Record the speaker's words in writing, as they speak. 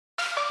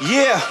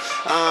Yeah,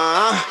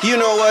 you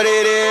know what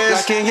it is.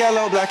 Black and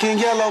yellow, black and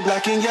yellow,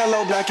 black and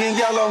yellow, black and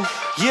yellow.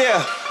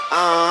 Yeah,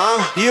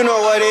 you know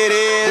what it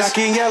is. Black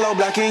and yellow,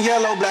 black and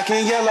yellow, black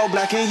and yellow,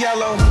 black and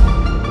yellow.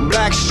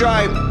 Black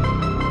stripe,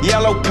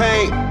 yellow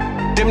paint.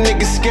 Them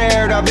niggas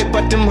scared of it,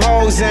 but them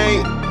hoes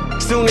ain't.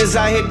 Soon as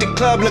I hit the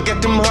club, look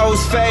at them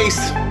hoes' face.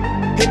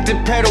 Hit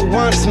the pedal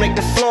once, make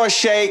the floor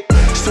shake.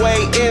 Sway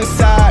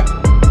inside,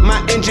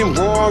 my engine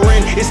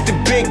roaring. It's the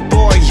big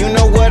boy, you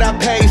know what I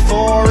pay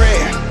for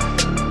it.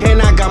 And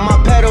I got my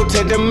pedal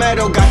to the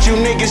metal. Got you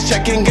niggas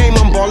checking game,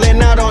 I'm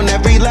ballin' out on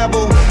every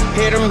level.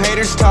 Hear them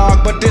haters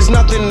talk, but there's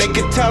nothing they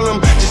could tell them.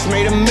 Just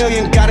made $1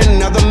 million, got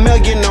another $1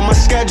 million on my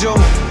schedule.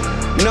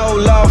 No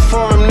love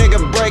for them,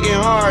 nigga breaking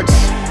hearts.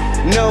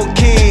 No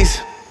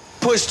keys,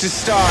 push to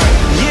start.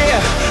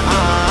 Yeah,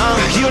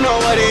 you know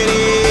what it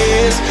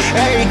is.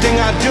 Everything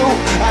I do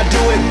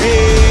it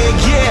big.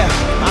 Yeah,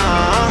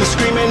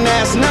 screaming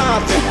that's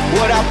nothing.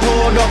 What I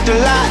pulled off the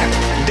lot,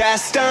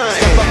 that's done.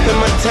 Step up in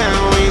my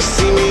town, when you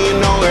see me, you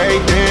know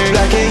everything.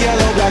 Black and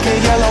yellow, black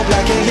and yellow,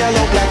 black and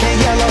yellow, black and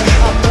yellow.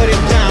 I put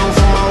it down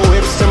for my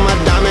whips and my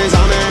diamonds,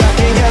 I'm in. Black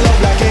and yellow,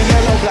 black and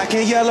yellow, black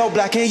and yellow,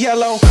 black and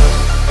yellow.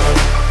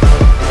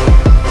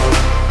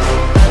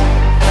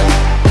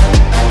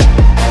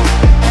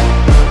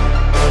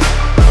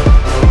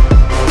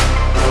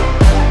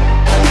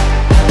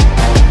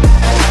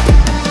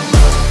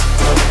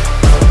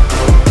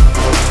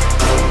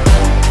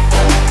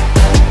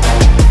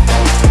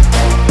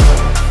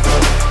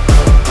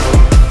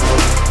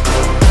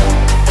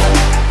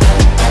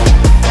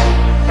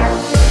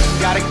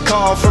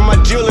 From my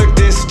jeweler,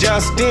 this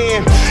just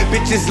in.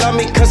 Bitches love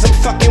me cause I'm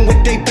fucking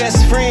with they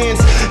best friends.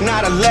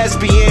 Not a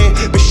lesbian,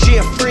 but she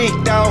a freak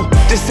though.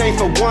 This ain't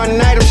for one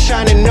night, I'm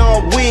shining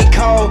all week,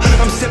 ho.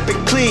 I'm sipping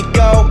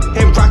Clico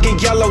and rocking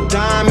yellow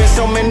diamonds.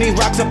 So many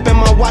rocks up in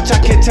my watch, I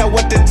can't tell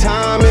what the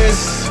time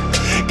is.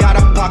 Got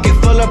a pocket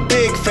full of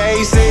big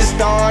faces.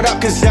 Throw it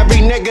up cause every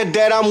nigga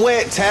that I'm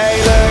with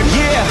tailored.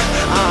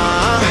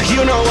 Yeah,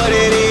 you know what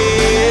it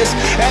is.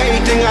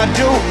 Everything I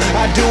do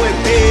it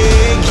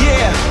big.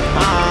 Yeah,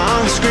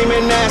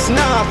 screaming that's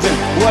nothing.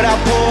 What I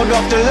pulled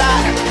off the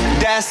lot,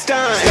 that's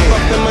done. Step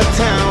up in my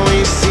town, when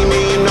you see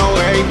me, you know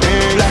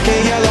everything. Black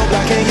and yellow,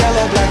 black and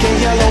yellow, black and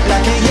yellow,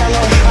 black and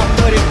yellow. I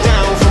put it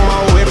down for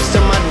my whips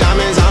and my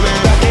diamonds, I'm in.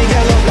 Black and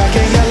yellow, black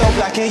and yellow,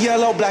 black and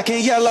yellow, black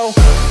and yellow.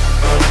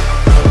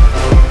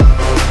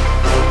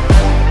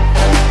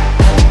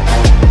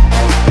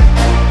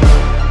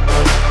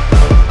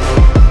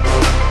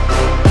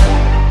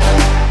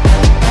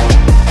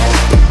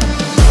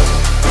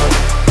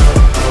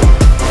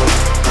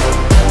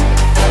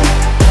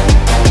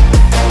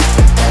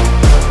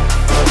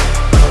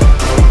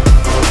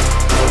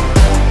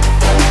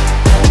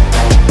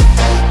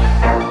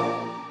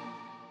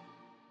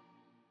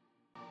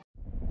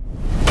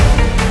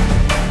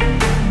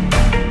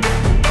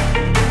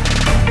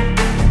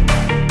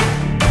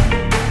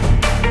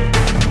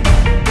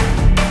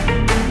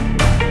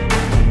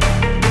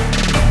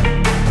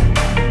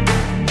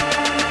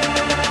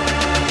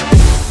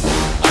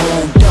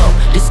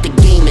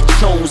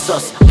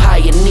 Us.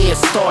 Pioneer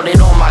started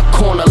on my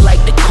corner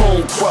like the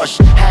cold crush.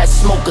 Had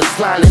smokers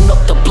lining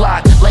up the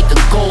block like a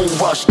gold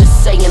rush. The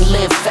saying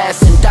live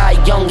fast and die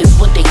young is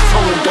what they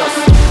told us.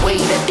 The way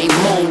that they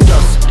mold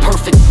us,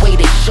 perfect way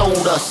they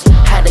showed us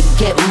how to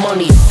get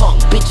money, fuck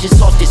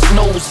bitches off this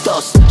nose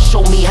dust.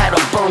 Show me how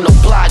to burn the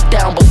block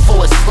down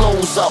before it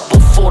slows up.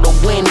 Before the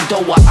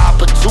window of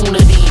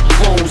opportunity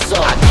rolls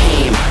up. I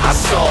came, I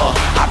saw,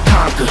 I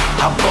conquered,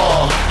 I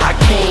ball. I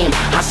came,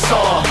 I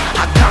saw,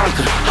 I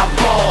conquered, I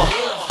ball.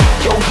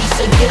 Yo, he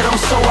said get 'em,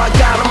 so I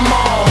got 'em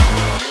all.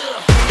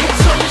 And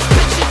turn this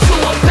bitch into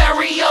a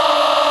burial.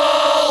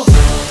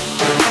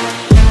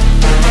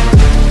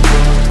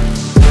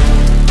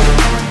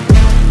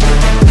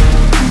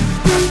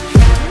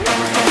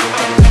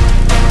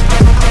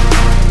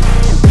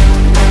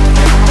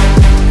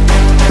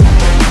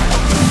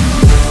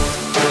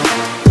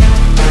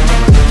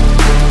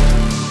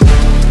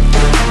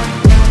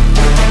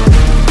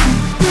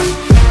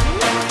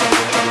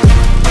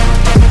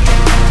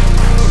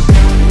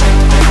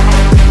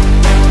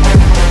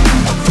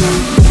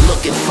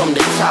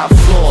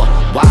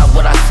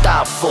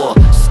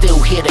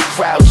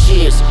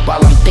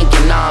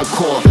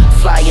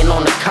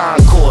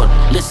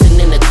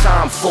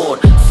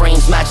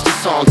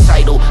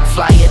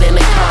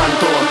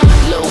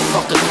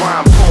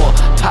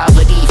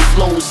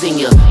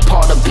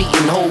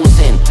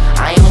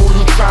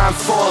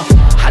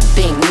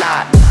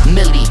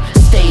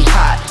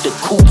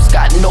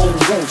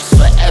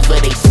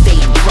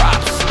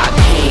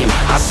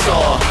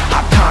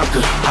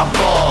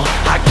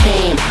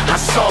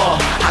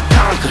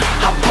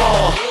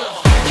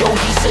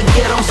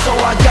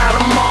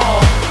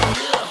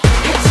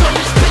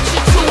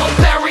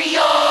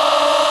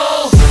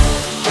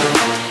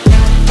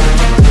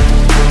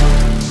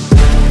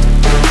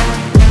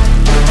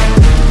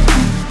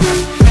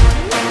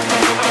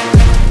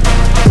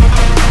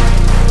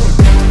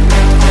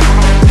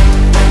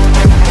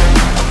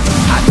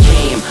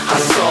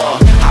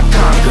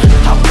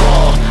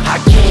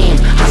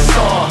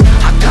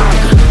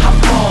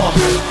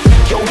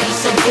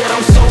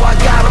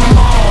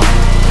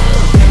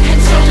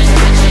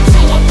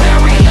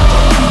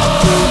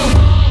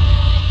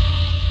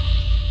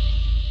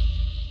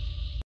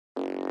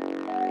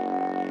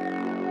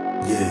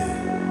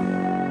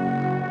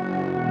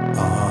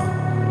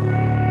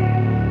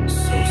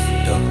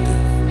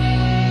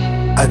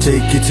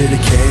 take you to the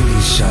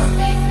candy shop.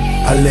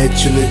 I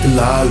let you lick the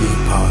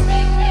lollipop.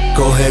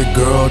 Go ahead,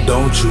 girl,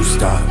 don't you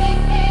stop.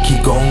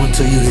 Keep going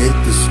till you hit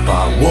the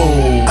spot.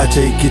 Whoa, I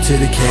take you to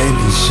the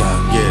candy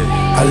shop.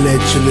 Yeah, I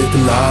let you lick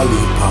the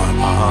lollipop.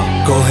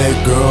 Go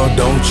ahead, girl,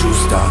 don't you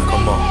stop.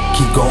 Come on,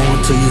 keep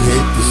going till you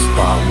hit the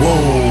spot.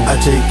 Whoa, I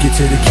take you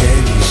to the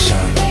candy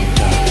shop.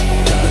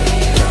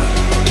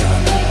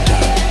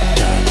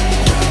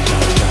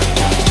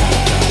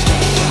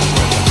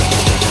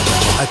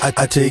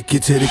 I take you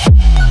to the.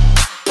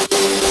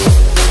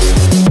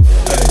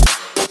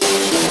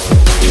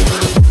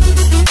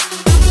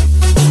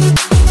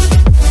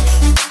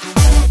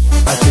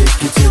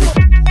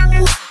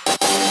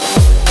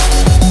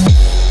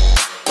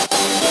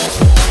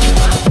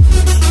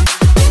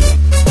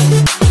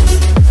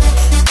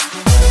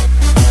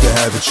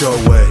 Your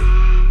way.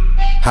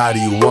 How do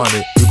you want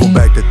it? You gon'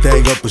 back the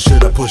thing up or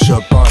should I push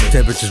up on it?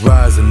 Temperatures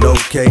rising,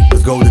 okay,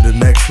 let's go to the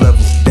next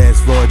level. Dance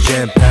floor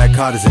jam-packed,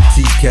 hot as a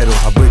tea kettle.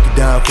 I break it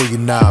down for you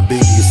now,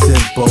 baby, it's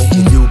simple.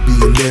 And you'll be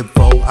an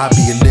info, I'll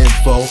be an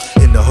info.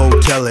 In the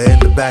hotel or in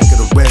the back of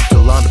the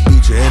rental, on the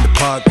beach or in the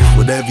park,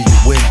 whatever you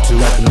went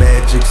to. Got the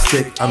magic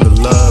stick, I'm the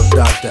love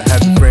doctor.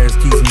 Having friends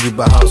teasing you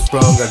about how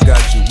strong I got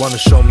you. Wanna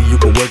show me you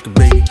can work it,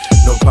 baby?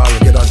 No problem,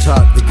 get on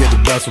top to get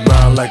it bounce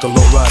around like a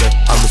low rider.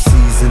 I'm a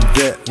seasoned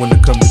vet when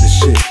it comes to the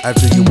shit.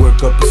 After you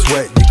work up a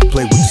sweat, you can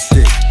play with the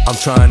stick. I'm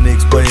trying to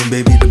explain,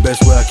 baby, the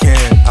best way I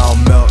can. I'll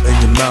melt in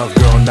your mouth,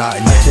 girl, not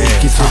in your hand. I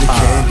take you to the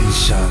candy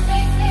shop.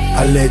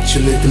 I let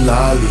you lick the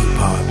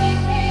lollipop.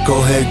 Go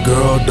ahead,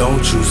 girl,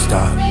 don't you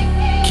stop.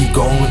 Keep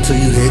going till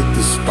you hit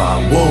the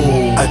spot.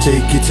 Whoa, I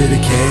take you to the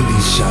candy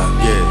shop.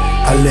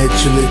 Yeah, I let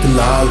you lick the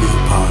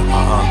lollipop.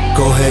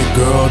 Go ahead,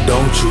 girl,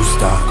 don't you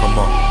stop. Come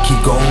on, keep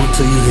going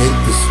till you hit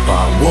the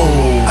spot.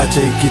 Whoa, I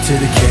take you to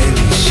the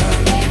candy shop.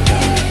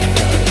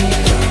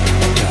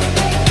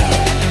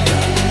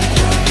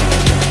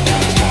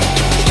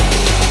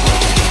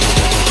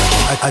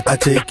 I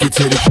take you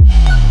to the.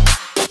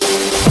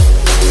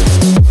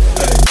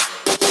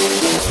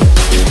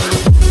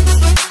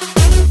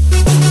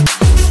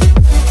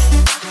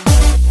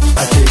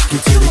 I take you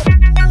to the.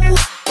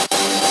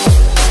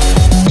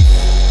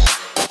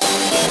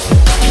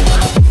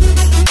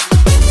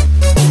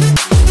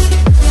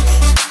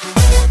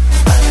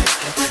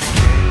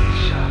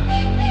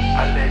 I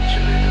let you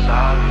lick the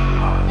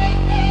lollipop.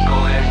 Go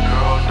ahead,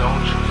 girl,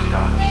 don't you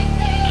stop.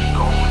 Keep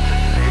going till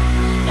you hit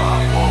the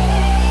spot. Whoa.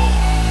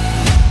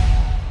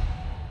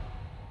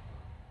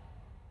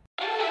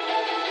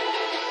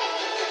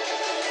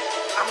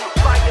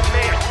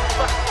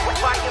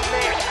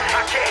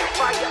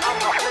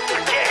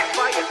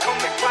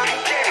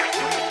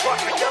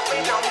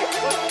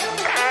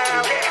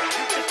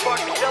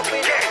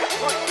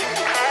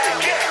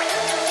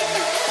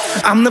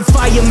 I'm the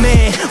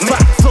fireman,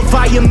 for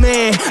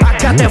fireman. I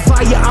got that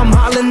fire, I'm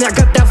hollering, I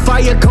got that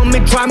fire, come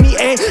and try me,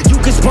 and you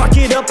can spark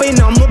it up and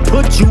I'ma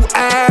put you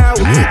out.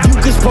 You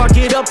can spark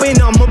it up and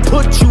I'ma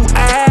put you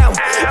out.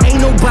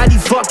 Ain't nobody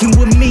fucking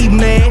with me,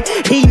 man.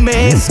 He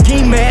man,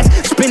 ski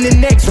mask,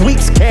 spending next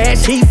week's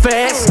cash, he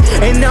fast.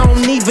 And I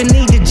don't even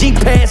need the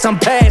G-Pass, I'm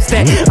past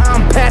that.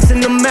 I'm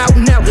passing them out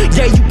now,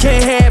 yeah, you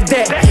can't have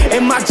that.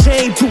 And my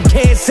chain too,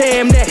 can't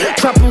say I'm that.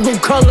 Tropical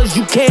colors,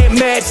 you can't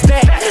match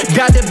that.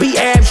 Gotta be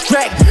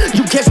abstract.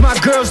 You catch my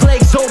girl's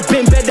legs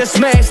open, better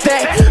smash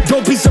that.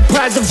 Don't be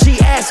surprised if she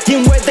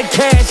asking where the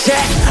cash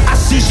at. I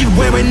see she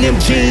wearing them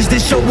jeans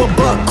that show a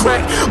butt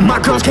crack. My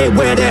girls can't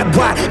wear that,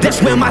 why?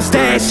 That's where my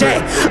stash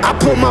at. I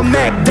put my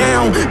Mac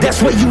down,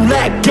 that's where you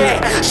lack at.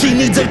 She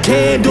needs a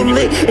candle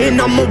lit, and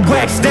I'ma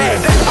wax that.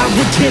 I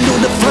rekindle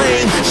the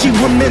flame, she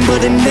remember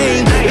the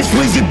name. It's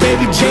Weezy,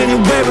 baby,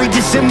 January,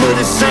 December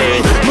the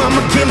same.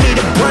 Mama, give me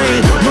the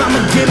brain,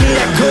 mama, give me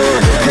that gun.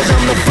 Cause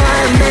I'm the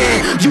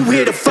fireman, you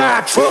hear the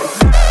fire truck.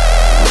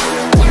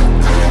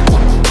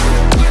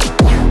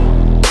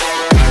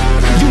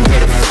 You hear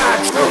the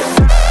fire truck.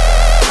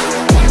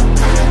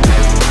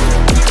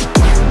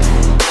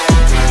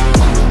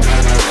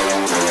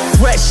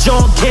 Fresh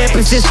on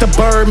campus, it's the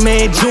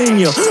Birdman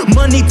Jr.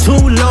 Money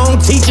too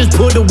long, teachers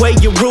put away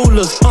your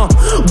rulers.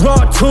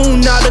 Raw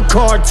tune, not a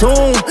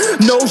cartoon.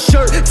 No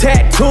shirt,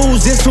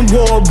 tattoos, and some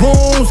war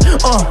wounds.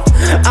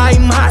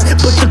 I'm hot,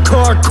 but the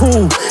car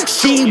cool.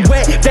 She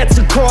wet, that's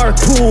a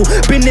carpool.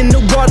 Been in the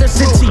water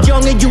since you're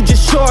young and you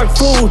just shark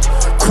food.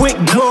 Quick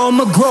draw,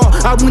 McGraw,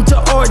 I went to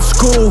art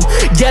school.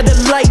 Yeah, the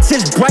lights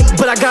is bright,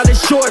 but I got a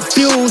short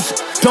fuse.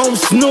 Don't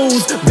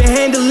snooze, been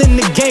handling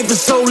the game for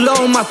so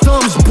long, my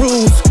thumb's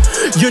bruised.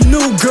 Your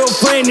new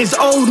girlfriend is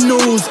old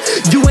news.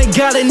 You ain't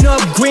got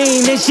enough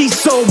green and she's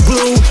so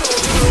blue.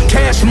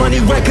 Cash Money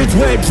Records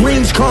where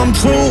dreams come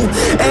true.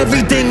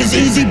 Everything is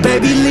easy,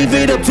 baby, leave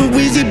it up to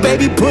Weezy,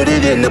 baby. Put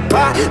it in the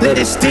pot, let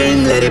it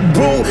steam, let it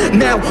brew.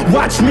 Now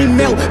watch me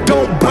melt,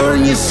 don't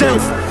burn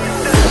yourself.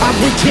 I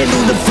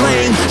rekindle the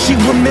flame, she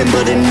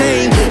remember the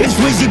name. It's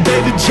Weezy,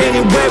 baby,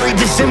 January,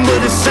 December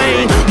the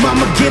same.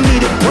 Mama, give me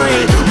the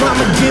brain,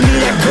 mama, give me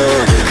that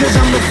gun. Cause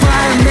I'm the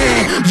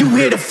fireman, you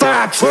hear the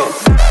fire truck.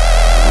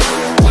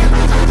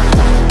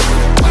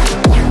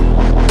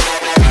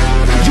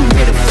 You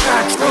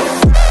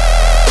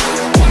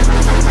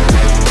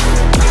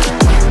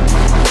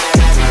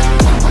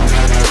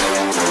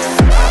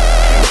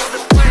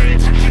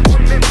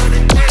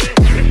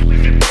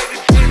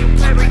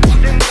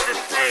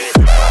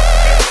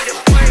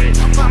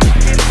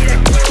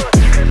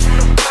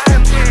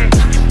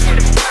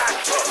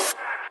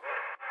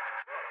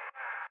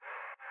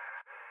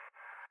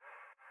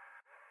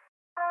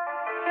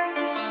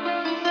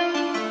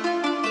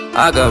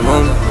I got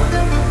room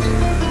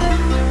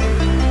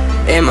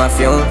in my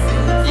fume.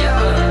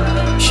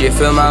 She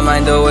fill my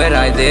mind though with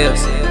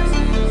ideas.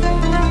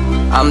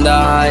 I'm the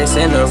highest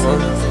in the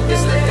room.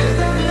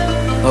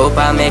 Hope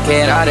I make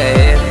it out of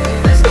here.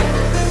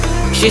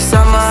 She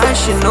saw my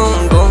eyes, she knew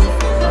I'm gone.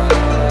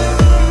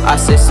 I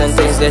said some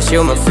things that she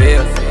might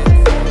feel.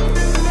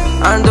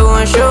 I'm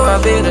doing sure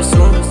I'll be the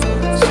soon.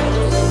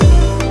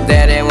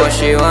 That ain't what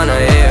she wanna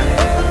hear.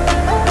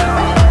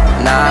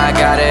 Now I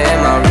got it in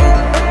my room.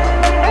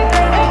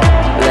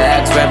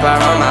 Legs wrap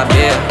around my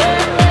beard.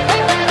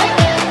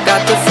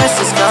 Got the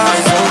fastest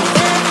cars on.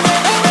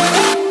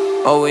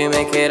 Oh, we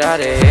make it out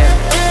of here.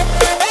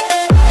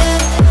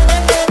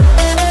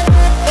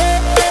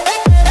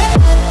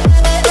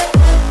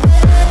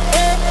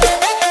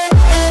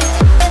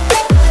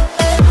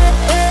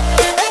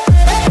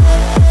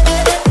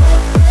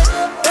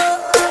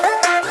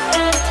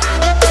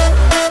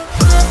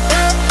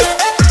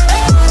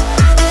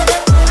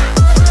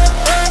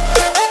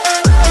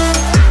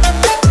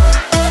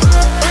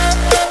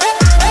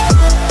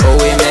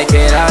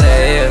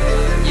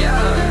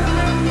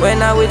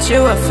 With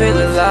you I feel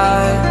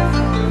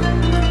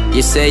alive.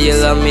 You say you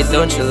love me,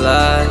 don't you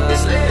lie.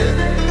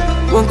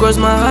 Won't cross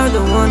my heart,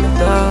 don't wanna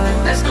die.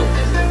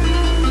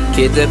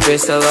 Keep the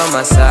pistol on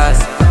my side.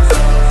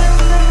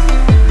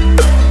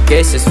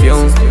 Case is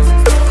fumes.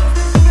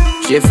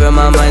 She fill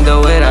my mind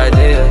though with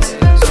ideas.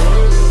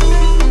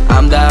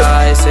 I'm the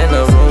highest in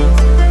the room.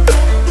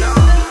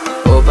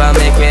 Hope I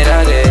make it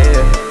out of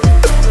here.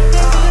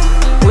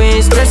 We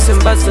ain't stressing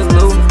but the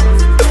loot.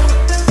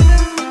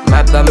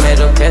 Map the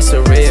middle, that's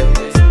a real.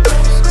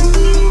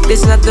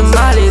 This not the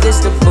molly, this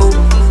the boo.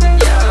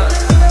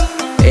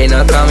 Ain't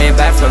no coming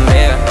back from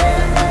here.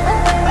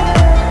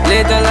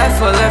 Live the life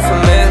for life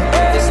from here.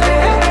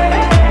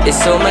 It's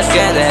so much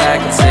gain that I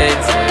can say.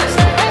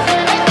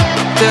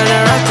 Turn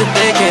around to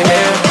they can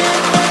hear.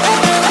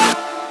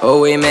 Oh,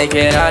 we make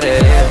it out of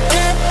here.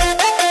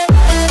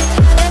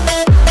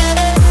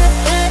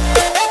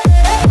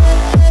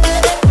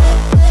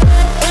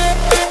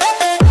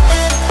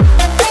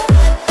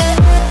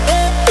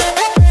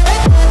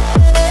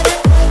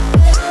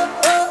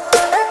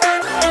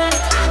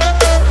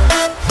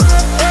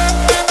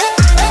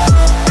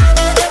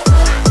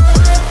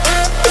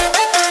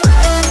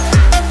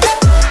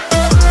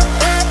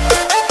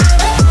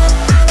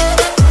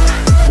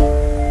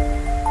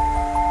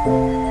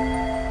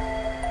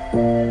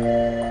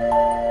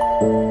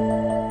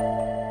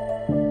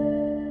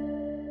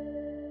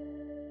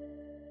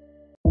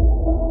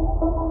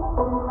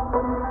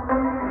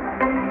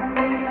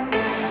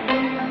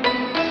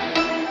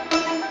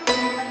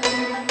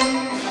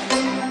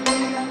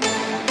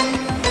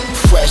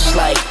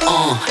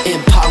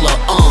 Impala,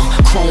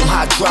 chrome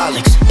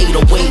hydraulics,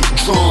 808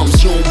 drums,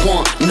 you don't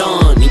want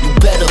none, and you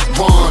better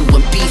run.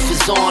 When beef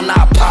is on,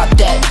 I pop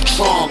that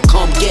trunk,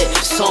 come get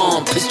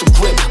some, pistol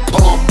grip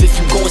pump, if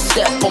you gon'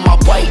 step on my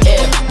white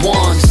Air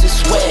Ones, it's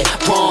where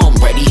rum,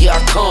 ready here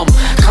I come,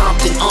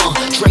 Compton,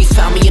 Dre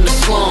found me in the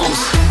slums.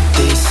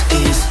 This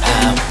is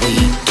how we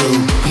do,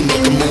 we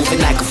make a move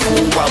and act a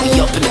fool while we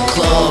up in the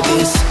club.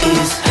 This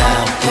is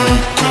how we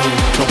do,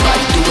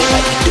 nobody do it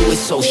like we do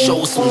it, so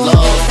show some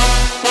love.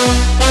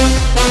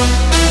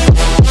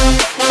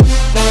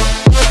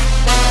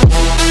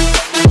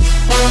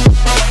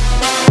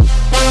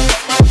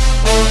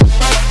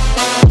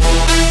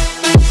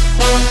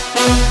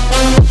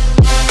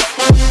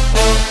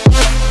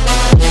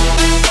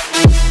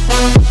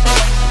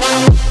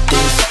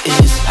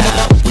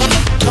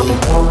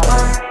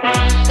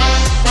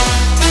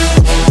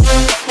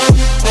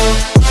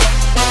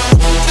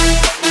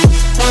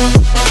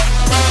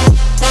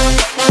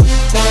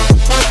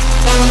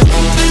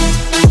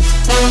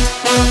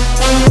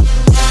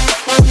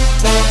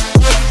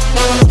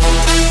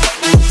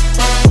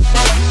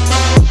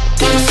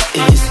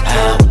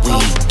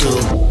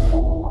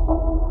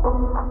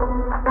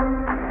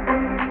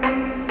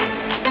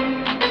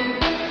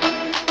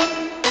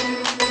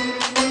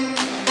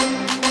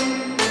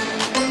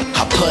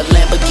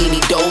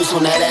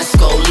 On that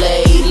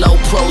Escalade, low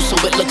pro, so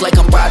it look like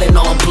I'm riding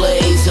on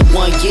Blaze. In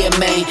 1 year,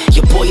 man,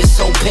 your boy is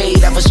so paid.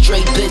 Have a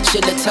straight bitch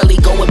in the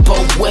telly going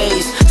both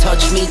ways.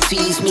 Touch me,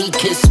 tease me,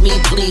 kiss me,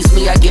 please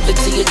me. I give it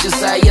to you just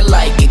how you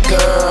like it,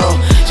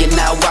 girl. You're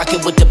now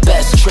rocking with the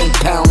best. Straight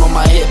pound on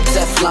my hip,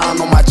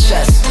 Teflon on my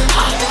chest.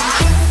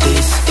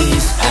 This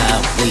is how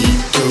we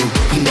do.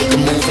 We make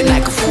a move and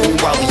act a fool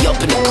while we up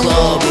in the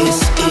club. This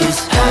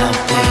is how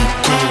we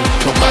do.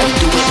 Nobody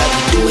do it like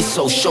we do it,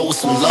 so show us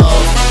some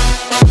love.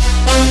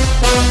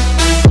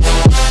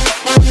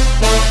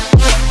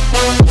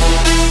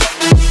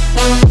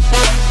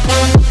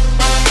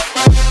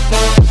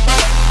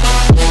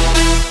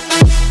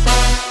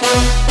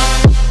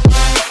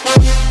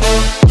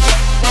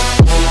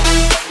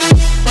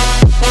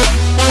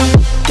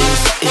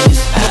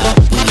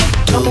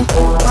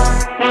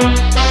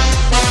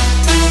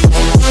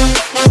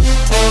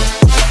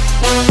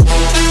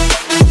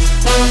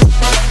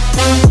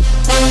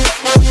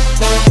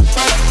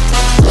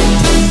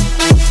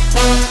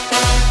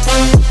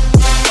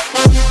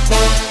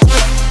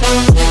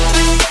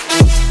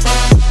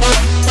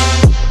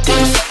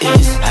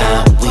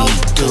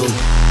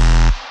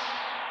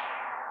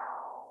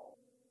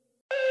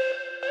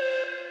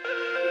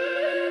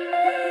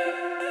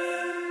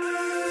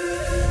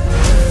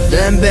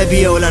 Then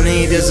baby all I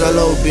need is a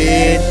little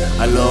bit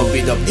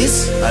of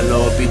this, a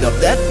little bit of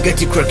that.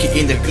 Get you quirky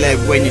in the club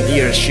when you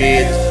hear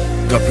shit.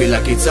 Drop it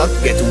like it's hot,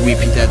 get to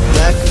whip it at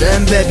back.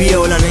 Then baby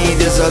all I need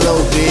is a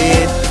little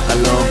bit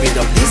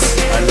of this,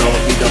 a little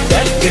bit of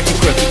that. Get you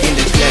quirky in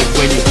the club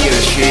when you hear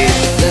shit.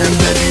 Then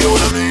baby all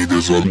I need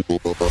is a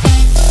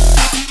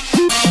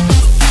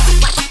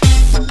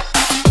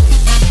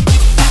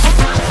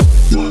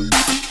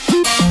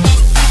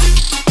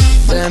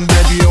Then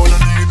baby all I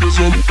need is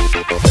a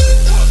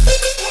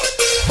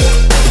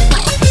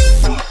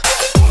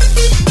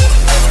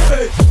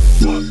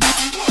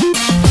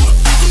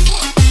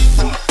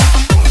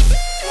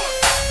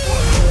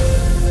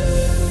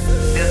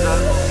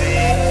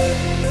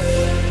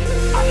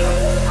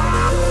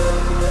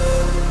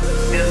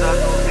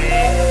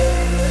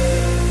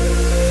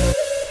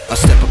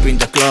in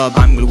the club,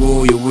 I'm gonna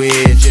woo you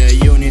with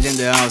J-Unit in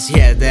the house,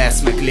 yeah,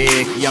 that's my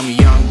clique. I'm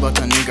young, but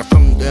a nigga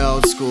from the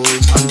old school.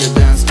 On the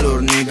dance floor,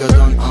 nigga,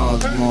 don't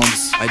old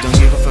mobs. I don't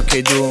give a fuck,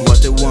 I do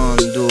what I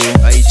want do.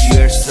 I eat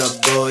yours up,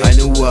 boy, I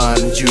don't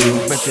want you.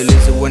 Better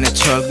listen when I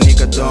talk,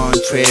 nigga, don't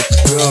trip.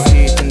 Bro,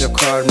 heat in the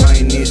car, my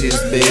knees is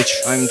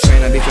bitch. I'm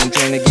tryna be from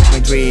tryna get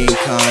my drink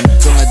on.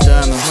 Do my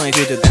diamond, my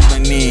tweeted and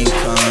my mink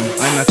on.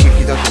 I'ma kick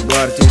it out the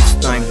bar, it's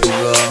time to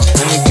go.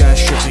 Let me get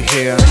shit to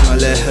here, I'ma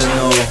let her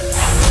know.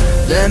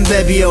 Then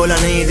baby all I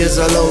need is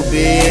a little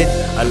bit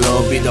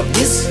of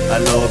this, a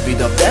little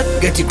bit of that.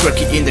 Get you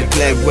quirky in the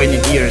club when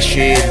you hear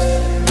shit.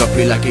 Drop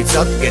it like it's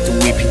hot, get to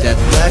whip it at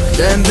back.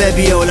 Then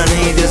baby all I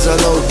need is a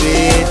little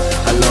bit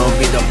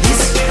of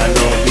this, a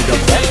little bit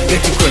of that. Get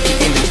you quirky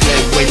in the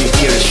club when you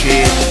hear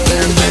shit.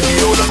 Then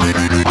baby all I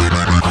need.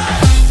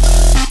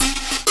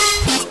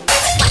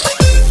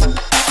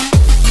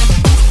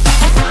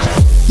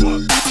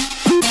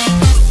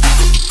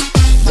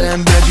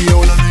 Then baby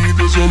all I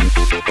need is a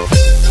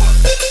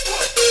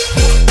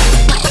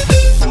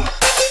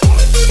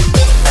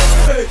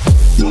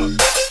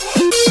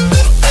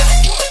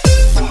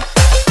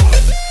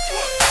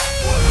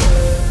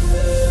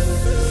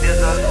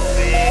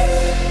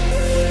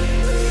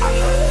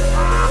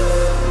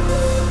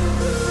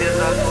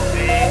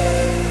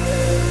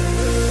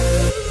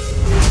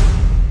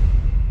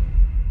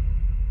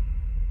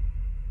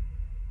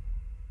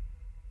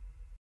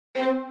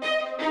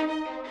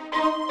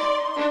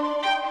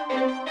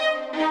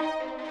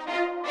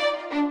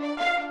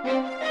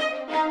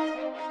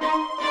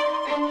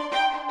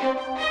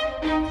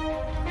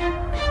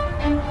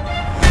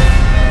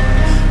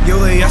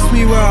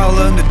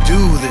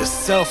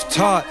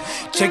self-taught,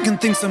 checking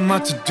things on my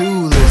to-do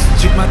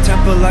list. Treat my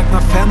temper like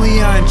my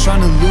family, I ain't trying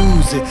to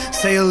lose it.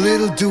 Say a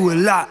little, do a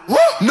lot,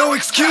 no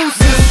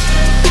excuses.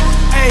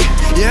 Hey,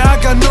 yeah,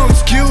 I got no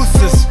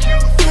excuses.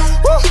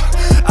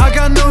 I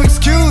got no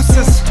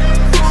excuses.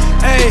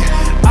 Hey,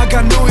 I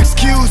got no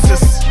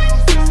excuses.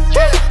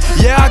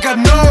 Yeah, I got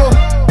no.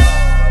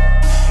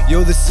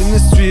 Yo, this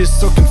industry is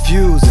so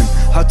confusing.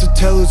 Hard to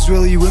tell who's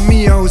really with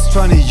me or who's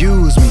trying to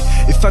use me.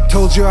 If I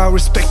told you I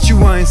respect you,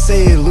 I ain't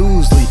say it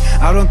loosely.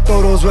 I don't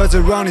throw those words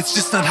around, it's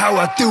just not how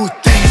I do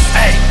things.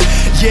 Hey,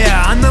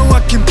 yeah, I know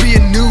I can be a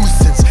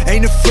nuisance.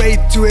 Ain't afraid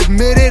to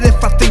admit it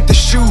if I think the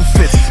shoe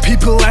fits.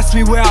 People ask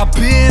me where I've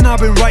been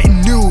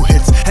writing new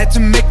hits. Had to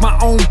make my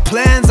own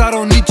plans, I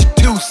don't need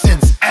your 2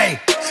 cents. Hey,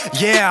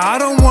 yeah, I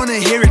don't wanna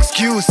hear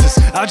excuses.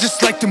 I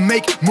just like to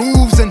make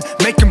moves and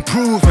make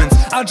improvements.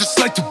 I just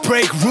like to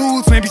break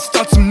rules, maybe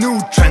start some new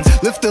trends.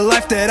 Live the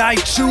life that I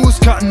choose,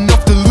 cutting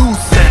off the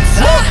loose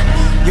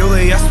ends. Yo,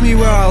 they ask me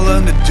where I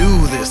learned to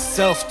do this.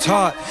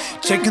 Self-taught,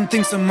 checking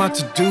things on my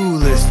to-do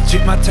list.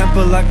 Treat my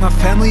temper like my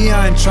family,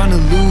 I ain't trying to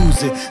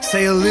lose it.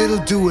 Say a little,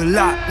 do a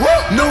lot,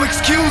 no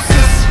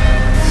excuses.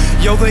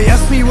 Yo, they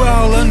ask me where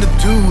I learned to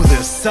do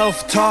this.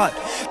 Self-taught,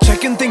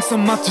 checking things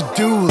on my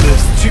to-do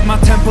list. Treat my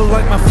temper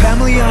like my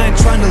family, I ain't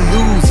trying to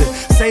lose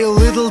it. Say a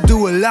little,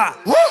 do a lot,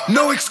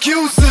 no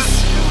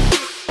excuses.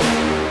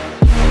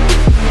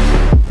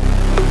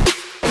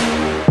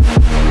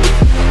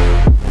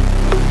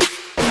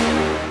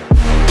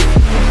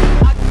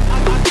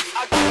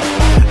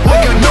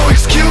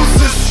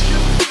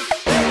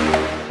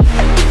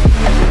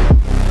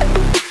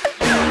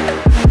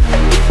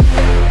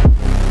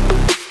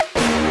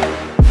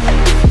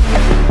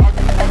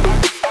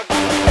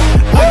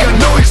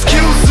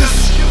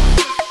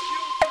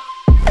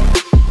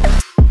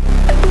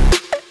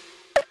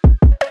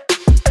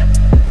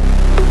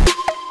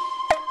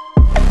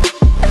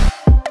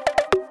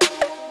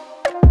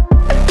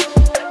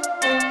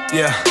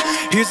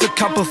 Here's a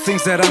couple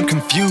things that I'm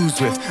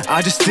confused with.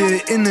 I just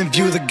did an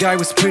interview, the guy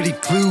was pretty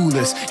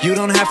clueless. You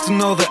don't have to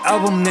know the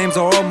album names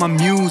or all my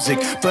music,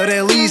 but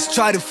at least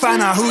try to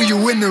find out who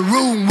you in the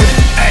room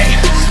with. Ay,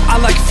 I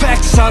like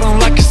facts, I don't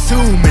like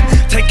assuming.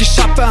 Take a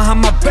shot behind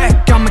my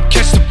back, I'ma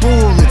catch the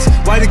bullets.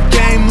 Why the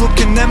game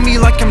looking at me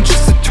like I'm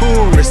just a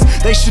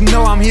tourist? They should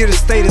know I'm here to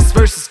stay, this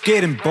verse is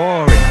getting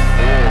boring.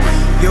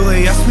 Yo,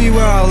 they ask me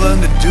where I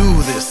learned to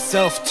do this.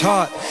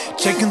 Self-taught,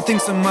 checking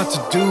things on my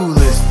to-do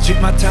list. Treat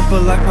my temper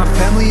like my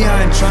family,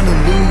 I ain't trying to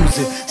lose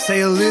it.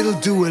 Say a little,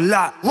 do a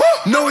lot,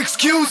 no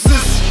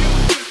excuses.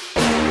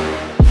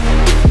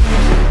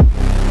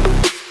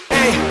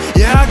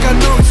 Yeah, I got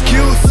no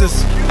excuses.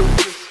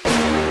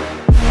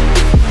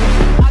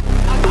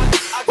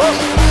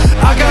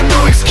 I got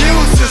no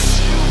excuses.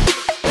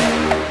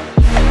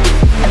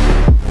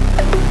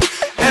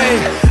 Hey,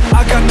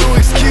 I got no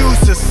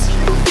excuses.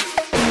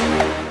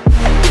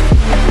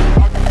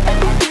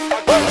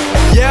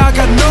 Yeah, I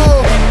got no.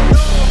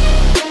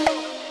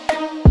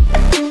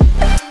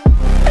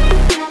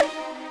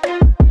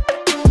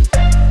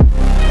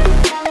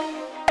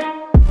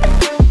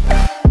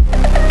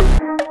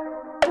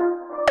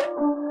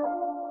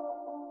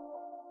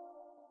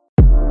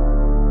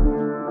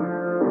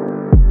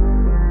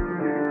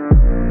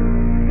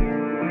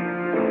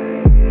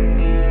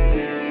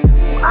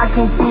 I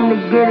can't seem to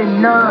get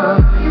enough.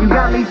 You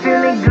got me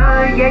feeling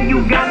good, yeah,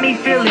 you got me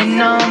feeling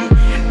numb.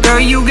 Girl,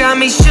 you got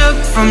me shook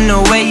from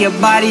the way your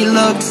body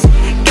looks.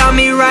 Got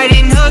me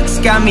riding hooks,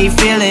 got me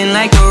feeling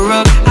like a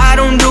rook. I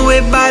don't do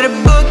it by the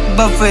book,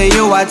 but for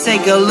you I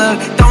take a look.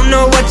 Don't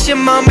know what your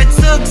mama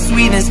took,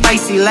 sweet and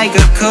spicy like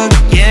a cook,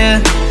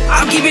 yeah.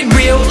 I'll keep it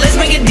real, let's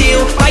make a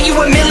deal. Buy you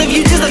a meal if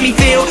you just let me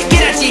feel.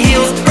 Get out your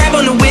heels, grab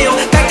on the wheel.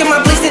 Back to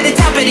my place at the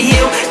top of the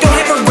hill. Don't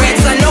have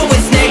regrets, I know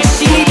what's next.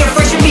 She need to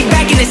freshen me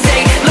back in the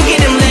sake. Look at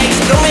them legs,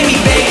 don't make me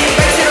beg.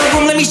 Back to the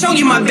room, let me show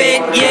you my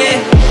bed, yeah.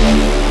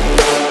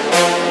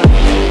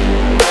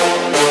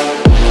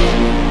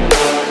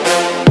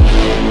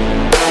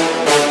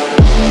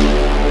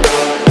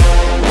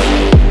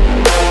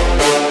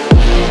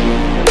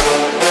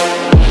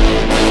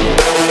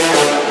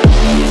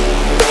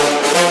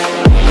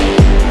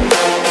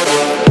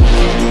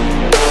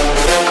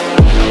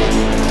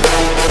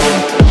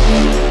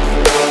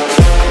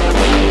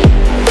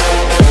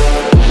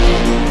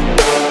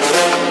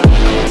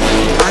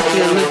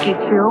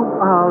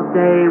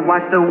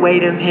 Watch the way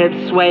them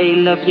hips sway.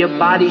 Love your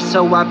body,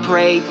 so I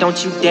pray.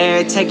 Don't you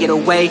dare take it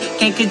away.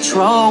 Can't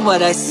control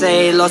what I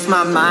say. Lost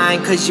my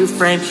mind cause you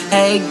frame.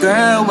 Hey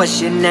girl,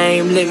 what's your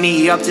name? Lit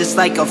me up just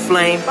like a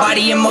flame.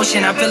 Body in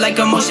motion, I feel like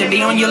emotion.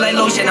 Be on you like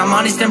lotion. I'm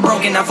honest and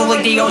broken, I feel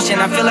like the ocean.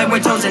 I feel like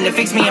we're chosen to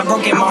fix me, I'm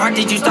broken. My heart,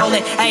 did you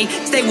stolen? Hey,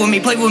 stay with me,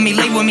 play with me,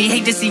 lay with me.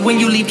 Hate to see when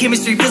you leave,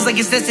 chemistry feels like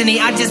it's destiny.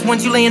 I just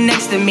want you laying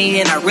next to me,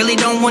 and I really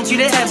don't want you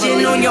to have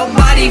it on your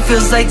body.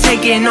 Feels like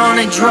taking on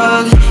a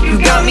drug. You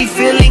got me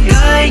feeling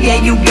good, yeah,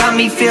 you got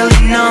me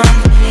feeling numb.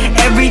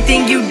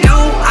 Everything you do,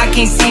 I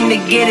can't seem to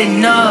get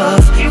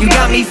enough. You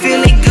got me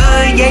feeling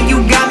good, yeah,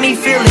 you got me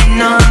feeling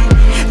numb.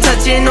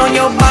 Touching on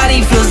your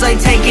body feels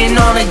like taking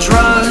on a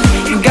drug.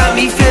 You got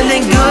me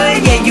feeling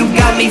good, yeah, you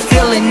got me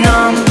feeling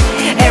numb.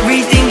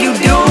 Everything you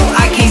do,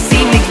 I can't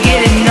seem to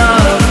get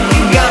enough.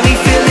 You got me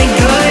feeling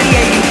good,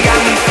 yeah, you got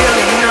me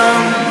feeling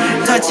numb.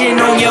 Touching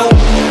on your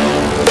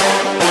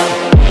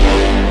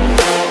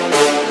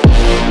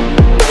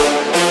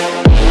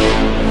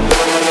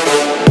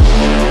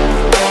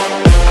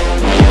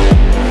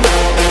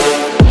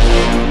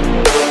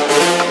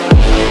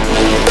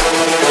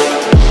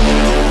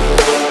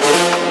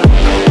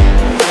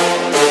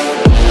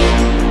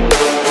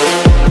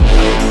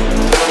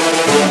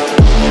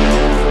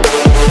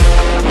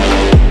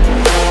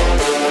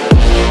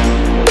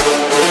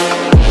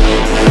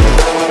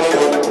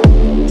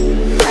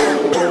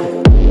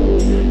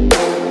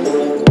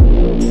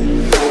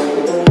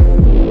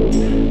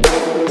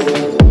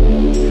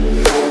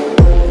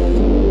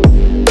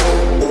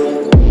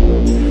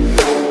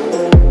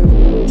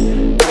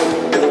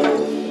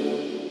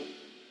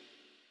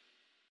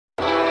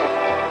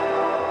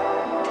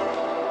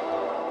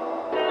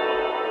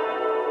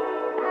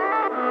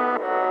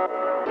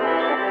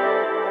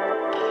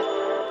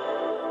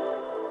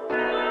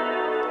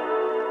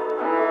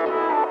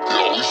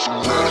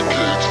Some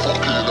renegades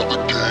fucking up the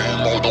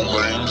game. All the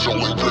lanes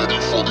only ready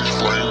for these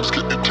flames.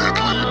 Getting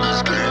deadly in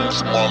these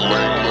games. My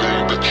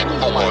lane, but you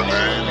know my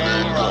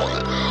name on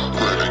it.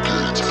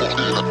 Renegades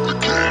fucking up the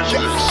game.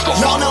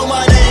 Y'all know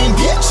my name,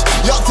 bitch.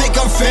 Y'all think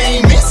I'm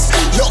famous.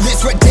 Yo,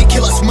 this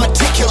ridiculous,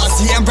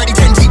 meticulous. Yeah, I'm ready,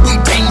 10 deep, we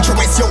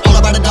dangerous. Yo, all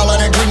about $1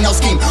 and a green, no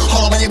scheme.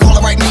 Hollow when you call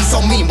it right, me so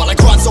mean. While I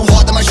grind so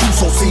hard that my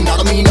shoes so seen. I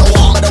don't mean no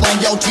harm, I don't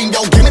want yo team.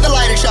 Yo, give me the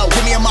lighter show,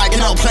 give me a mic,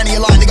 you know, plenty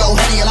of line to go.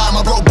 Henny a line,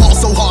 my bro ball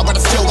so hard, but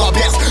I still got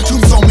best.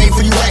 Tunes so made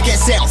for you, like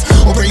it sounds.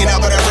 We'll bring it up,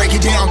 but I break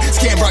it down.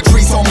 Scan brought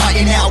trees so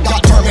mighty now.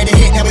 Got determined to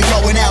hit, now we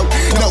going out.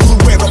 No who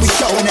where, but we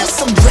showing out.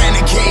 Some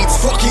renegades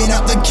fucking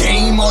up the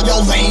game. All your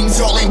lanes,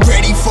 all ain't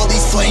ready for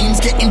these flames.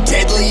 Getting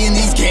deadly in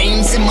these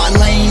games. In my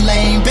lane,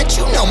 bitch,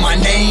 you know my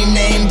name,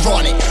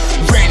 run it.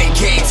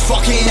 Renegades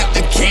fucking up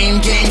the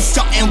game,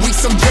 stunting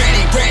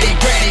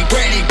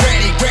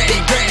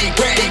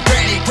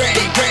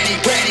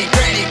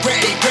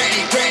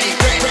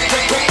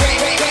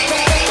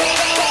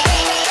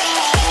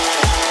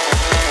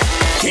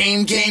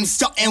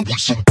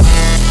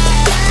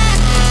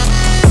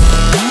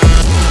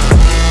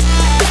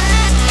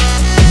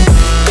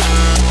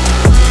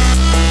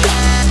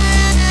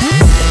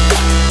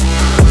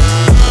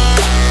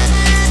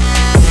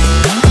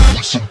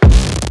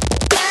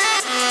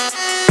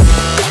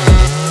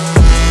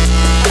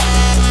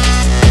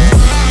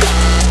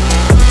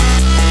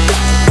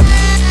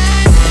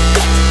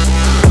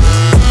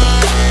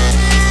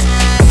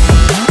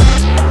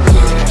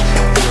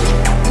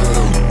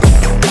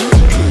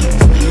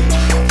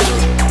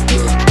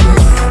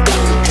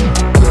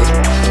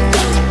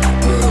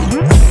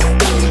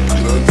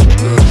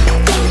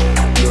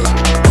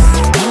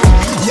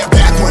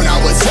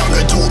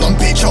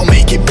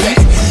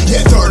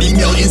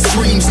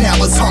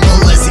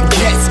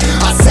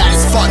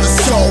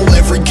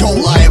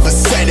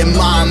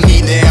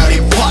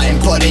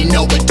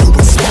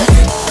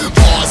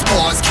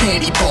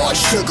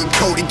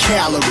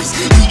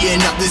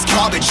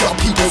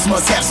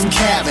some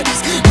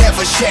cavities.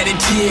 Never shed a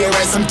tear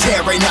as I'm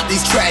tearing up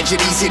these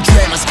tragedies. Hit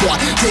drama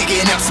squad,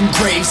 digging up some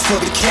graves for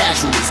the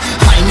casualties.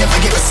 I ain't never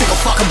give a single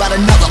fuck about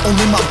another.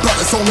 Only my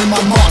brothers, only my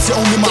moms, you're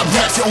only my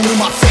raps, you're only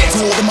my fans.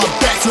 You're all in my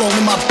back, you're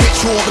only my bitch,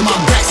 you're all in my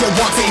backs. You're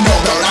one thing, no,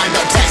 no, I'm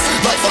no tax.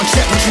 Life on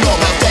check, what you know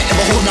about that?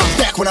 Never holding on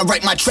back when I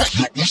write my track.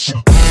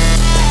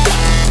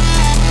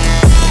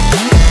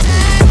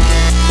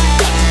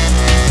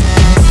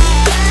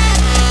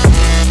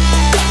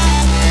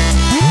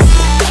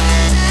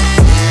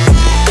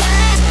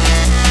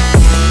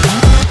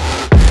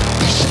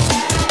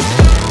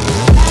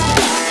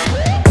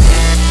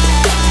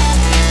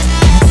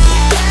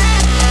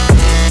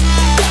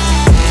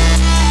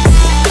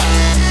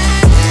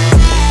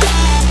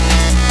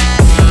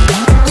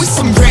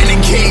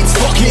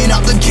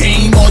 Up the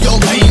game, all your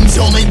lames,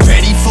 y'all ain't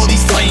ready for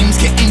these flames.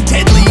 Getting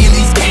deadly in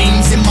these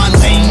games, in my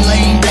lane,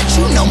 bet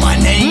you know my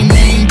name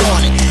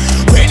on it.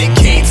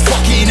 Renegades,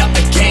 fucking up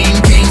the game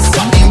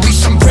something, we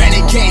some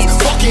renegades.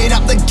 Fucking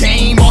up the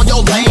game, all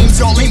your lames,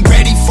 y'all ain't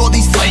ready for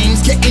these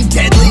flames. Getting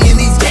deadly in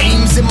these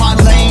games, in my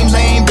lane,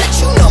 bet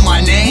you know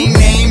my name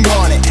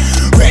on it.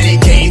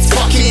 Renegades,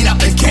 fucking up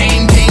the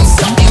game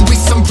something, we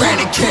some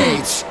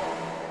renegades.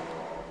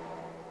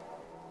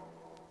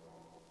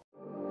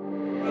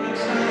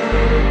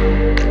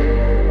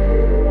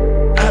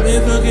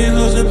 Fucking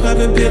hoes and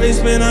popping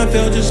pillies, man, I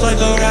feel just like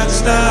a rock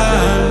star.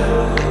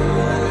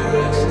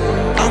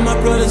 All my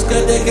brothers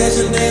got that gas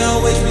and they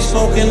always be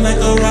smoking like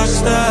a rock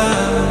star.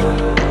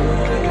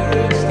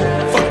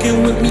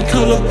 Fucking with me,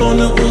 call up on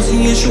the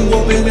Uzi and shoot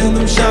open in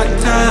them shot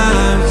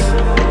ties.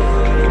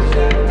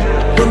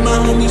 When my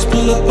homies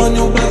pull up on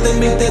your block, they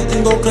make that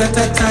thing go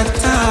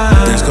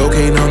grata-ta-ta. There's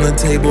cocaine on the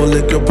table,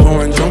 liquor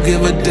pouring, don't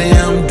give a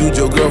damn. Dude,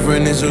 your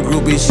girlfriend is a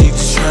groupie, she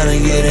just tryna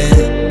get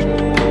in.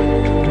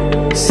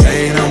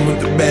 Saying I'm with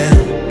the band.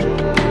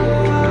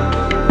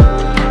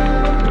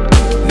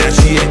 Now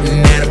she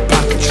acting out of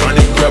pocket, trying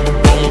to grab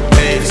up on my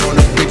pants. On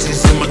the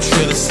bitches in my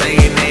trailer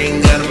saying they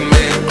ain't got a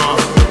man,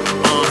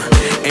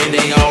 and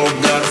they all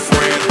got a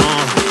friend,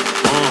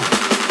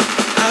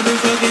 I've been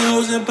fucking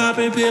hoes and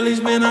popping pillies,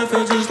 man, I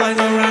feel just like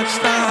a rock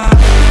star.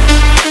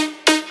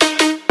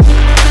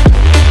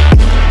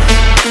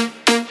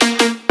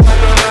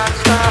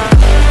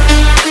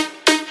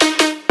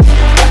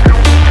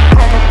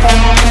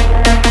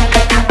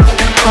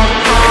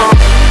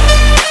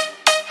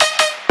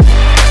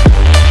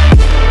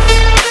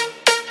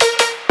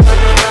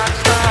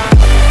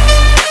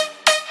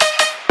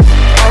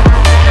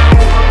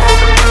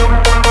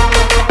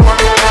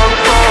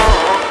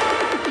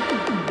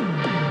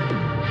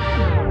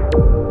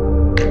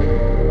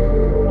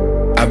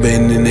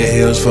 Been in the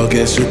hills,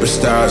 fucking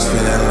superstars,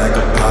 feeling like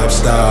a pop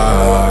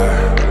star.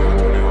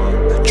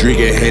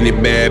 Drinking Henny,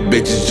 bad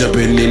bitches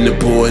jumping in the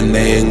pool and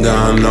they ain't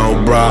got no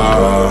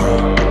bra.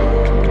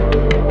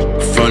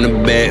 From the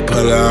back,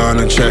 put her on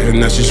the track and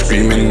now she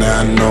screaming,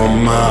 I know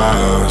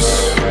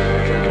Miles.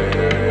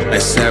 Hey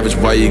Savage,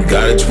 why you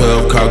got a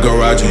 12-car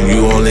garage and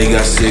you only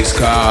got 6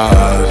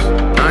 cars?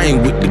 I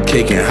ain't with the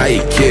cake and how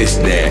you kiss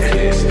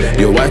that?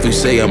 Your wife will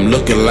say I'm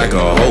looking like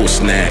a whole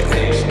snack.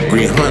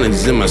 Green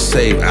hundreds in my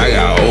safe, I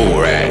got old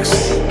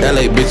racks.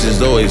 LA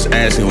bitches always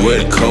asking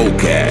where the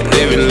coke at.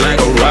 Living like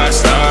a rock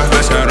star,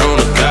 fresh out on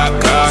a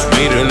cop car.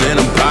 Sweeter than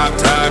a pop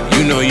top,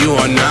 you know you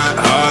are not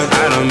hard.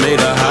 I done made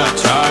a hot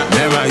chart,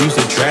 remember I used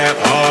to trap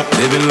hard.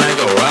 Living like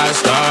a rock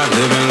star,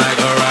 living like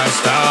a rock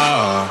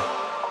star.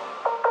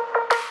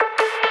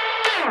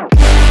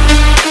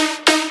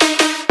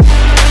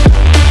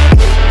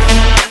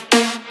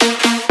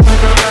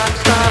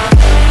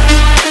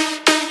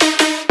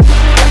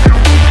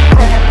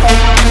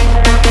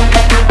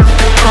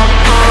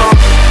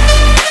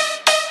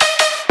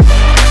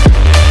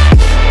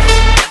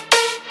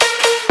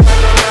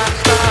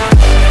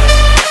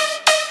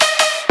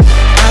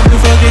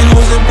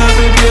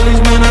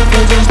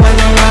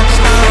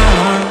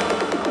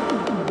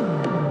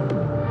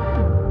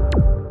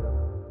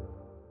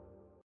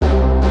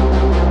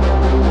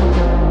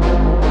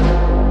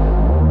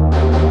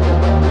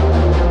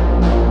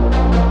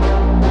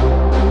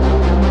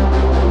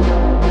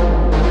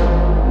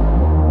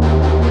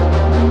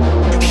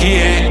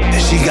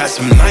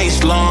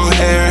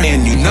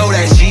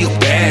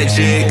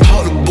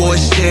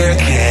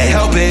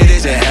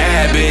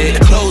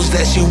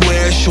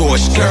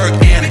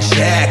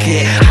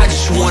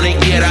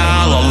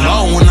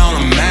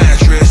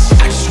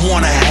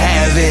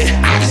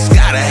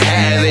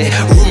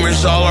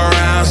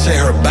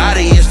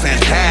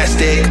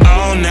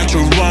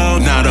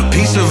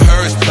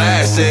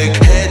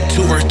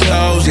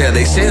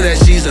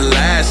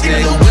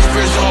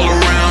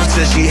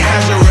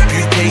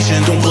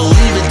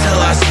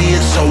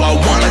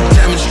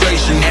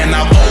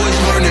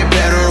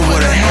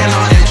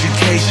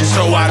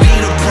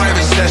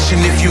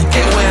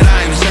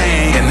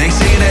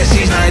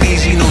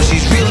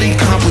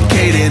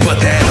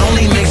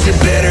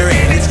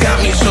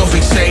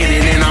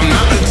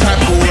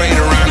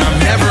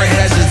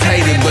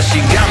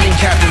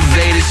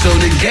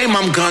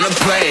 I'm gonna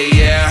play,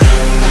 yeah.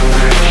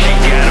 She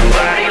got a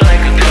body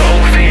like a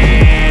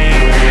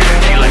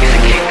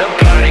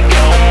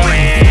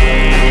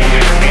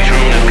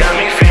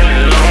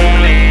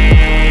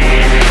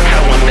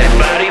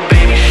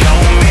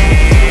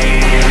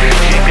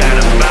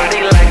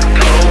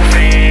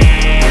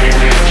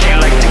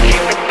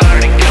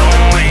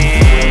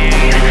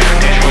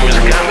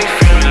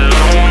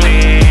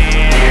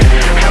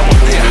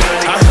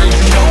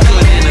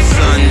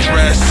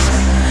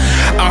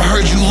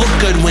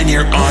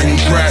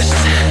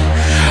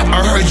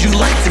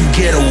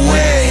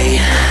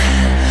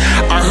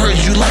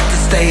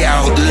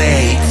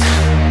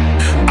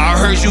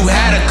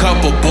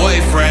couple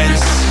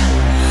boyfriends.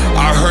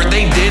 I heard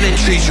they didn't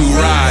treat you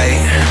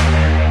right.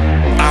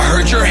 I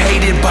heard you're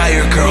hated by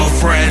your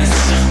girlfriends,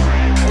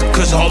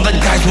 cause all the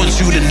guys want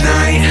you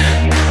tonight.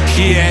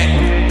 Yeah,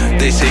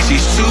 they say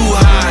she's too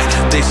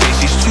hot, they say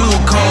she's too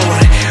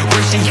cold.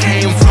 Where she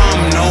came from,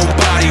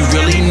 nobody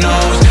really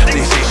knows.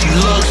 They say she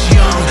looks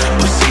young,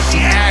 but say she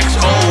acts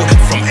old.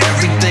 From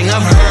everything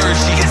I've heard,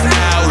 she gets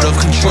out of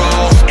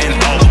control. And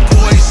all the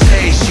boys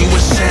say she was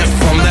sent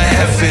from the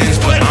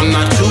heavens, but I'm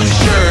not too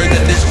sure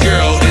that this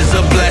girl is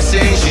a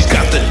blessing. She's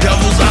got the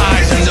devil's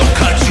eyes and they'll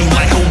cut you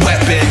like a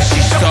weapon.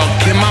 She's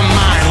stuck in my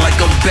mind like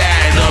a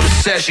bad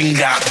obsession,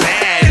 got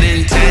bad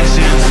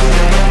intentions.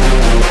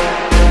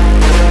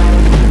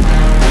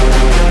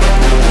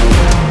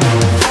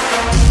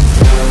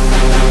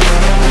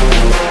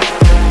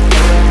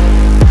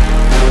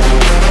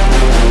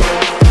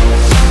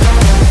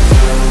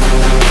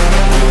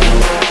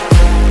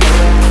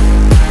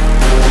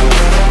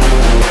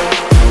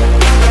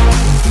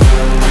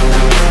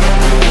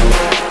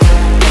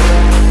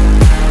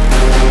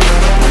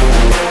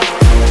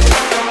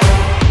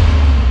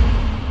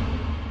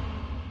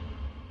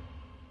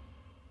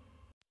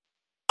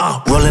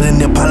 Rolling in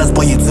the palace,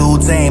 boy, you too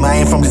tame.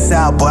 I ain't from the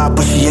south, boy, I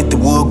appreciate the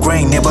wood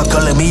grain. Never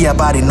calling me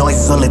about it, noise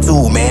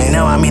solitude, man.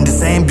 Now I'm in the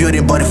same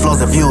building, but it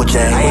flows a fuel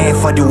chain. I ain't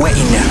for the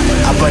waiting now.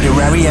 I brought the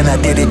Rari and I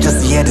did it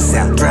just to hear the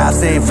sound. Drive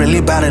safe, really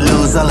about to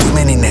lose all his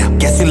money now.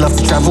 Guess you love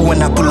to travel when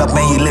I pull up,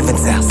 man, you live in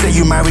town. Say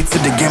you married to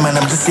the game and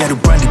I'm just here to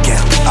burn the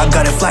count. I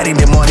got a flight in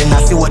the morning,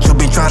 I see what you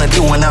been trying to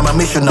do when I'm a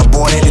mission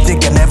aborted. You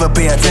think I never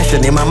pay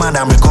attention, in my mind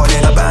I'm recording.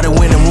 About to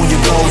win and move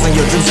your goals and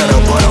your dreams at the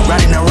bottom.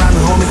 Riding around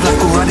with homies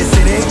like we're running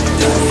city.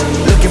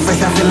 Looking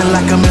fresh, I'm feeling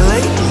like I'm in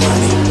late.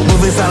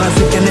 Moving silence,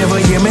 you can never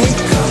hear me.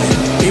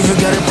 If you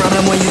got a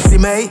problem when you see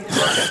me.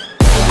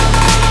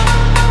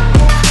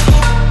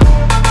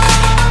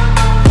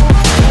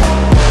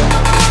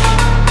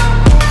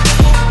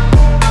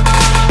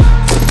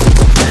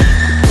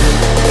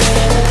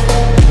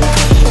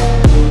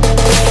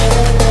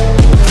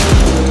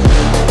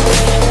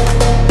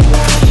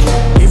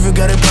 If you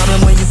got a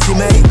problem when you see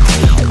me.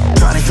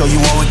 Trying to show you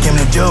what we came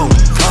to do.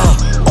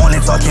 Only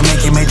talking,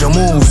 making major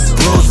moves.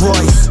 Rolls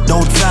Royce,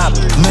 don't top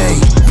me.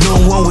 No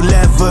one will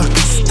ever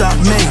stop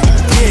me.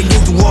 Yeah,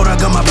 against the wall, I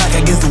got my back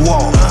against the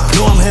wall.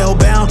 Know I'm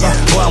hellbound,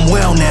 but I'm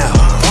well now.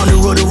 On the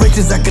road to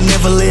riches, I can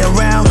never lay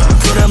around.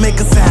 So they'll make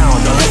a sound,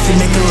 unless you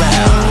make it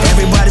loud.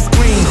 Everybody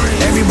scream,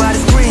 everybody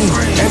scream,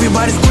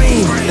 everybody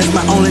scream. That's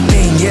my only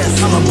thing, yes,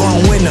 I'm a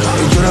born winner.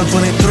 In Jordan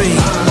 23,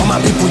 all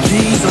my people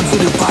G's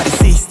until the party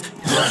ceased.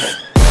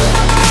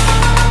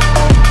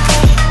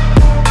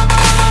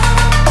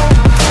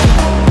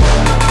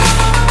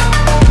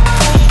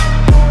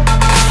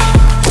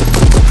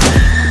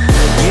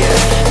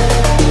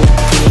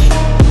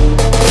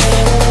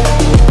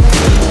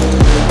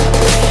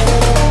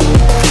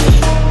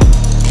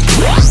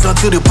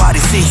 Until the party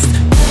ceased.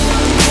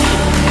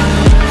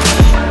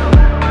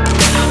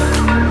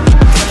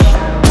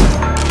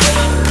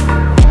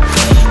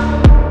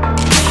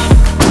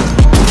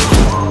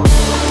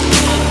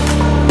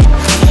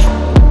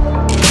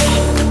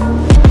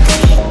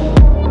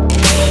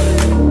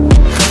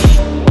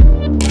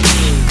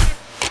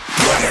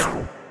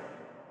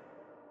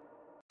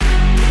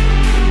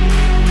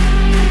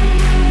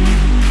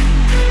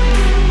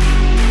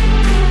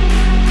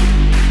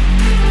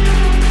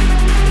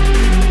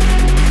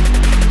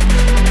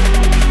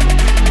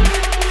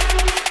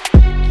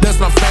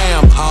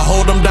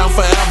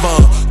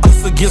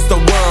 Against the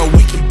world,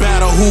 we can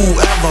battle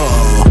whoever.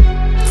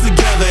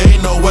 Together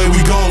ain't no way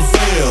we gon'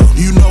 fail.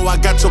 You know I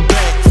got your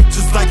back,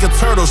 just like a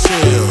turtle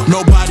shell.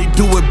 Nobody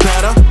do it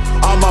better.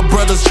 All my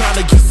brothers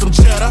tryna get some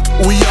cheddar.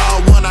 We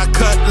all wanna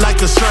cut like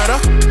a shredder.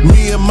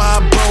 Me and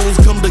my bros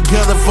come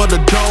together for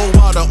the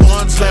dough. All the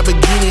orange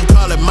Lamborghini,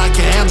 call it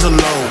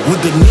Michelangelo.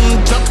 With the new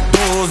jump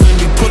doors and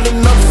be pulling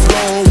up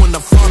slow. When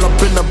I fall up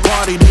in the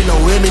party, they know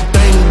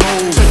anything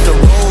goes. Check the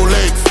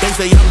Rolex, they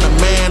say I'm the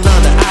man of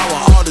the hour.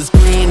 All this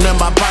green in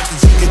my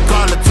pockets, you can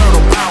call it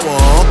turtle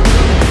power.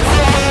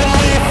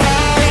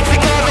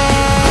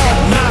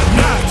 Knock,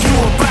 knock, you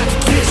about to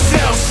get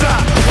shell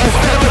shocked.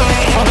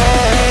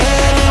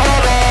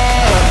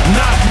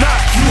 Knock,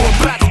 knock, you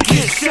about to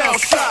get shell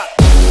shocked.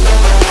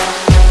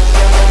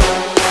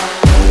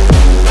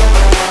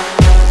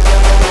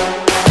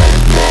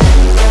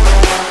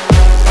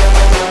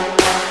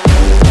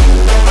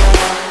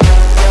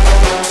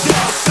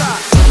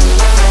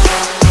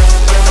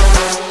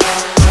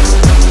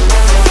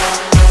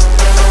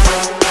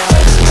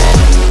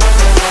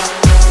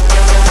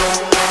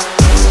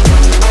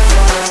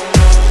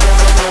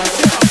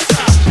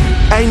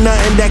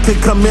 That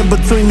could come in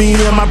between me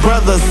and my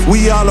brothers.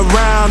 We all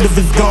around if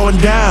it's going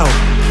down.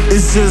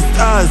 It's just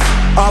us,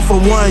 all for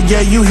one,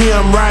 yeah, you hear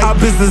him right. Our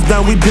business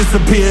done, we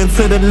disappear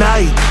into the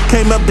night.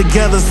 Came up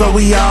together, so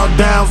we all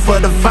down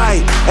for the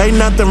fight. Ain't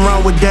nothing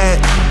wrong with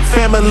that.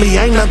 Family,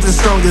 ain't nothing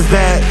strong as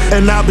that.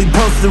 And I'll be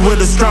posted with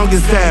the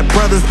strongest at.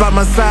 Brothers by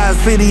my side,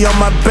 city on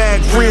my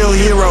back, real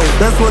hero.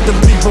 That's what the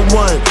people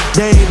want.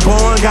 They ain't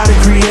born, gotta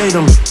create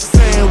them.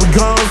 saying? We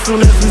gone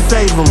soon as we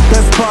save them.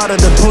 That's part of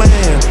the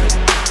plan.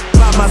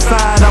 By my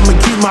side, I'ma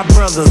keep my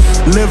brothers.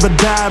 Live or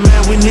die,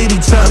 man, we need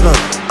each other.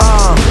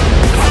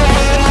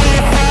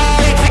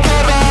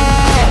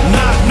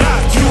 Knock,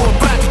 knock, you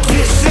about to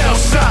get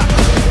shell-shocked.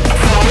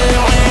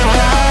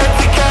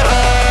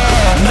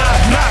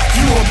 Knock, knock,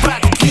 you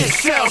about to get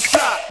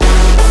shell-shocked.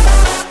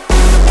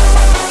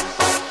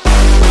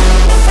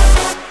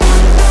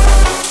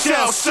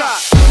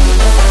 Shell-shocked.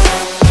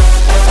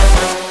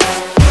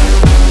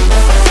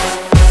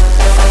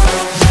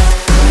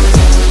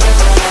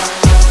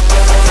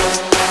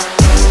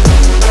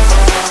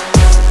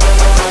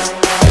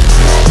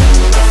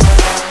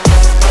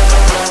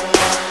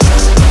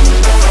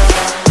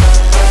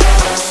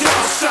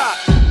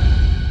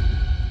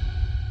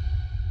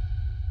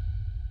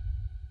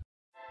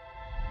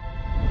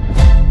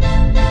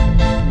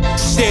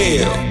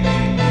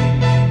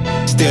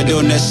 Still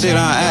doing that shit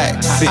on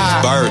act.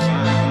 FifthGuys.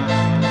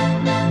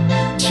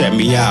 Check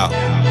me out.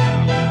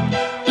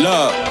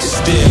 Look,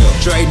 still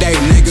Dre Day,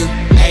 nigga.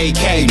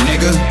 AK,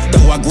 nigga.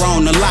 Though I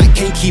grown a lot,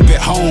 can't keep it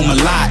home a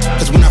lot.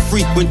 Cause when I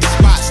frequent the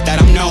spots that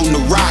I'm known to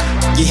rock,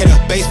 you hit a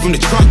bass from the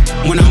trunk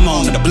when I'm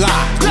on the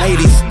block.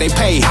 Ladies, they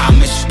pay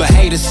homage, but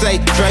haters say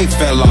Dre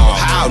fell off.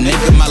 How,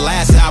 nigga? My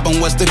last album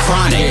was The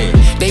Chronic.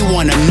 They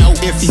wanna know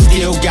if he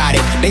still got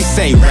it. They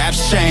say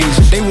raps change.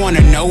 They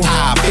wanna know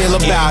how I feel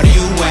about it.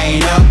 You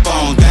ain't up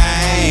on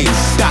things.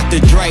 Dr.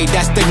 Dre,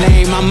 that's the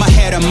name. I'm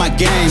ahead of my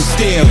game.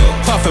 Still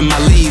puffin' my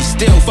leaves.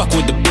 Still fuck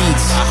with the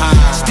beats.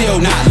 Still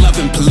not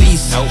loving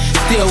police.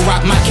 Still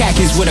rock my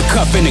khakis with a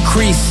cuff in the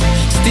crease.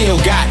 Still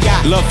got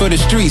love for the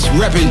streets.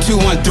 Reppin'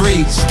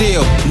 213.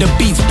 Still the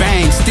beats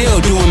bang. Still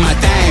doing my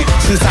thing.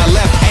 Since I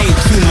left, ain't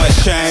too much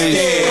change.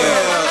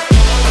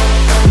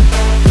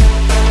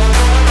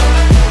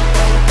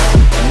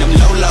 And them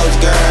low-lows,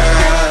 girl.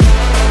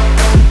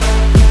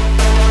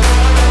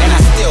 And I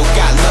still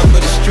got love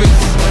for the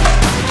streets.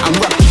 I'm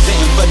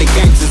representing for the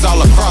gangsters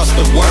all across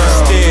the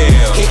world.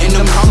 Still hitting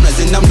them corners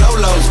and them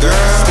low-lows, girl.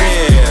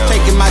 Still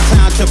taking my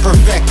time to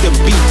perfect the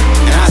beat.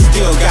 And I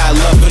still got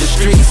love for the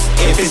streets.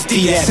 If it's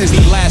D.R.E. Since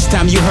the last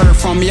time you heard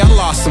from me, I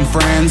lost some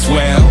friends.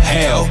 Well,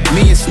 hell,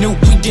 me and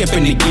Snoop, we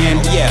dipping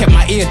again. Kept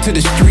my ear to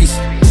the streets.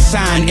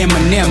 Signed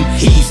Eminem,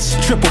 he's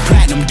triple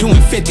platinum, doing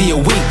 50 a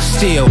week.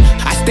 Still,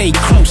 I stayed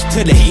close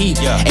to the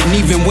heat. And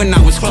even when I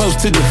was close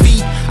to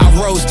defeat, I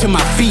rose to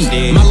my feet.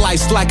 My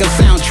life's like a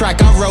soundtrack,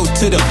 I rode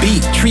to the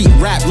beat. Treat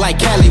rap like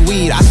Cali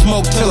weed, I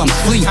smoke till I'm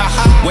sleep.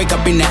 Wake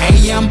up in the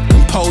AM,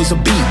 compose a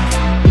beat.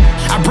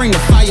 I bring the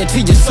fire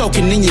till you're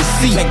soaking in your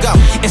seat. Let go.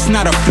 It's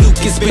not a fluke,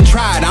 it's been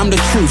tried, I'm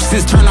the truth.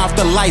 Since turn off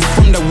the lights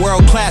from the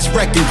world-class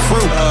wrecking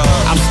crew,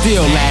 I'm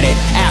still at it,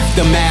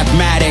 after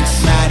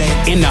mathematics.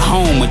 In the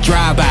home with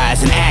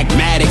drive-bys and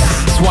agmatics.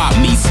 Swap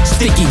meets,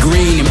 sticky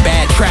green and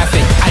bad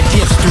traffic. I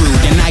dips through,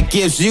 then I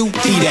gives you,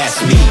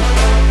 that's me.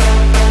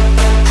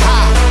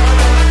 Ha!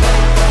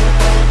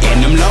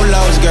 And them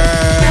low-lows,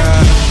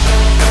 girl.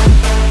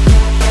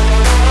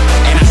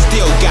 And I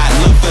still got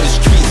love for the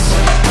streets.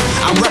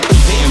 I'm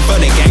representing for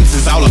the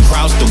gangsters all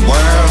across the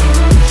world.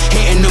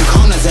 Hitting them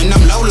corners and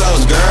them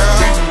low-lows, girl.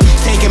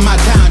 Taking my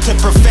time to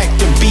perfect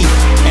the beat.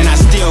 And I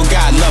still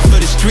got love for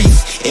the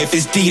streets. If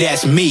it's D,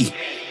 that's me.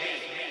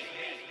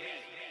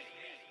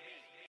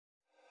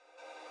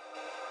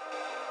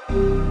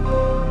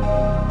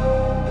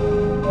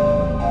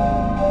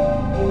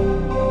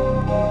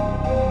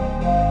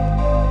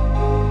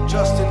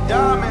 Jstn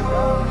Diamond.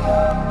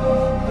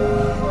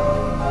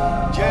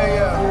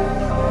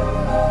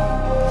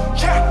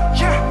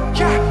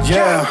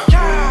 Yeah,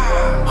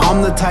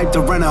 I'm the type to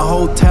rent a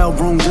hotel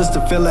room just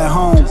to feel at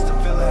home.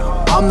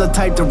 I'm the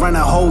type to rent a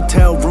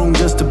hotel room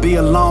just to be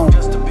alone.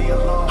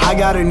 I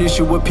got an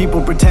issue with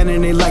people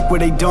pretending they like what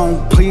they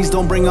don't. Please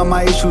don't bring up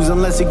my issues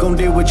unless you gon'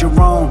 deal with your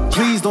own.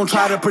 Please don't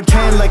try to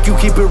pretend like you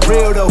keep it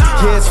real though.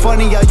 Yeah, it's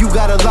funny how you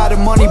got a lot of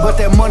money, but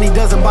that money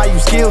doesn't buy you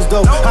skills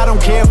though. I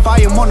don't care if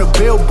I am on the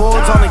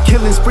billboards, on a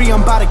killing spree,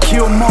 I'm about to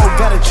kill more.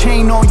 Got a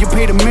chain on, you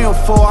paid a meal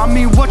for. I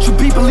mean, what you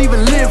people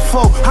even live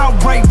for? I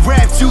write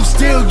raps, you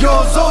steal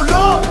yours, oh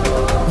Lord.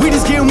 We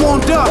just getting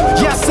warmed up.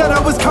 Yeah, I said I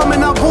was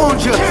coming, I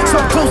warned you.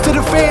 So close to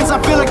the fans, I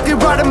feel like they're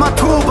riding my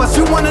tour bus.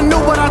 You wanna know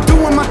what I do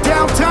in my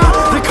downtime?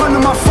 They come to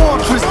my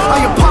fortress.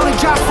 I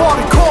apologize for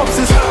the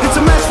corpses. It's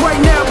a mess right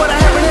now, but I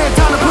haven't had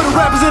time to put the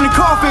rappers in the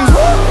coffins.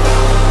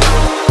 Woo!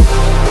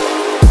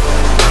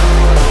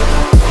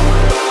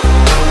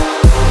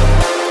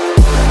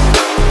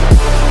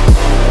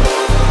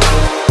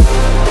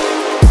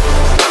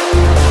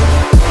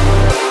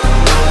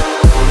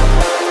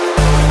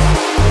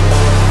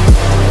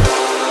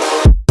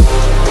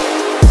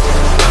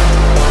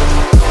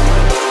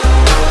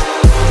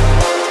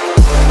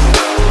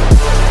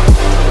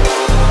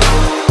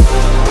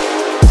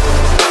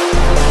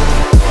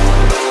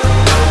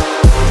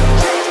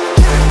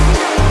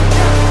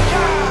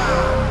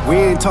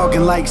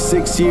 Talking like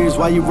 6 years,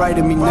 why you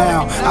writing me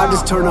now? I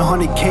just turn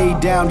 100K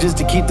down just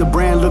to keep the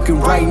brand looking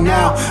right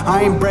now.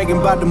 I ain't bragging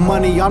about the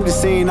money, I'm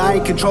just saying I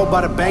ain't controlled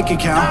by the bank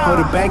account or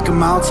the bank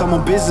amounts. I'm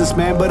a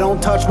businessman, but don't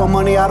touch my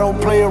money, I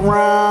don't play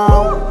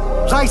around.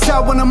 Lights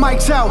out when the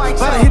mic's out.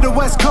 About to hit the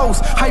West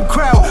Coast, hype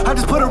crowd. I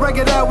just put a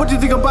record out. What do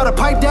you think about a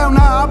pipe down?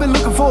 Now I've been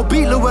looking for a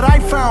beat, look what I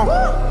found.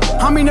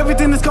 I mean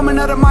everything that's coming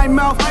out of my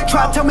mouth.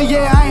 Try to tell me,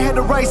 yeah, I ain't had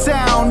the right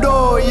sound.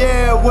 Oh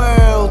yeah,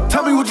 well,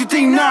 tell me what you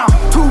think now.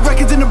 2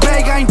 records in the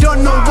bag, I ain't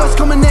done no. What's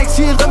coming next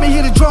year? Let me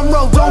hear the drum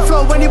roll. Don't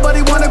flow.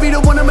 Anybody wanna be the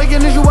one to make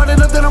an issue out of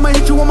nothing? I'ma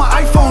hit you on my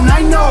iPhone.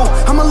 I know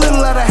I'm a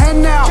little out of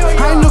hand now.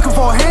 I ain't looking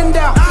for a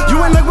handout.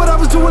 You ain't like what I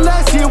was doing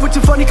last year, which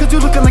is funny cause you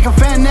looking like a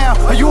fan now.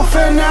 Are you a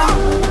fan now?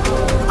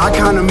 I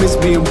kinda miss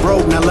being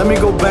broke. Now let me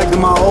go back to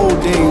my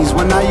old days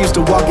when I used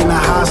to walk into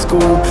high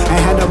school and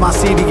hand up my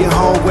CD in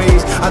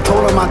hallways. I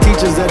told all my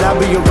teachers that I'd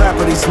be a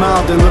rapper. They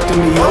smiled and looked at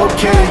me,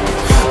 okay,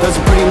 that's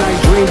a pretty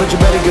nice dream, but you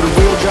better get a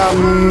real job.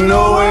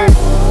 No way.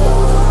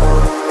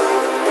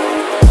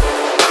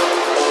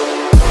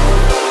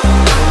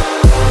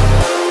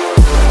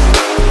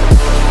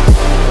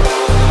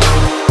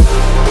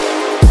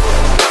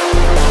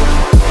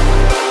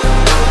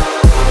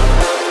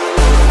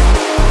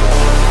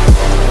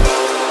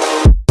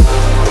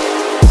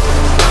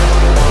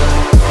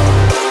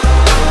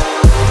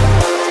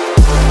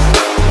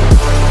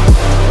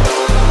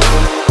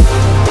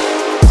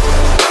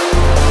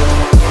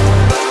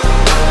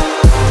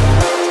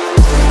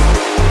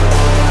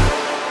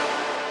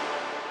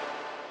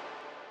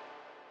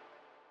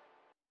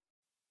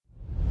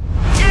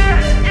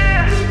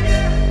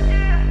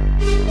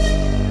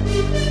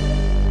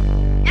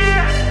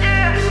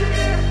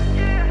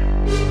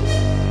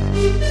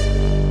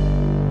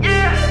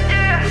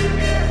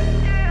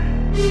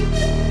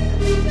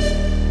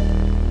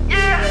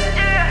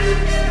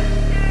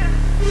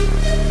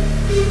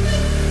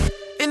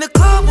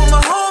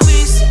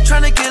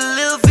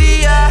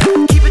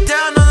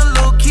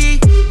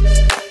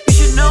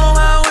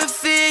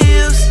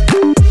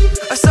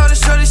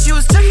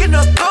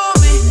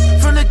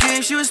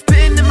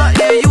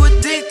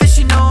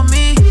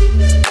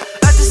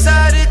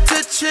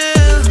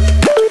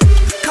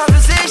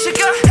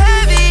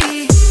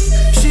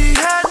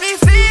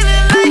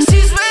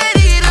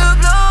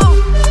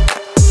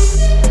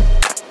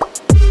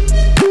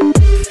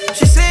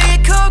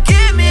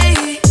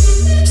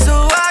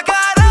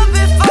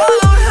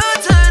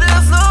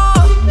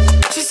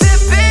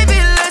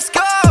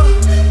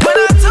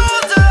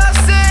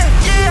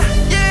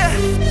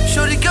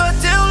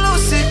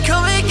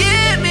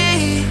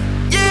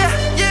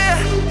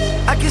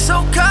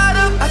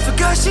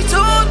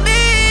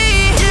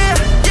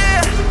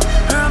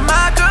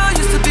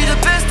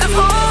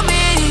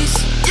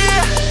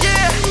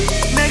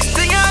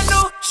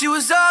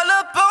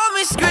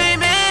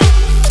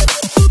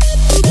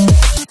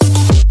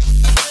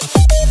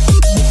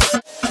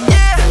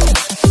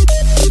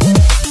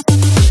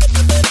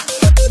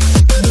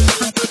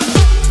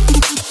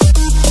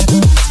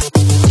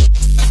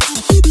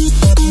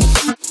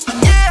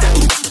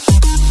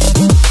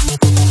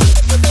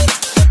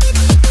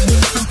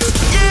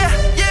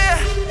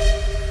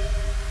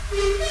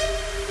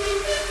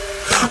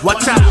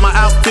 Watch out, my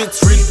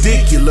outfit's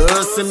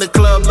ridiculous. In the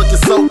club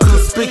looking so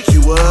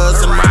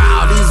conspicuous. And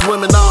wow, these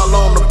women all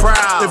on the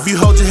prowl. If you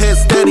hold your head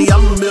steady,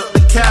 I'ma milk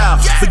the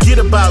cow. Forget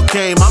about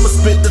game, I'ma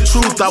spit the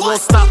truth. I won't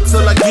stop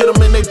till I get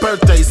them in their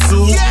birthday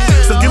suit.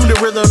 So give me the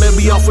rhythm and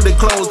be off with their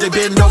clothes. They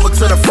bend over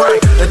to the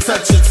front and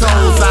touch your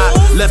toes. I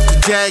left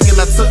the jag and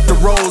I took the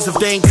rolls. If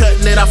they ain't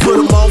cutting it, I put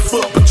them on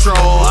foot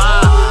patrol.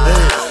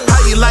 How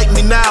you like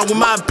me now when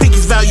my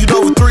pinky's valued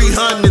over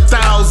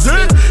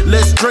 300,000?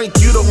 Let's drink,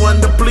 you the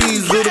one to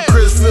please. Little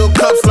Chris fill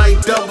cups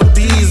like double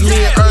D's.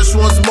 Me and Ursh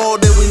once more,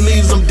 then we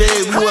leave them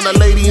dead. We want a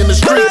lady in the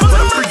street, but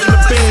a freak in the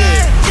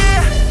bed.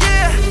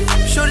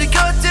 Shorty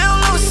got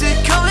down loose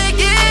and come and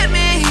get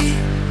me.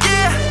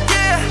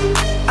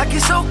 I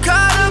get so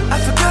caught up, I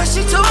forgot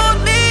she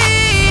told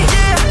me.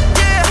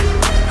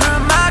 Her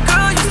and my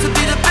girl used to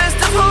be the best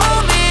of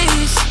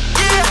homies.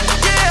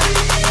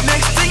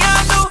 Next thing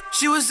I knew,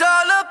 she was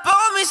all up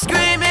on me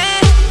screaming.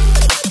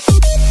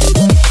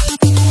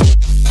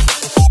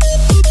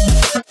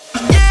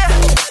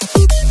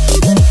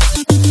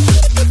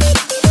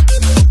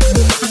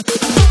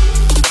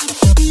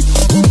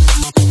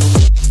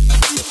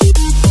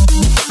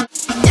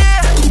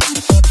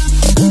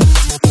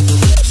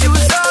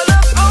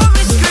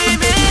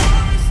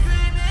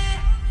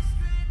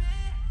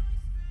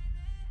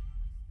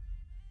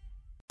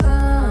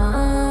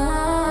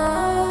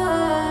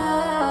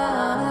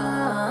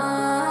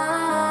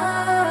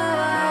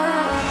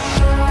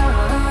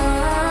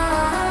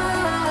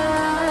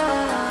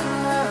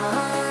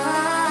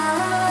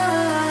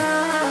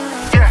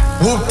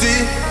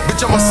 Whoopty,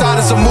 bitch on my side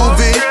is a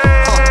movie.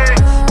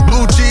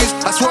 Blue cheese,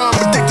 I swear I'm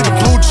addicted to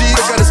blue cheese.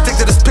 I gotta stick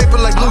to this paper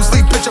like blue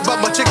sleep. Bitch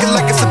about my chicken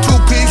like it's a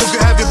 2-piece. You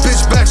can have your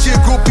bitch back, she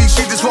a groupie.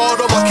 She just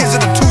swallowed all my kids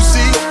in a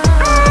 2-seat.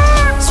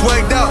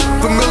 Swagged out,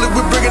 familiar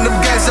with bringing them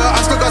gas out.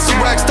 I still got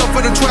some rack stuff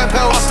in the trap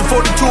house. Off the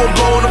 42, I'm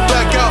blowing them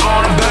back out.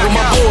 I'm back with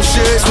my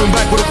bullshit, swing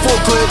back with a full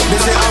clip. They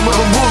say I'm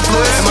living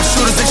ruthless, and my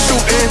shooters they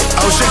shooting.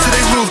 I was straight to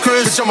they roof,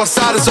 Chris. Bitch on my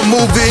side is a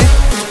movie.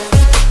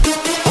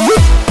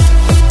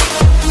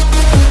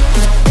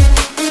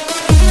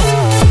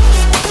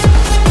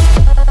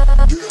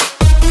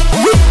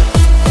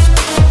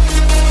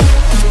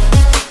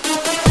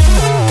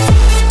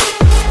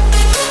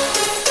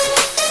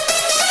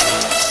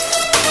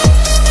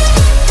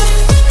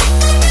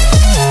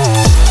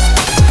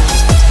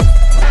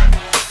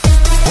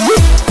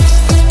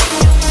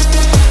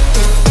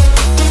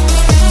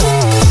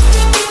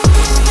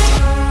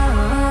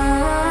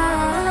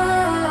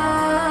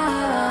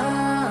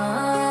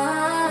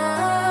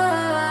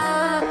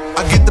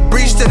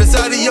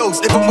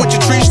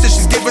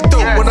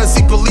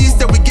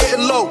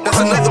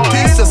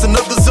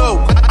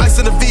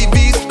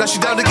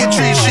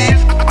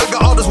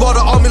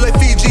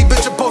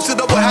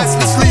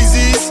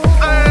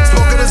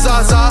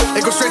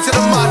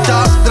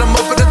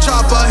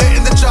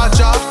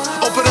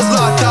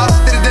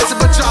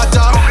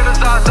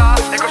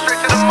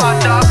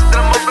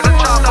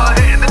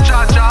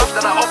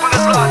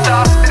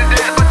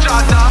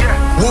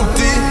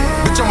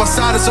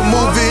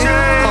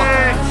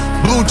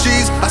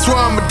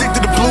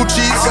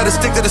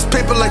 to this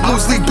paper like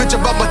loose leaf. Bitch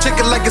about my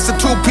chicken like it's a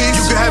two-piece.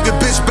 You can have your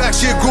bitch back,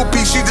 she a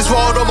groupie. She just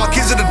rolled all my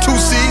kids in a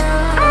two-seat.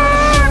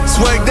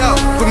 Swagged out,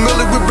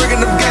 familiar with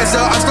bringing them gas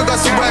out. I still got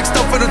some rack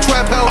stuff in the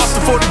trap house. Off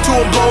the 42,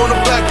 I'm blowing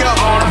them back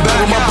out. I'm back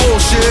with my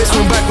bullshit,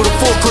 swing back with a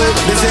full clip.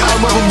 They say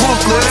I'm ever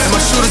ruthless, and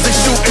my shooters they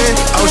shooting.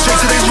 I was straight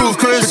to they roof,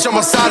 Chris. Bitch on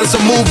my side, it's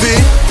a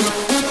movie.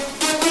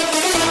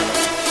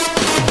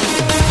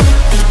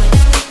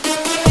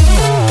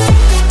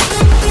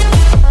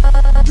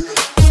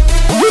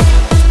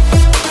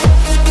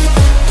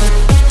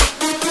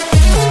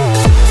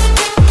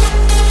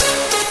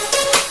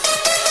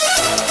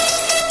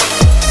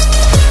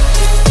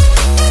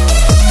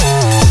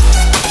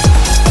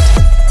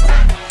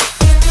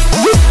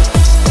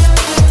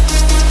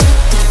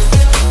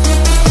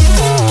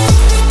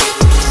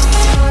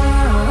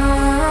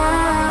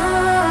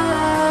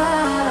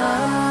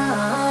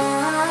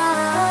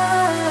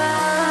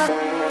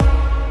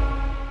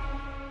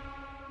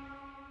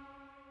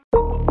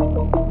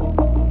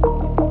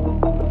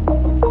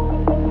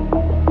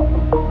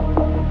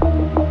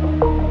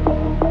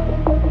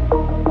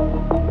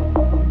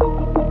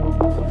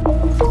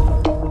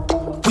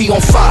 We on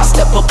fire,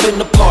 step up in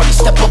the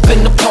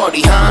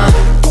party, huh?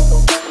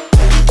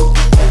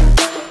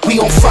 We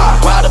on fire,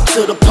 ride up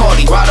to the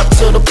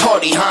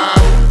party, huh?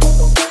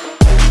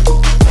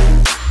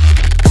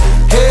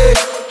 Hey,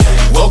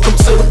 welcome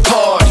to the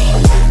party.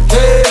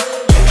 Hey,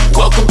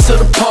 welcome to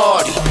the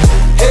party.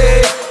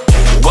 Hey,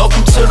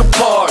 welcome to the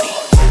party.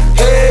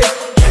 Hey,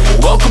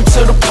 welcome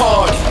to the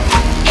party.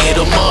 Hit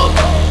 'em up,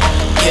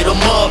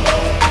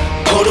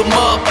 put 'em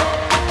up.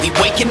 We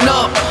waking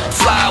up,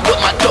 fly with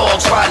my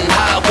dogs, riding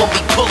high when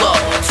we pull up.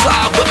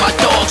 Fly with my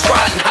dogs,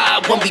 riding high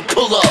when we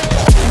pull up.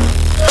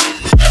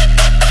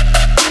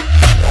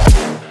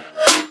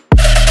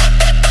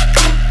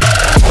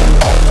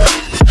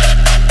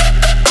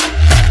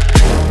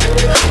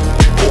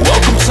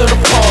 Welcome to the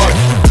party.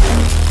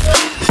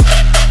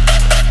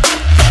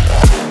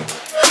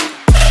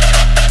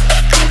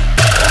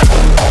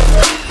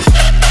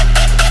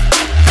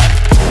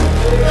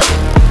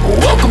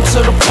 Welcome to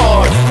the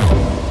party.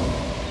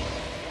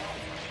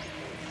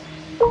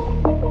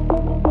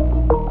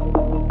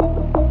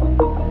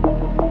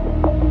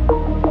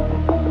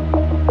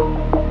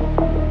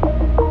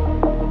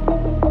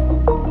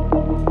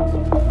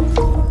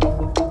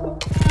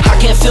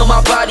 Feel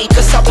my body,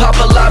 cause I pop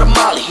a lot of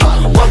molly.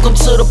 Welcome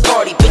to the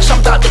party, bitch, I'm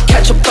about to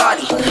catch a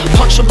body.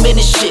 Punch him in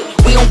his shit,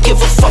 we don't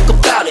give a fuck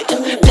about it.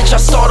 Bitch, I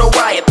start a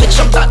riot, bitch,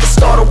 I'm about to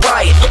start a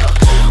riot.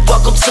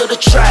 Welcome to the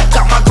track,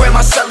 got my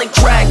grandma selling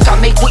crack. I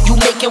make what you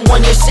make in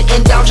 1 year,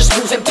 sitting down, just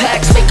moving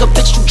packs. Make a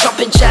bitch do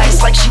jumping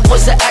jacks, like she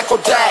was an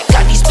acrobat.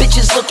 Got these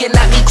bitches looking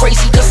at me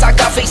crazy, cause I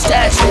got face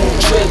tats.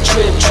 Trip,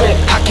 trip, trip,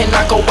 how can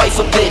I go wife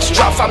a bitch?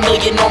 Drop 5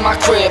 million on my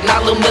crib,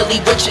 not Lil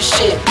Millie rich as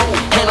shit.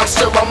 And I'm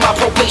still on my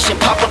probation,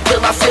 pop a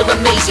pill, I feel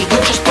amazing. You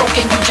just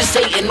broken, you just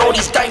hating. All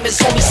these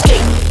diamonds on me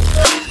skating.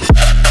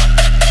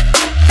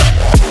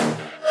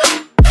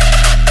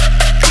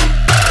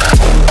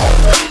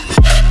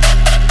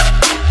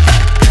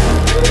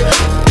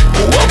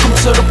 Welcome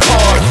to the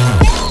party.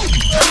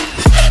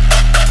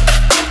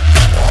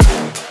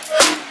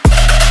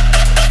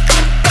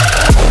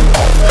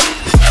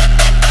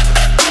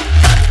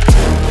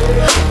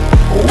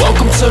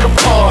 Welcome to the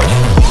party.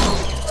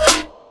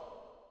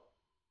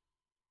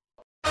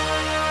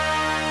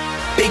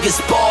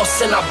 Biggest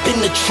boss and I've been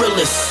the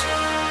trillest.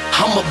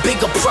 I'm a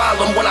bigger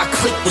problem when I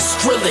click with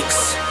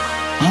Skrillex.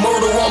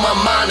 Murder on my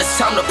mind, it's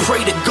time to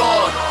pray to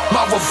God.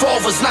 My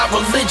revolver's not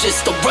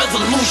religious, the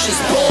revolution's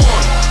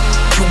born.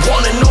 You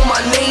wanna know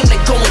my name, then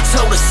go and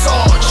tell the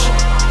Sarge.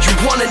 You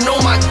wanna know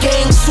my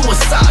gang,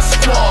 Suicide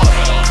Squad.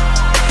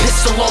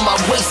 Pistol on my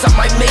waist, I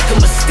might make a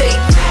mistake.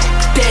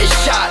 Dead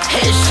shot,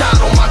 headshot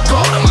on my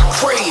guard and my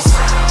craze.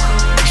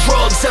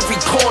 Drugs every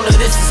corner,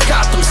 this is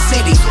Gotham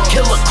City.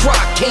 Killer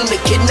Croc came to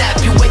kidnap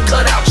you and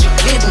cut out your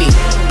kidney.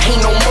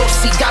 Ain't no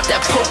mercy, got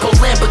that purple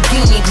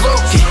Lamborghini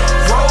lurking.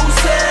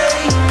 Rose,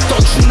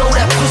 don't you know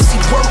that pussy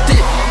worth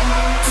it?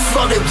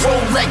 Flooded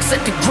Rolex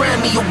at the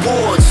Grammy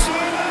Awards.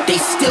 They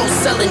still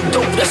selling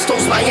dope, that's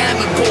those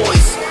Miami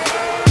boys.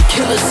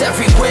 Killers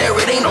everywhere,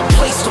 it ain't no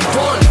place to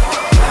run.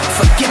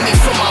 Forgive me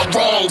for my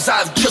wrongs,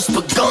 I've just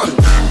begun.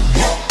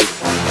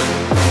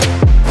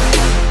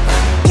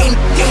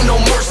 Ain't no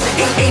mercy,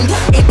 ain't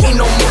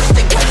no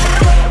mercy.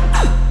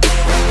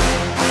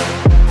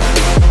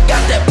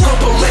 Got that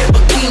purple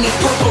Lamborghini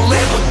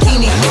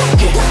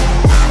looking.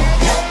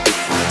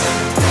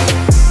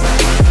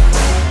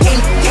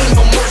 Ain't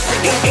no mercy,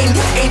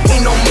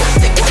 ain't no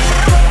mercy.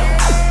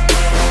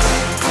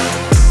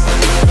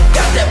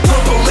 Got that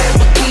purple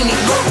Lamborghini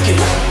looking.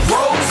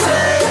 Rose,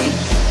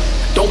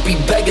 don't be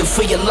begging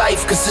for your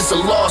life, cause it's a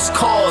lost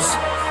cause.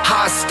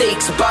 High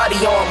stakes,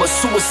 body armor,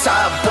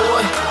 suicide,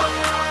 boy.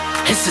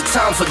 It's a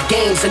time for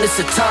games and it's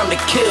a time to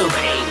kill.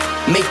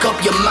 Make up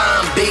your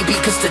mind, baby,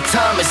 cause the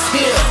time is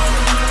here.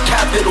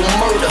 Capital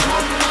murder,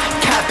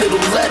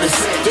 hospital letters.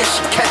 Yeah,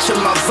 she catching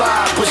my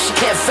vibe, but she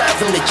can't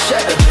fathom the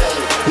cheddar.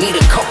 Need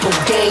a couple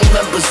gang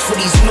members for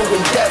these new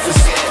endeavors.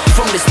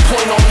 From this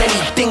point on,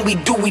 anything we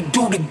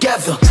do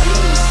together.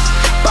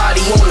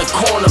 Body on the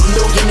corner,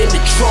 million in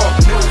the trunk.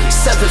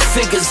 7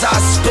 figures, I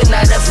spend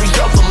that every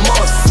other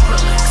month.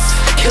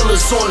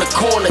 Killers on the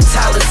corner,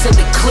 talents in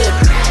the clip.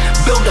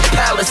 Build a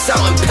palace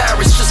out in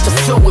Paris just to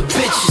fill with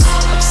bitches.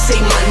 Say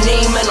my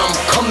name and I'm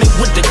coming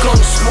with the gun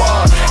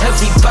squad.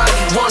 Everybody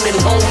running,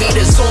 homie,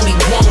 there's only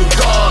one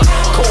guard.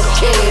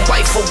 Cocaine,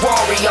 white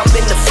Ferrari, I'm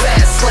in the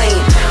fast lane.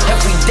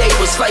 Every day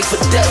was life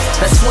or death,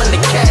 that's when the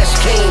cash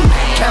came.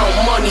 Count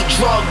money,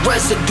 drug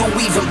residue,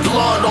 even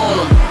blood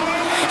on him.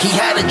 He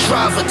had a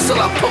driver till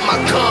I put my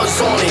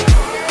guns on it.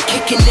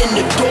 Kicking in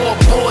the door,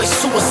 boy,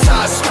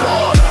 suicide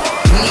squad.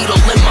 Needle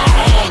in my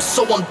arm,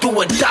 so I'm do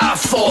or die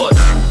for it.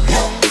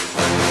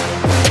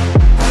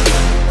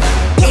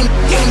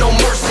 Ain't no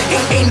mercy,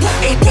 ain't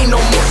no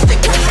mercy.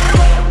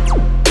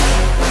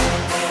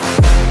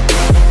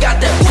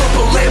 Got that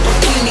purple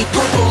Lamborghini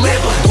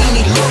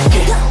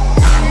looking.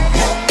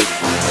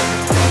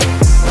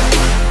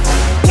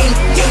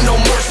 Ain't no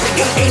mercy,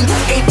 ain't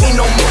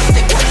no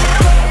mercy.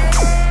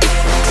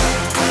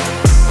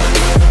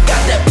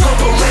 Got that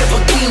purple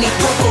Lamborghini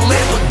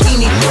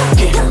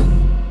looking.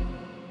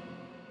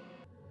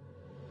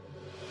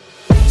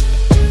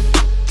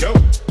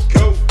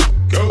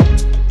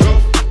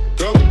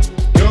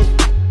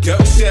 Go,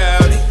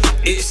 shawty,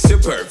 it's your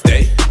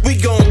birthday. We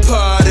gon'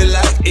 party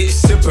like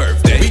it's your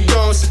birthday. We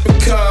gon' sip a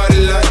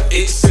Cardi like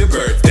it's your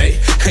birthday.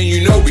 And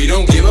you know we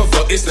don't give a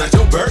fuck, it's not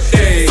your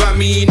birthday. Find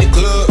me in the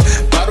club,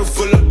 bottle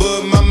full of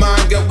bud. My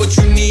mind got what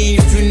you need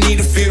if you need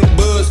to feel the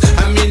buzz.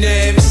 I'm in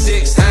there having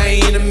sex, I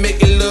ain't into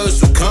making love.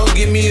 So come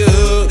give me a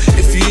hug.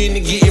 If you into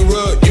getting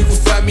rubbed, you can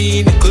find me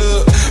in the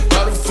club.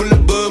 Bottle full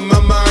of bud, my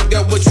mind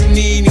got what you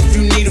need if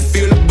you need to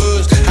feel the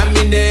buzz. I'm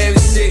in there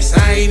having sex,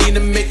 I ain't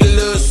into making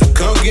love. So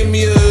come give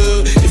me a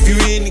hug. If you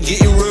into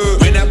getting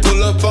rubbed. When I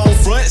pull up on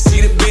front,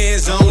 see the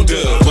bands on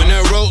dub. When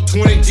I roll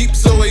 20 deep,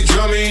 so they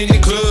drumming in the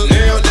club.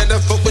 Now that I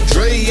fuck with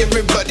Dre,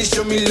 everybody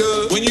show me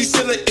love. When you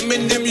sell it,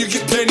 Dmnd, you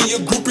get plenty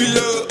of groupie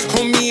love.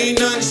 Homie ain't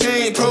nothing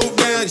changed, pro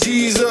down,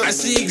 G's up. I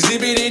see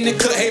exhibit in the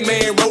cut, hey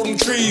man, roll them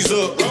trees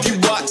up. If you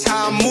watch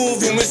how I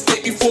move, you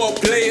mistake me for a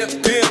player,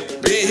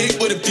 pimp. Been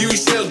hit with a few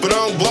shells, but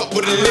I don't walk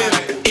with a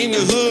limp. In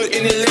the hood,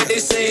 in the land, they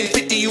saying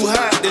 50 you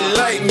hot. They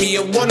like me,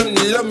 I want them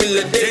to love me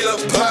like they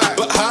love pie.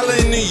 But holla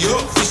in New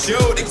York for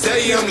sure, they tell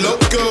you I'm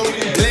loco.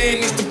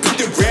 Plan is to put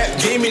the rap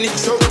game in the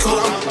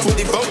chokehold. I'm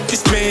fully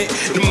focused, man,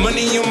 the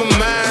money on my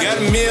mind. Got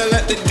a meal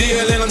at the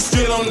deal and I'm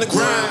still on the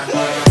grind.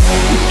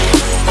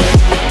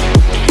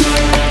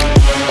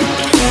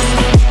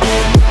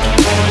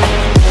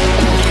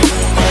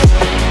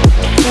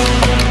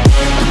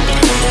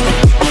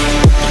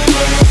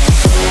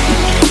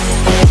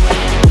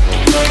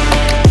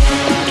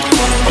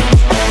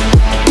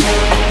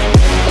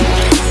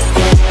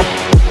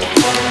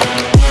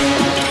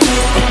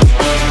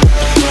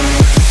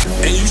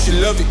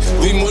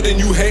 Way more than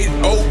you hate,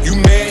 oh, you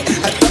mad?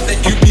 I thought that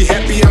you'd be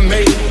happy I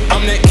made it.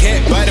 I'm that cat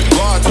by the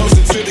bar,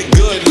 toasting to the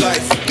good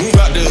life. Move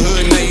out the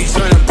hood, now you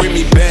tryna bring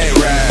me back,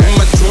 right?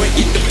 My joint,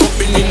 get the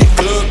bumpin' in the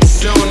club,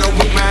 showing up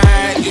with my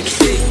eye. You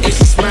shit,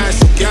 it's a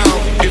smash, gone.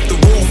 If the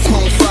roof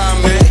on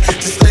fire, man,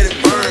 just let it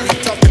burn.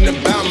 Talking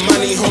about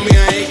money, homie,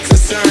 I ain't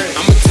concerned.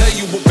 I'ma tell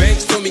you what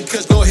banks told me,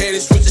 cause go ahead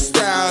and switch the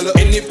style up.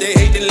 And if they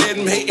hate, then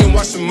let them hate and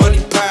watch the money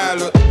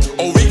pile up.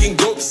 Or we can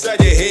go beside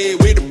your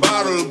head with a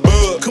bottle of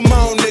bud. Come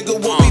on, nigga,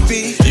 what we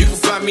be? You can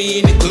find me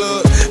in the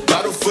club,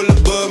 bottle full of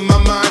bud. My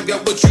mind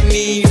got what you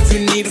need if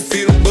you need to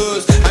feel the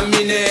buzz. I'm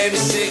in there having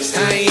sex,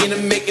 I ain't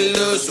into making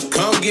love. So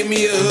come give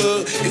me a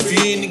hug. If you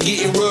into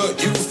getting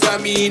rubbed, you can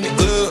find me in the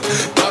club,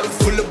 bottle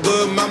full of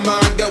bud. My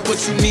mind got what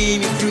you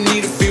need if you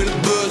need to feel the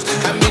buzz.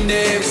 I'm in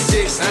there having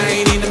sex, I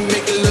ain't into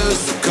making love.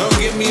 So come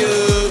give me a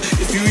hug.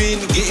 If you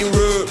into getting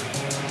rubbed.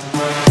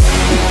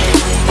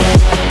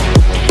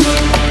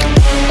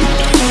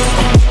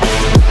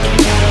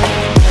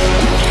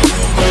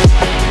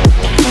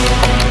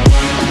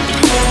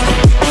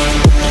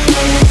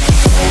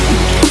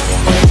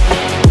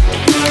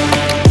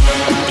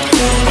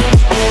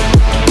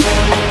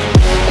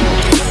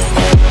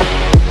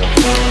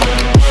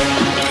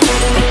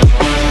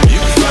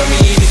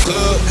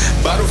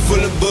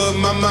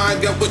 My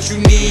mind got what you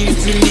need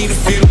if you need to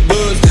feel the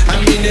buzz.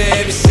 I'm in there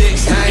having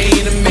sex, I ain't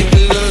into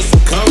making love. So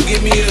come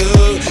give me a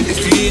hug.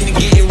 If you into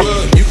getting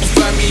rubbed, you can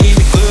find me in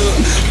the club,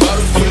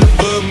 bottle full of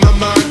bud. My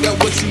mind got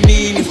what you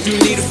need if you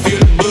need to feel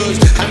the buzz.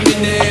 I'm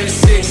in there having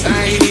sex,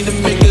 I ain't into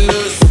making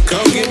love. So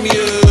come give me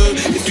a hug.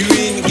 If you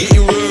into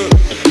getting rubbed.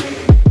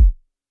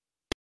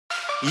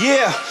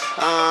 Yeah,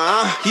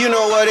 you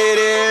know what it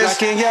is.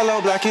 Black and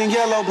yellow, black and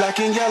yellow, black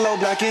and yellow,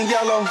 black and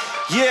yellow.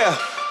 Yeah.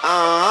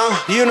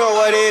 You know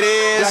what it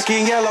is. Black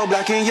and yellow,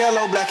 black and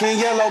yellow, black and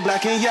yellow,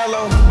 black and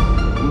yellow.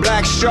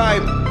 Black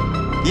stripe,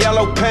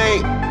 yellow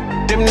paint.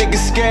 Them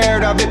niggas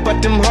scared of it,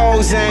 but them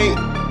hoes ain't.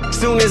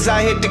 Soon as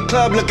I hit the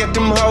club, look at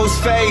them hoes'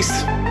 face.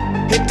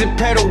 Hit the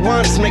pedal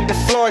once, make the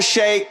floor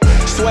shake.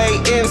 Sway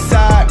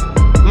inside,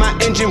 my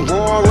engine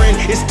roaring.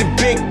 It's the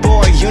big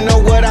boy, you know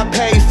what I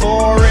pay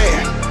for it.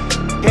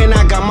 And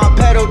I got my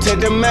pedal to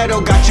the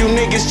metal. Got you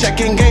niggas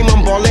checking game,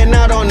 I'm ballin'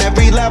 out on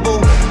every level.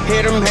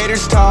 Hear them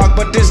haters talk,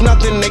 but there's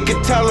nothing they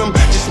could tell them.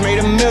 Just made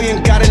 $1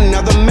 million, got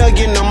another $1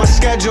 million on my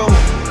schedule.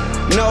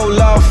 No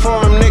love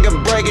for him, nigga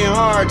breaking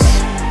hearts.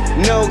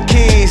 No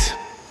keys,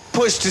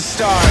 push to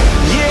start.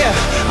 Yeah,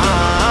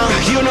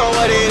 you know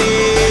what it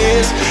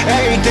is.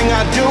 Everything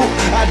I do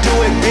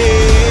it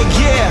big.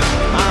 Yeah,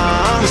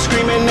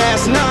 screaming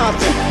that's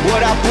nothing.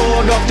 What I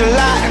pulled off the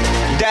lot,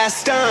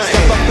 that's done.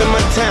 Step up in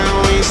my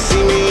town, when you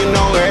see me, you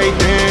know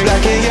everything.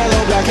 Black and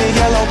yellow, black and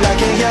yellow,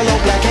 black and yellow,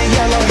 black and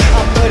yellow.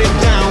 I put it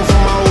down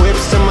from my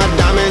whips to my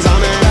diamonds.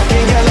 I'm in black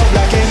and yellow,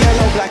 black and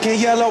yellow, black and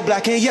yellow,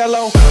 black and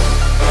yellow.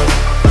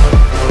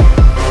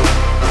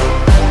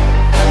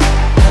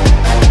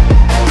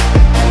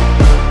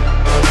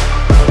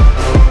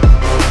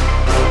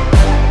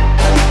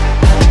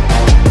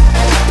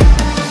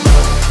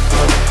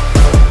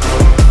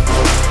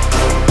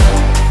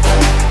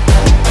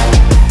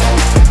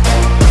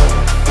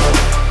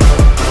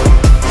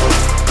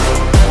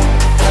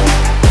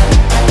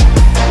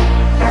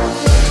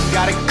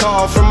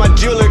 From my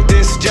jeweler,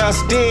 this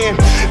just in.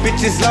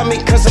 Bitches love me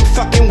cause I'm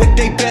fucking with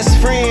they best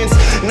friends.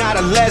 Not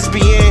a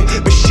lesbian,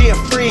 but she a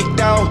freak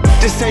though.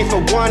 This ain't for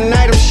one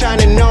night, I'm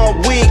shining all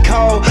week,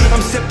 ho.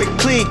 I'm sipping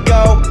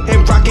Clico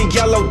and rocking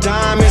yellow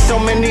diamonds. So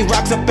many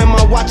rocks up in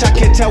my watch, I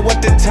can't tell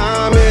what the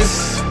time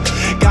is.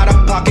 Got a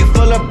pocket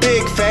full of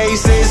big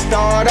faces.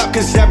 Throw it up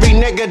cause every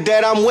nigga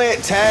that I'm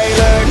with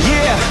tailored.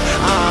 Yeah,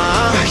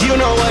 you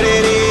know what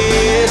it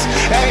is.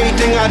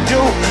 Everything I do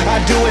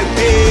it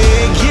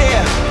big.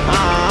 Yeah,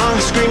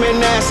 screaming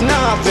that's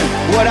nothing.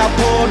 What I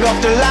pulled off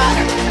the lot,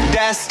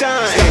 that's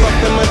done. Step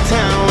up in my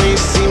town, when you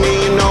see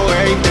me, you know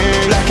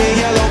everything. Black and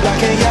yellow,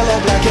 black and yellow,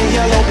 black and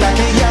yellow, black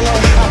and yellow.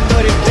 I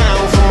put it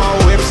down from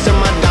my whips to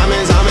my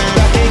diamonds. I'm in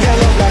black and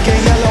yellow, black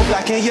and yellow,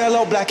 black and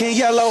yellow, black and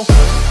yellow.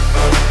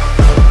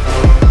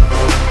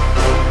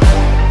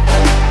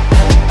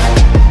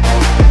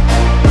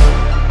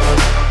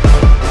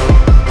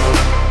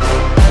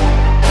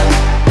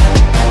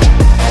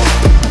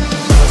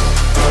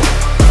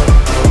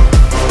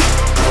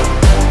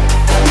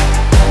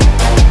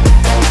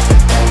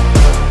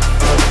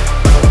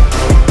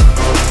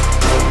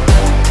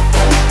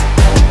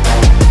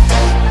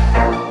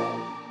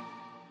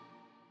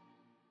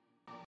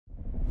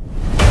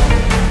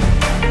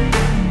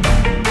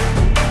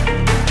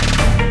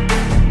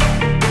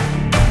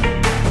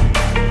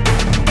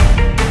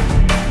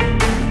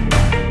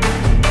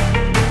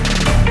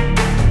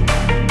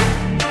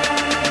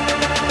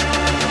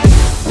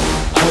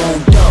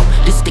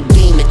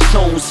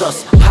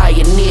 Us.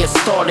 Pioneer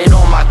started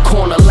on my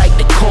corner like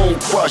the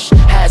cold crush.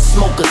 Had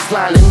smokers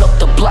lining up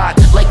the block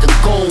like a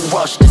gold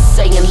rush. The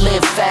saying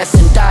live fast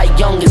and die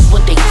young is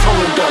what they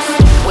told us.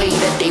 The way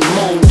that they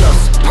mold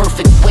us,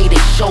 perfect way they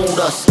showed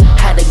us.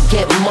 How to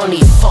get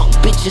money, fuck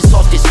bitches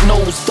off this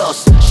nose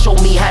dust. Show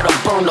me how to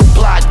burn the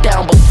block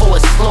down before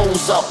it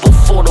slows up.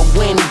 Before the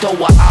window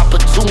of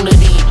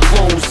opportunity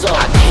rolls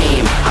up. I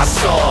came, I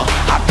saw,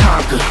 I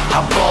conquered,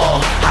 I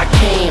ball. I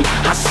came,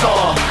 I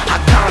saw, I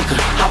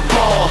conquered, I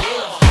ball.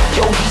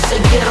 Yo, he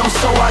said get 'em,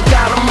 so I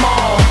got 'em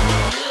all.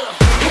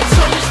 And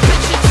turn this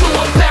bitch into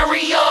a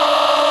burial.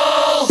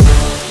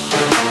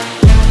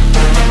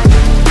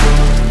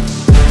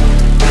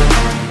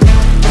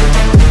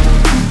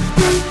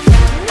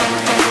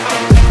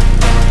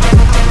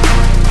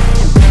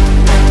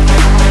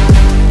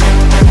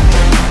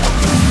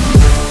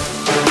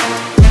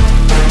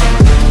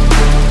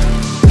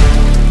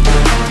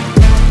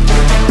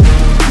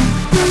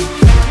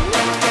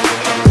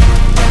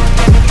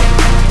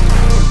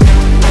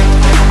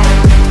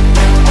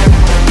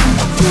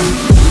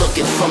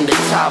 From the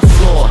top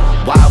floor,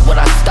 why would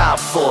I stop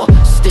for?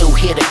 Still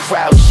hear the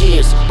crowd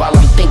cheers while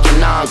I'm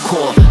thinking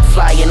encore.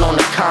 Flying on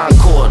the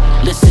Concorde,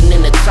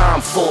 listening to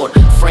Tom Ford.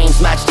 Frames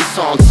match the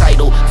song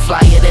title,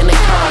 flyer than a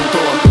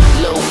condor.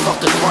 Little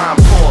fucker crime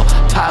poor,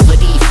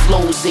 poverty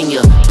flows in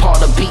ya.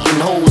 Part of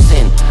beating holes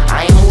in.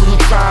 I am who you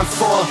trying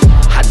for?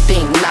 I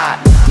think not.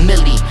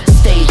 Millie,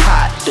 stay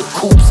hot. The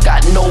coops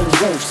got no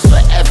roofs,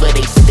 forever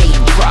they stay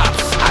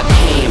drops. I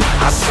came,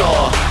 I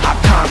saw, I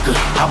conquered,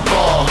 I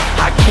ball.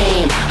 I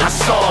came, I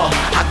saw,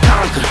 I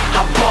conquered,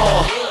 I ball.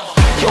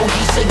 Yo,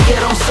 he said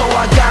get 'em, so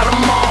I got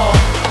 'em all.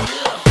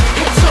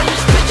 And turn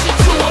this bitch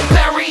into a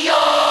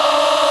burial.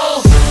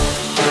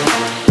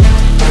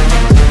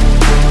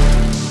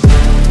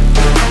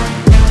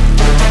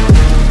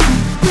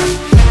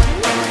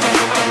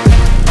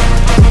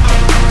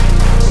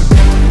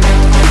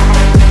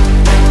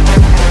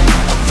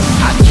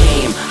 I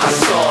came, I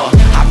saw,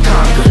 I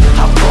conquered,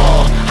 I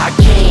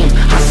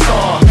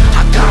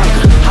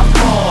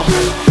ball.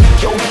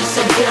 Yo, he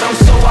said get 'em,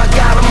 so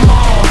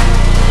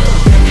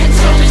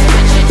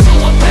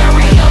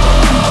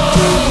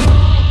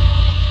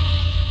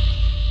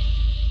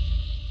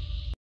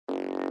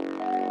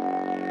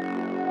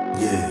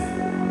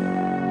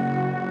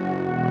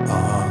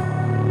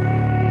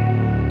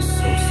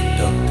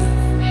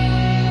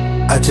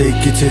I take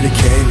you to the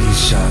candy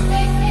shop.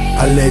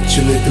 I let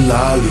you lick the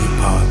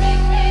lollipop.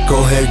 Go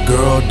ahead,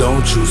 girl,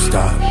 don't you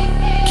stop.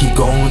 Keep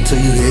going till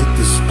you hit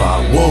the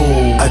spot.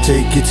 Whoa, I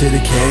take you to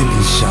the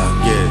candy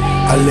shop.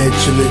 Yeah, I let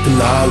you lick the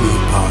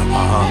lollipop.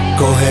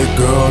 Go ahead,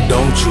 girl,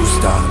 don't you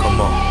stop.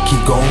 Come on, keep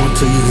going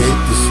till you hit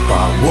the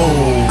spot.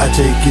 Whoa, I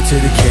take you to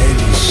the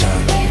candy shop.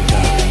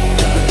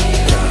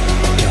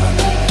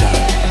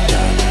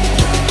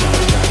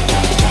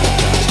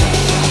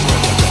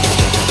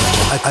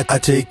 I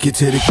take you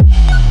to the.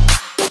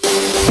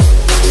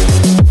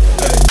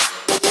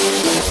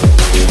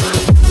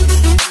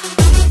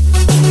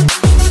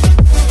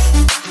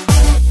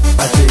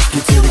 I take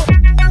you to the.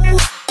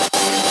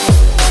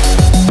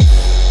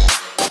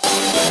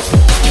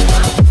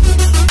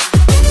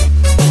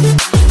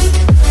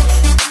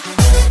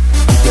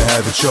 You can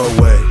have it your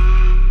way.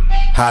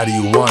 How do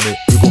you want it?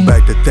 You gon'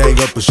 back the thing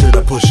up or should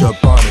I push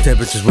up on it?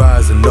 Temperatures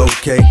rising,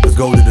 okay, let's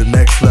go to the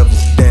next level.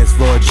 Dance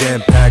floor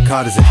jam-packed,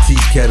 hot as a tea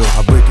kettle.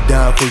 I break it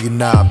down for you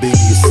now, baby,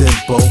 it's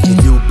simple.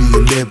 If you'll be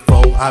an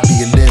info, I'll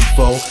be an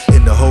info.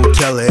 In the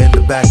hotel or in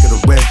the back of the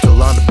rental,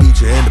 on the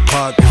beach or in the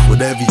park,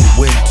 whatever you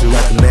went to.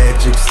 Got the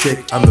magic stick,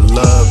 I'm the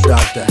love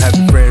doctor.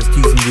 Happy friends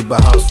teasing you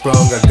about how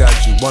strong I got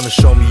you. Wanna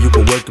show me you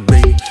can work it,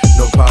 baby?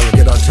 No problem,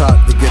 get on top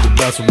to get it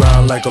bounce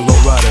around like a low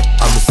rider.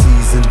 I'm a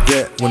seasoned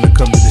vet when it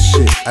comes to the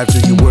shit.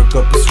 After you work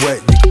up a sweat,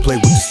 you can play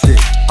with the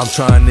stick. I'm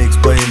trying to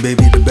explain,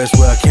 baby, the best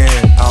way I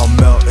can. I'll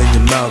melt in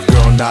your mouth,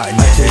 girl, not in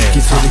your hand. I take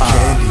you to the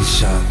candy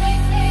shop.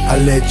 I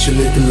let you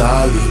lick the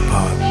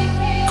lollipop.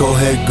 Go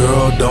ahead,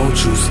 girl, don't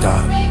you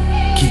stop.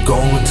 Keep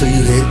going till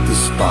you hit the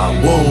spot.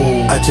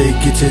 Whoa, I take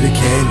you to the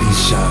candy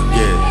shop.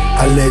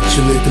 Yeah, I let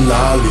you lick the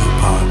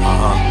lollipop.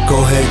 Go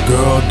ahead,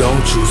 girl,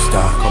 don't you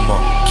stop. Come on,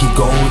 keep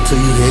going till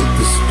you hit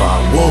the spot.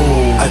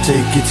 Whoa, I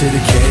take you to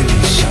the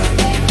candy shop.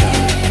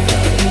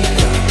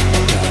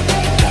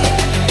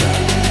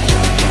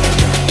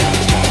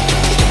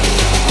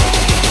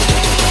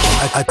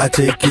 I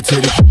take you to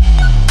the.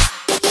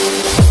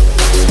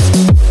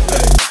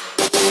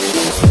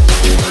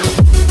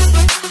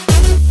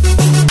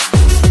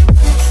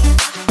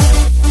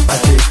 I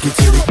take you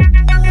to the.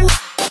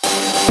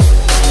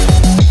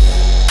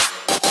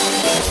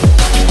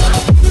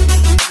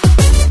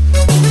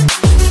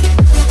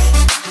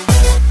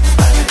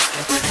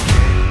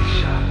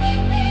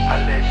 I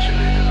let you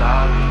lick the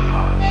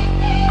lollipop.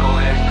 Go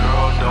ahead,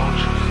 girl, don't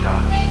you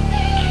stop.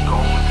 Keep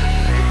going till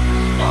you hit the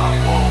spot.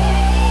 Whoa.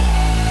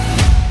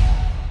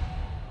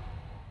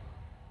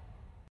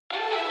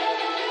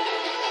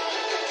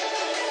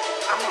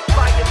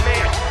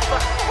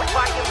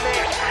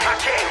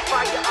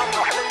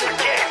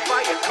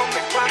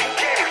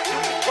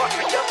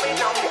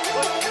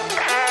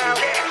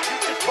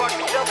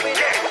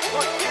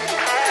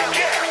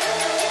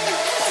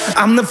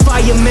 I'm the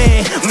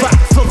fireman,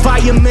 for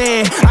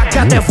fireman. I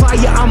got that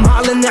fire, I'm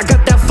hollering, I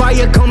got that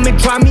fire, come and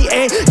try me,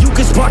 and you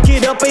can spark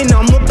it up and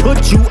I'ma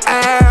put you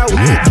out.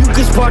 You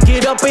can spark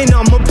it up and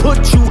I'ma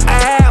put you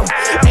out.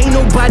 Ain't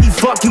nobody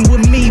fucking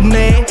with me,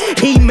 man.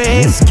 He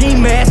mad, ski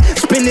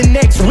mask, spending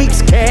next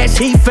week's cash,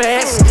 he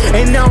fast.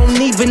 And I don't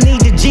even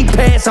need the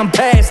G-Pass, I'm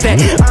past that.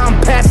 I'm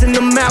passing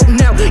them out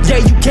now,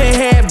 yeah, you can't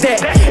have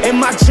that. And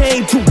my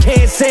chain too,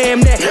 can't say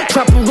I'm that.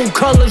 Tropical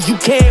colors, you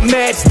can't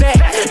match that.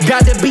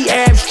 Gotta be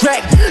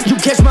abstract. You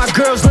catch my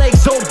girl's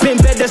legs open,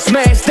 better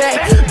smash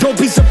that. Don't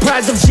be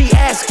surprised if she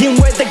asking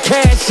where the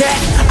cash at.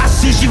 I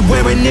see she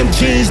wearing them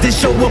jeans that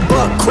show a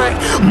butt crack.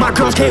 My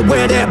girls can't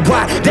wear that,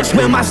 why? That's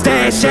where my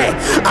stash at.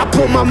 I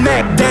put my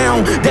Mac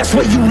down, that's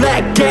where you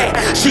lack at.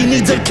 She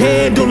needs a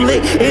candle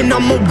lit, and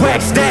I'ma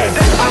wax that.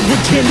 I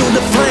rekindle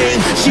the flame,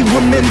 she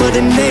remember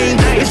the name.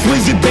 It's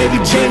Weezy, baby,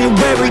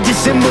 January,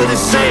 December the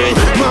same.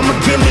 Mama,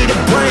 give me the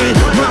brain,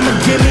 mama,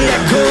 give me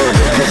that gun,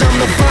 cause I'm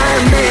the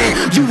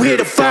fireman, you hear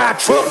the fire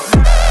truck.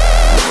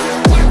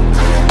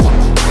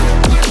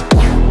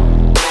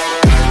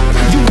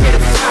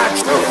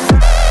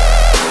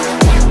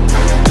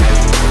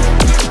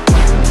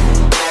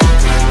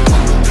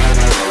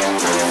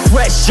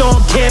 Fresh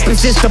on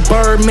campus, it's the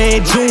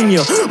Birdman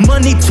Jr.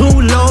 Money too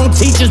long,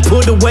 teachers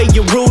put away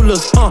your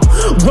rulers.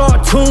 Raw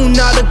tune,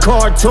 not a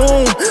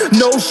cartoon.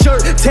 No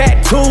shirt,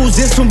 tattoos,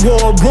 and some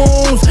war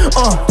wounds.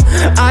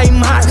 I'm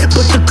hot,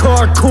 but the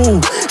car cool.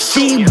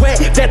 She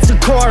wet, that's a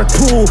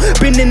carpool.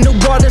 Been in the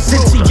water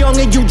since you're young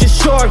and you just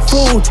shark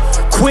food.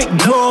 Quick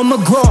draw,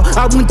 McGraw,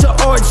 I went to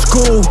art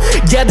school.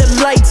 Yeah, the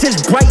lights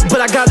is bright, but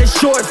I got a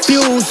short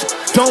fuse.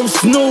 Don't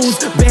snooze,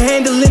 been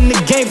handling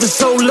the game for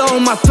so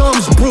long, my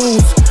thumb's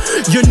bruised.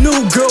 Your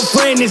new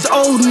girlfriend is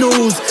old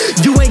news.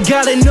 You ain't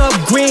got enough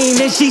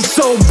green and she's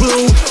so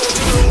blue.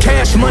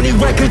 Cash money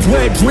records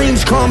where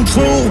dreams come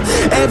true.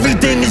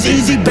 Everything is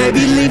easy, baby,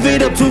 leave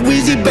it up to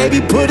Easy,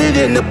 baby. Put it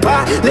in the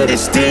pot, let it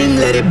steam,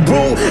 let it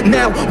brew.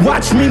 Now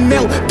watch me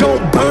melt,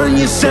 don't burn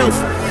yourself.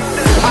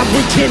 I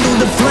rekindle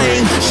the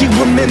flame, she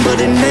remember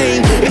the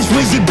name. It's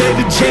Weezy,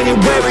 baby,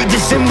 January,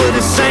 December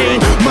the same.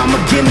 Mama,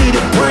 give me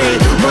the brain,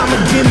 mama,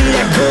 give me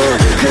that gun,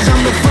 cause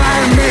I'm the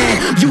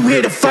fireman, you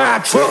hear the fire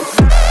truck.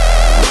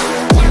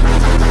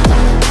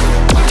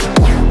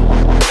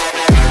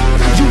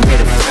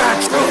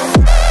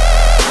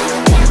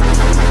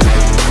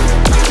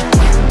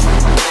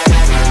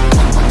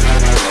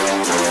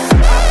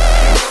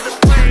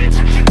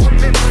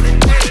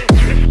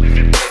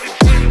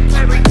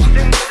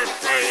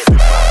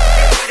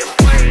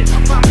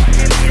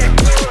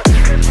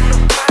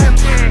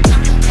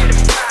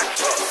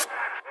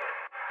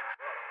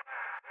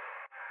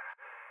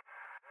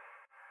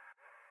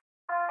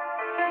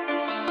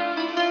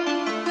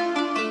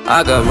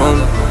 I got room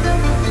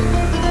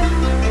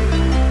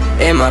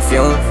in my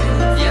fume.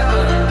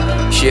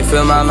 She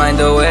fill my mind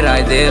though with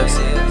ideas.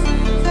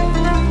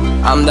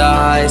 I'm the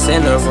highest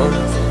in the room.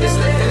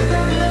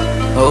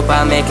 Hope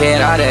I make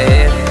it out of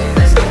here.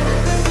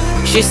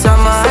 She saw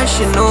my eyes,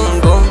 she knew I'm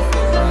gone.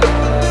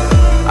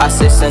 I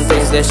said some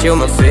things that she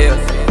might feel.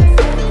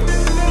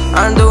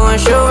 I'm doing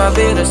sure I'll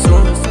be the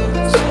soon.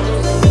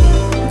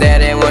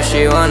 That ain't what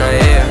she wanna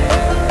hear.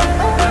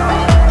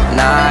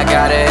 Now I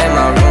got it in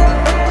my room.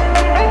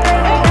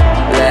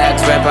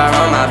 Legs wrap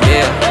around my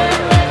beard.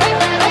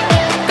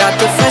 Got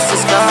the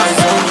fastest cars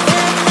on.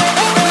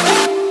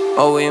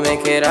 Oh, we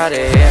make it out of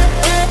here.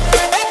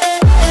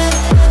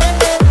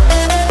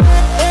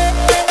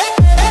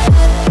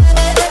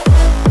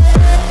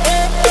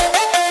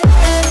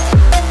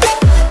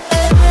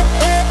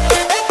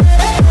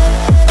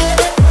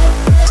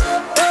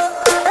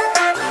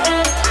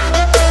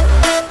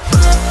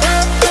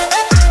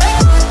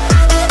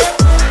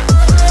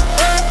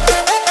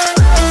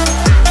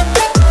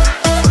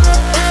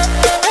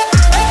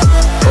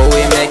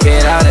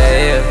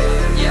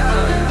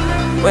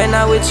 When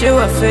I'm with you,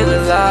 I feel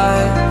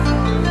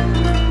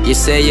alive. You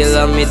say you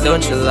love me,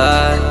 don't you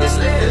lie?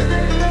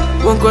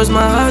 Won't cross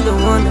my heart,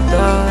 don't wanna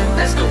die.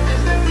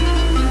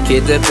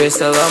 Keep the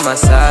pistol on my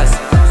side.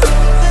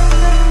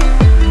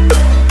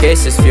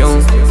 Cases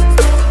fume.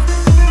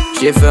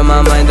 She fill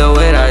my mind though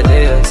with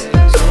ideas.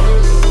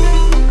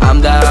 I'm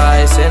the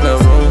highest in the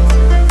room.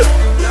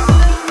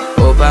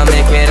 Hope I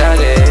make it out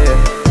of here.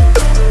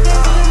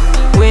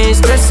 We ain't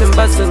stressing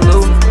but to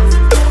lose.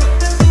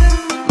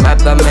 Map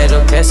the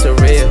middle, that's the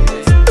real.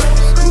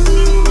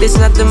 This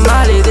not the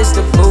molly, this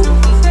the boo.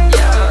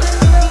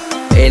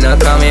 Ain't no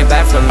coming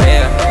back from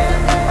here.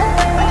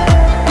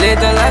 Live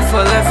the life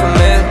for left from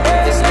here.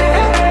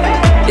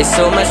 It's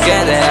so much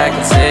gain that I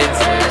can say.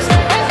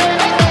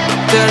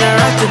 Turn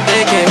around to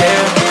take it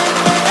here.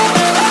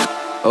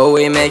 Oh,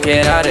 we make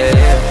it out of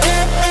here.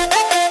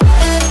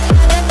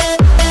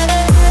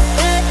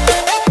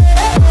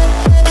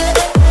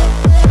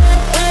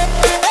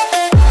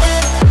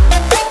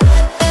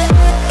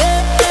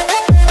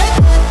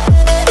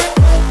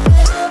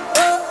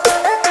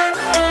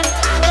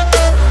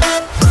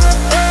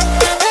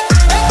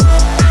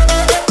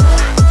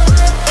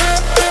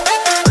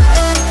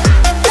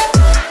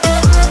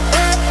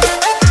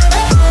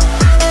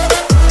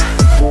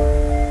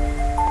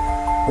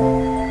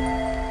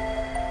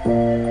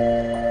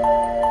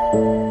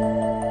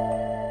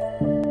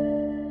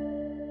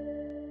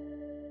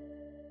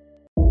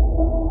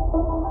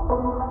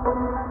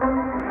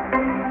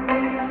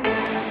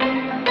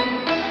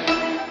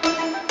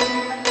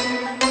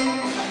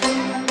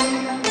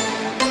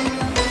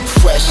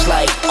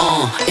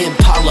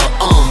 Impala,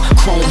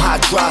 chrome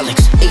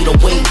hydraulics,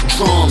 808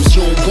 drums,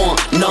 you don't want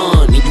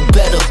none, and you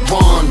better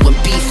run. When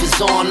beef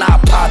is on, I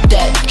pop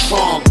that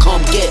trunk,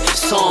 come get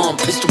some,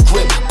 pistol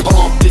grip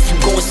pump, if you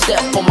gon'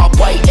 step on my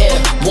white Air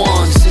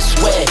Ones, it's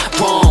wet,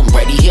 rum,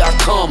 ready, here I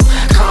come,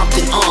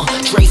 Compton,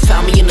 Dre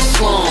found me in the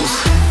slums.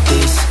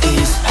 This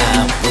is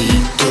how we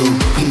do,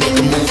 we make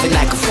a move and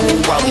act a fool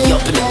while we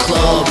up in the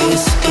club.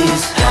 This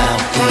is how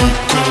we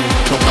do,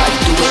 nobody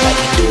do it like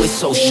we do it,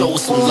 so show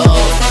us some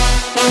love.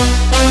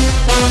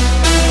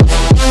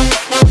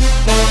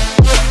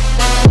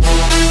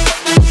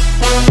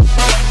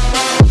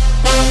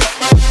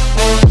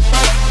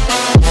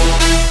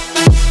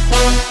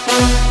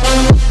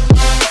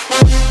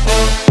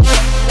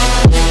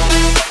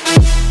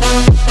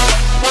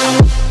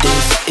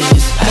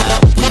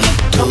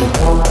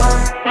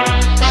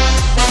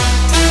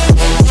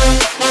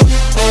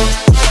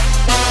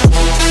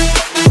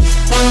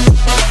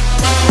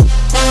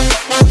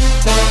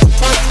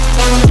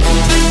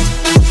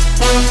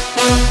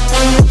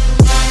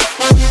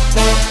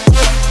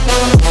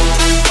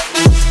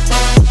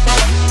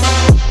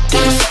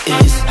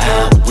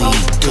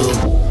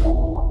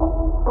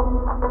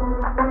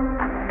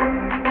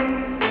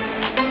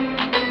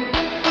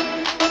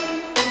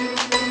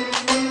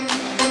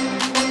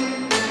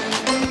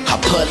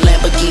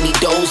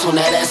 On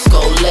that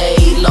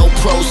Escalade, low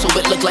pro, so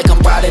it look like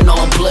I'm riding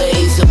on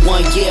Blaze. In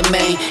 1 year,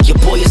 man, your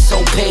boy is so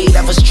paid.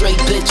 Have a straight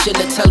bitch in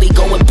the telly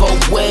going both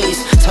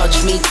ways.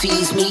 Touch me,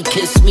 tease me,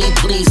 kiss me,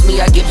 please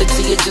me. I give it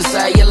to you just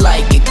how you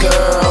like it,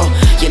 girl.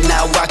 You're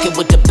now rocking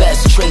with the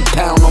best. Straight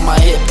pound on my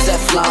hip,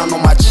 Teflon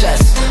on my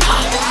chest.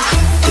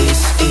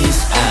 This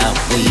is how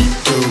we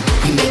do.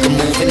 We make a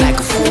move and act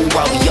a fool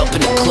while we up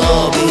in the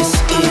club. This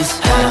is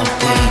how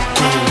we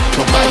do.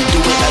 Nobody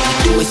do it like we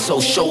do it, so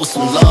show us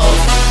some love.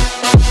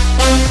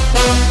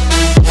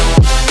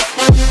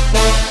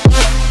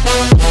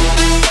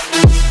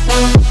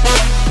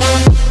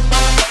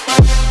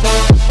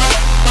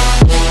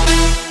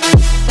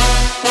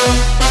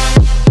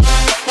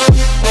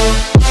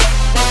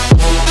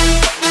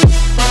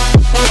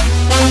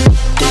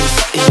 This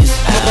is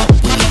how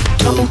we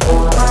do.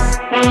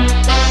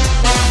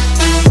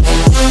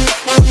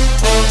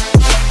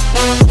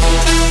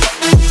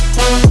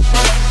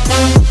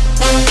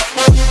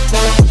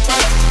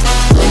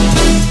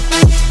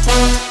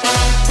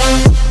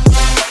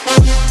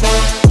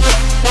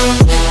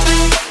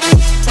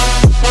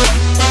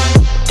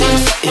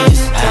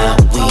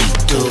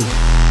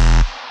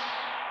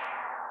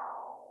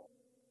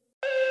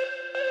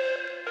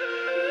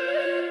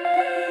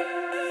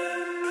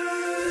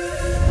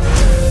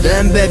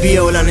 Then baby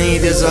all I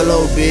need is a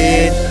little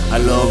bit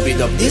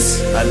of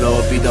this, a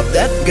little bit of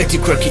that. Get you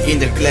croaky in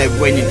the club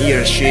when you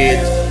hear shit.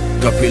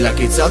 Drop it like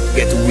it's hot,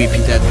 get to whip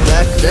it at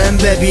back. Then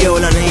baby all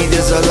I need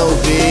is a little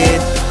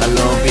bit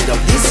of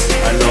this,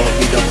 a little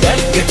bit of that.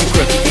 Get you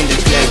croaky in the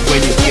club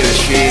when you hear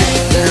shit.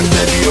 Then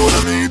baby all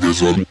I need is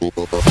a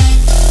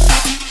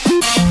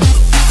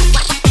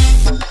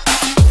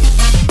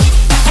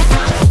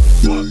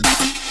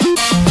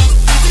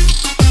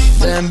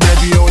Then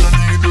baby all I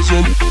need is a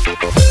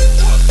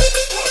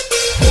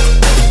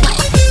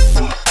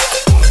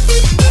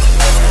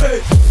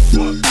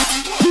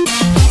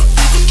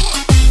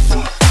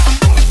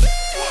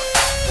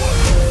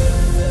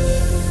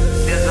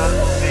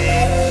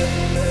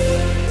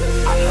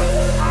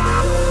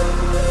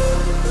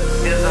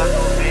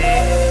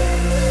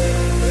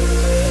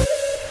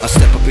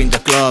in the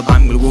club,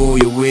 I'm gonna woo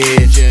you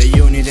with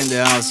unit in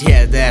the house,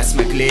 yeah, that's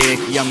my clique.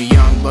 Yeah, I'm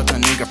young, but a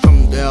nigga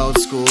from the old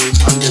school.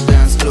 On the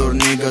dance floor,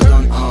 nigga,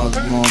 don't hold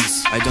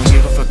mobs. I don't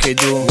give a fuck, I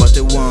do what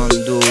I want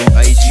to do.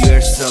 I eat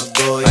yours up,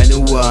 boy, I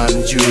don't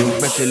want you.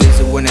 Better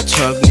listen when I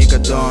talk, nigga,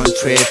 don't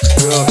trip.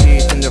 Raw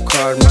heat in the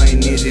car, my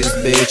knees is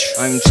bitch.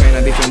 I'm tryna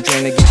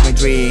get my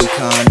drink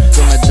on. To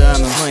my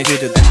diamond, my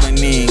fitted and my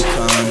mink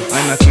on.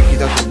 I'ma kick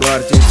it out the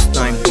bar, it's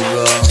time to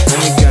go.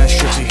 When you got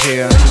shit to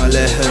hear, I'ma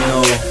let her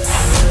know.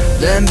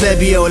 Then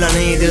baby all I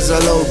need is a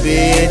little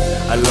bit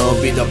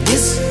of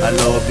this, a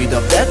little bit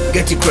of that.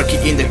 Get you croaky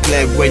in the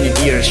club when you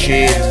hear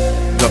shit.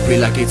 Drop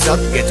it like it's hot,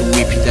 get to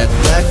whip it at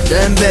back.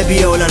 Then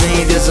baby all I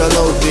need is a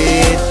little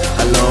bit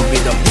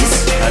of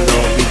this, a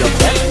little bit of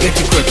that. Get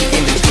you croaky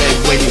in the club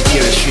when you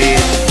hear shit.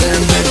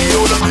 Then baby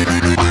all I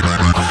need.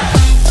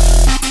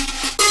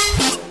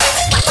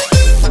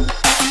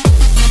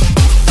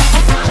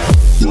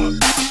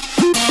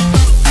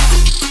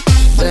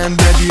 Then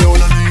baby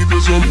all I need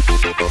is a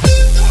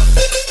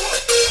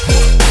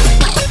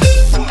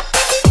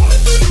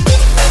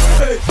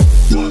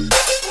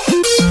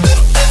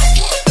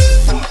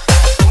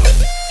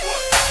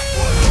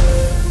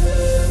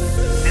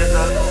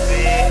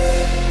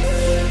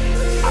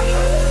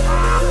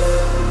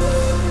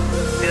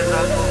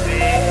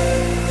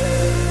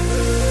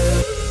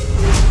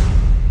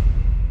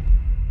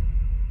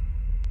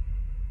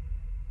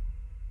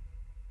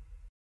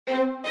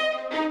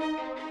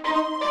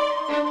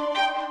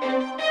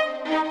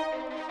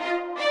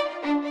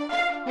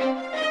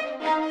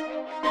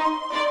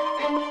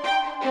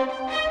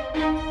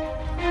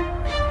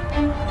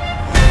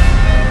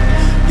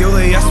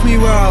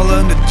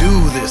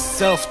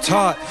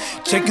self-taught,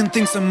 checking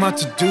things on my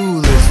to-do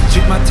list.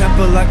 Treat my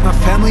temper like my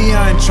family,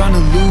 I ain't tryna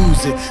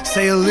lose it.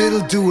 Say a little,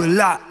 do a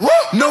lot,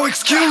 no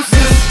excuses.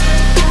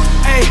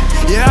 Hey,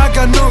 yeah, I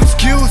got no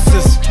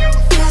excuses.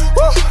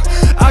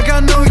 I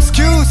got no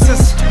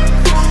excuses.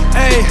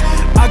 Hey,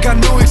 I got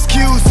no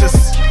excuses.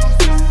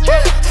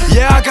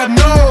 Yeah, I got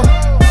no.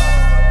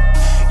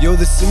 Yo,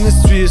 this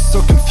industry is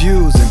so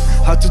confusing.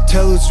 Hard to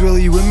tell who's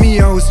really with me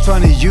or who's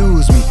trying to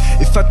use me.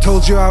 If I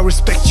told you I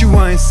respect you,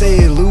 I ain't say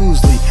it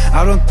loosely.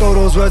 I don't throw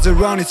those words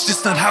around, it's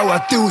just not how I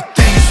do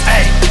things.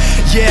 Hey,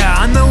 yeah,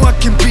 I know I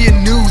can be a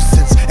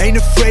nuisance. Ain't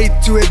afraid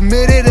to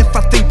admit it if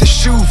I think the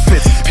shoe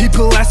fits.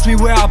 People ask me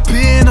where I've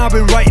been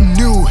writing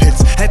new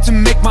hits. Had to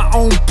make my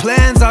own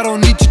plans, I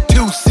don't need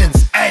your 2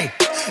 cents. Hey,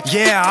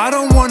 yeah, I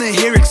don't wanna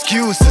hear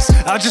excuses.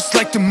 I just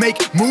like to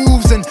make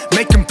moves and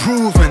make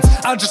improvements.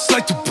 I just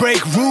like to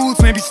break rules,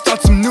 maybe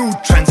start some new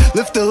trends.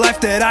 Live the life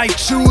that I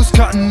choose,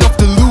 cutting off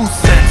the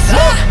loose ends.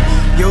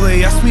 Yo,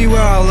 they ask me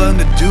where I learned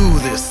to do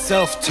this.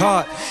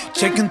 Self-taught,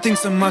 checking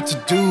things on my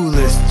to-do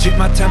list. Treat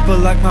my temper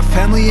like my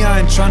family, I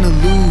ain't tryna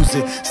lose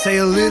it. Say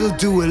a little,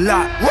 do a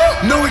lot,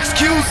 no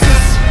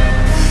excuses.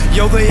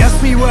 Yo, they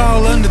ask me where I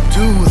learned to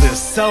do this.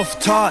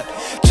 Self-taught,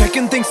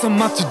 checking things on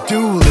my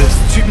to-do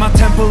list. Treat my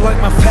temper like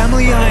my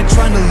family, I ain't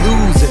trying to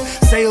lose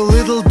it. Say a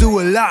little, do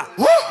a lot,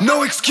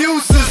 no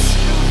excuses.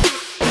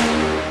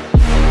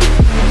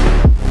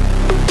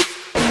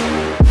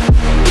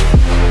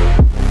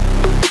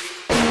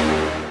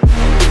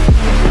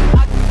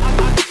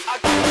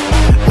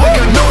 I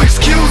got no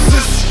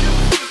excuses.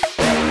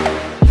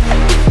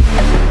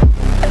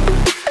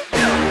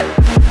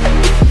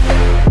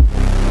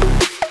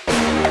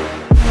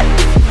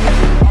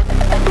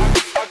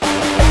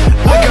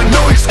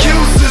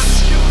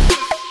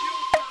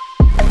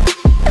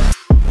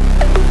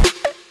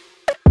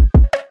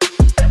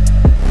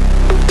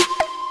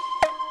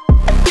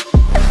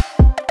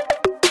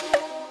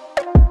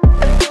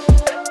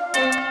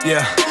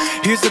 Yeah,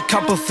 here's a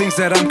couple things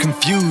that I'm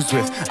confused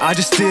with. I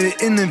just did an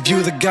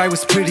interview, the guy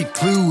was pretty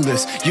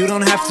clueless. You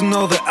don't have to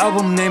know the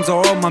album names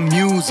or all my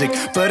music,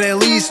 but at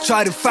least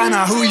try to find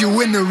out who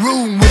you in the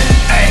room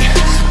with. Ay,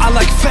 I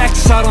like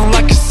facts, I don't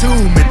like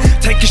assuming.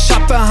 Take a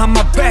shot behind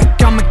my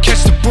back, I'ma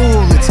catch the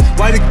bullets.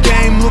 Why the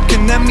game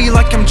looking at me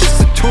like I'm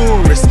just a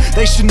tourist?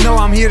 They should know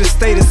I'm here to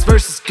stay, this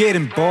verse is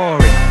getting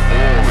boring.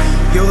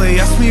 Yo, they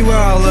ask me where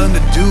I learned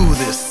to do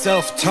this.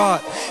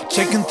 Self-taught,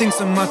 checking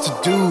things on my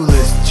to-do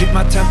list. Treat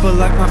my temper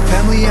like my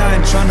family, I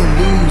ain't tryna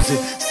lose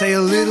it. Say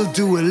a little,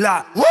 do a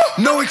lot,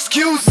 no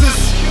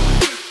excuses.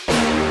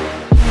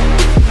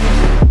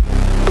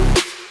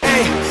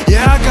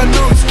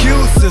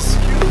 excuses.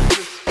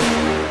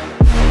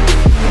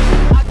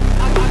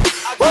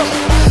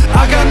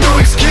 I got no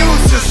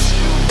excuses.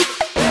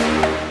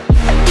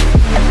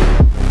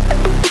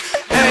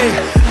 Hey,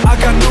 I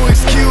got no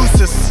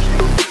excuses.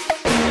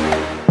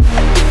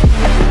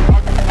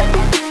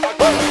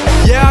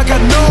 Yeah, I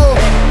got no.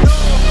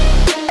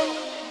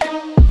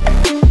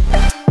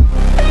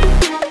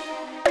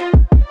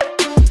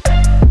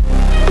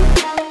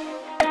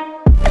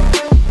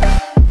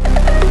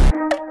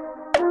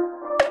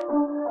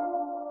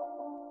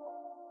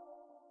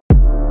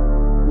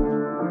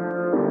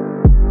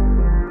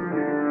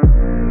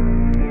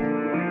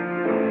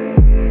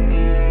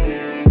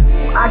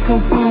 I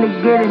can't seem to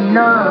get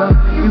enough.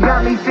 You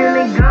got me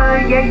feeling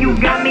good, yeah, you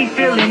got me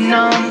feeling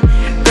numb.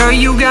 Girl,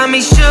 you got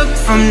me shook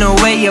from the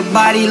way your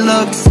body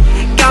looks.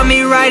 Got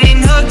me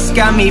riding hooks,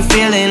 got me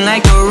feeling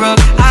like a rook.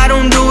 I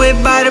don't do it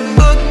by the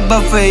book,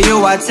 but for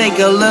you I take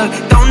a look.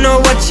 Don't know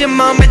what your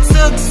mama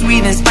took,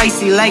 sweet and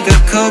spicy like a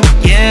cook,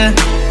 yeah.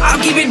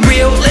 I'll keep it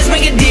real, let's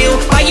make a deal.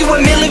 Buy you a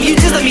meal if you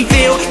just let me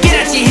feel. Get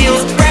out your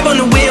heels, grab on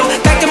the wheel.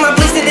 Back to my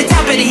place at the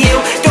top of the hill.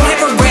 Don't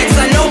have regrets,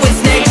 I know what's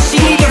next.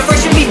 She need to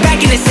freshen me back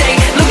in the sack.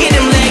 Look at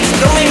them legs,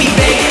 don't make me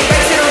beg.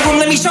 Back to the room,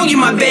 let me show you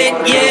my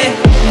bed, yeah.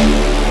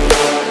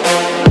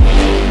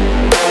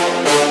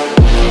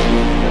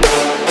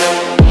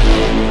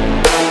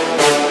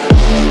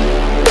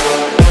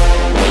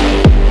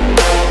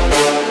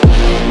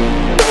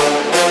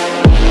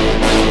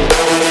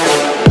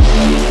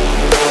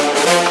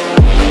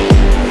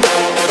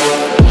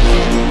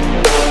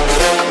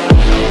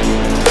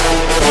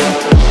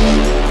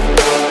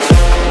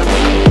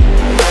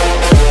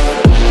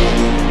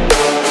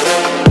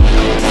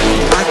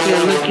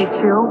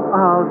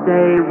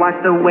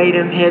 Watch the way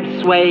them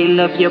hips sway.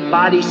 Love your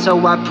body,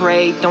 so I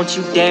pray. Don't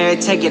you dare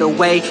take it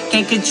away.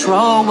 Can't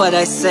control what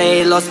I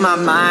say. Lost my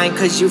mind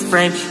cause you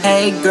frame.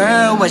 Hey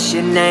girl, what's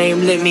your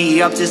name? Lit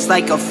me up just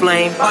like a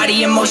flame.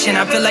 Body in motion,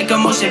 I feel like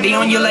emotion. Be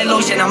on you like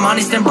lotion. I'm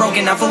honest and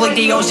broken, I feel like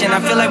the ocean. I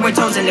feel like we're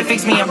chosen to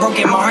fix me, I'm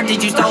broken. My heart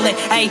did you stolen.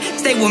 Hey,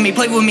 stay with me,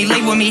 play with me,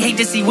 lay with me. Hate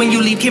to see when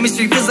you leave,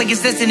 chemistry feels like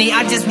it's destiny.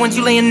 I just want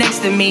you laying next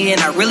to me,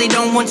 and I really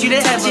don't want you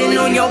to have it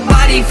on your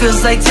body.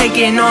 Feels like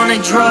taking on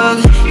a drug.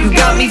 You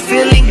got me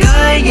feeling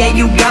good, yeah,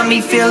 you got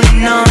me feeling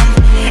numb.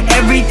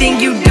 Everything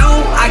you do,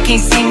 I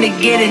can't seem to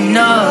get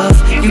enough.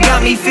 You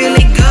got me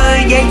feeling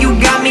good, yeah, you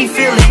got me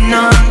feeling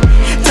numb.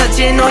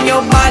 Touching on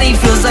your body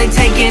feels like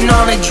taking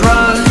on a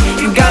drug.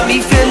 You got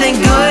me feeling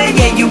good,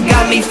 yeah, you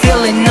got me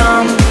feeling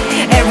numb.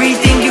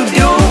 Everything you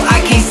do, I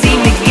can't seem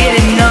to get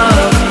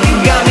enough. You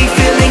got me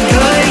feeling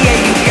good, yeah,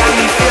 you got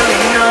me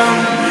feeling numb.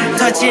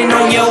 Touching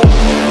on your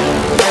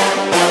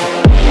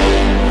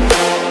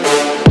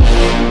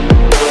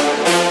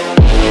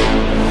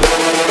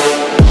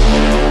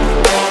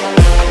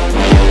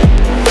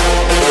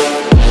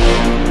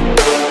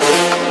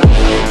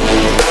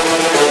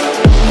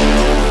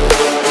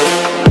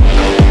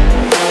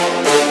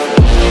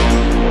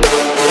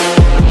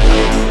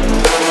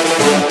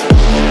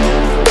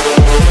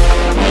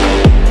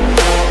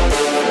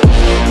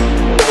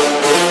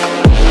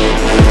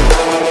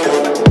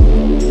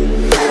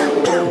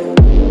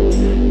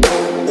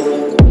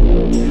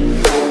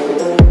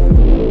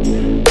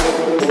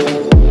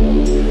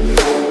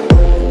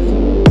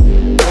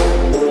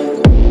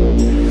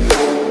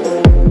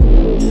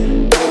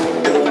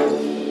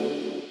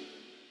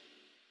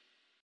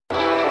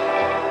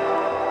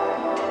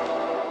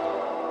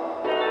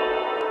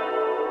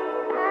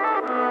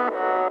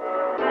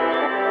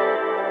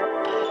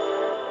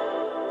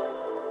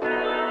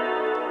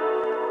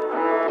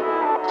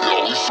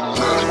We some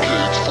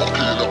renegades,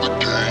 fucking up the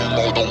game.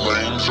 All the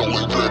lames, y'all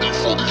ain't ready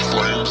for these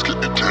flames.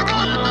 Getting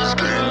deadly in these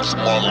games.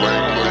 My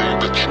lane,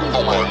 bet you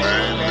know my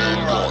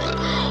name on it.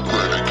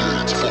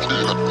 Renegades,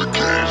 fucking up the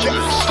game.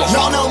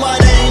 Y'all know my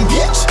name,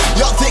 bitch.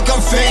 Y'all think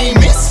I'm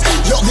famous.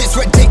 Yo, this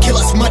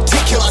ridiculous,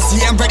 meticulous.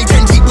 Yeah, I'm ready,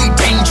 10 deep, we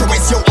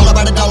dangerous. Yo, all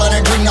about $1 and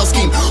a green, no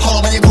scheme. Hollow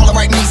when you call it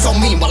right, me so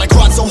mean. While I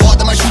grind so hard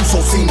that my shoes so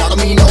seen. Not to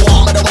me, no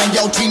harm, but I win,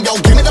 yo, team, yo.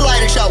 Give me the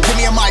lighter show, give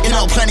me a mic, you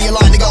know, plenty of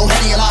line to go.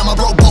 Henny a line, my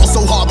bro ball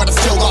so hard, but I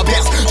still got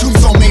best.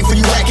 Tombstone made for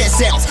you, like it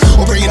sounds.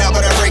 We'll bring it out,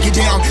 but I break it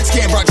down.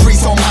 Scan rock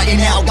trees so mighty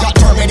now. Got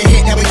permit to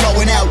hit, now we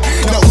going out.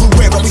 No who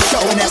where we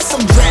showing out.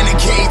 Some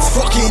renegades,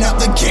 fucking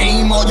up the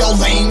game. All your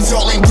lames,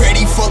 all ain't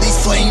ready for these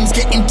flames.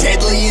 Getting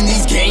deadly in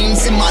these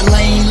games. In my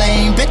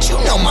lane, bet you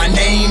know my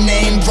name,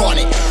 run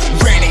it.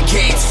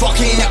 Renegades,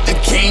 fucking up the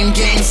game,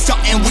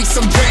 starting we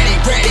some ready.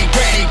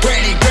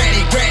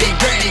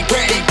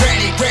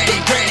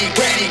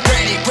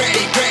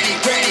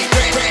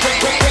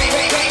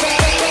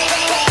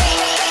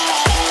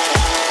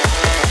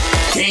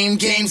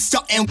 Game,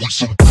 starting we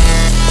some.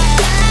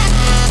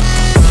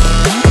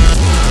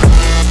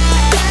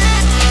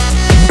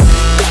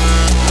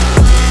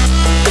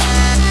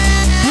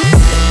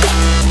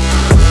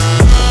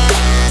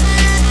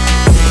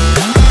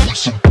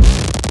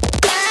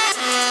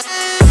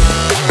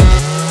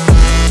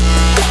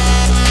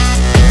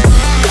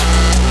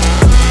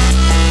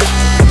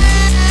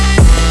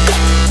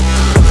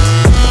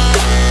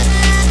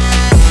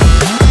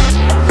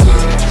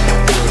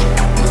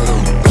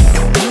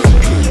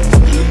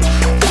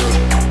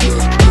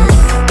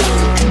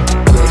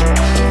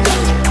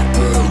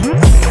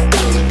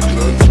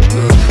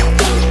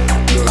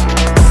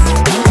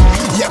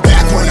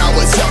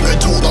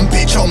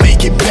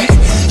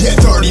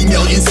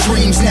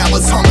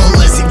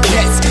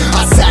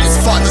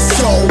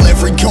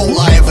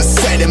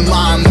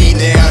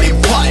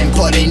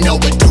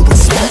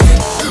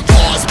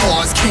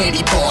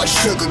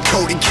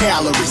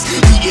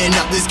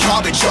 up this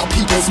garbage, your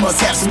peoples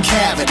must have some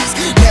cavities.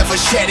 Never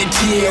shed a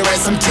tear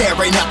as I'm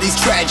tearing up these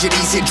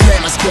tragedies. Hit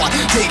drama squad,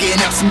 digging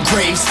up some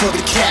graves for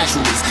the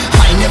casualties.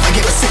 I ain't never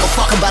give a single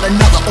fuck about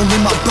another. Only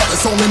my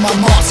brothers, only my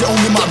moms, you're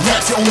only my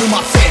raps, you're only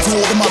my fans.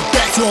 You're all in my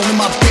back, you're only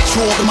my bitch,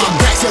 you're all in my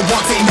backs. Your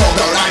wants ain't all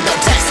about I'm about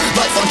tax.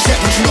 Life on check,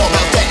 what you know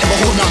about that? Never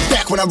holding on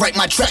back when I write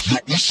my track.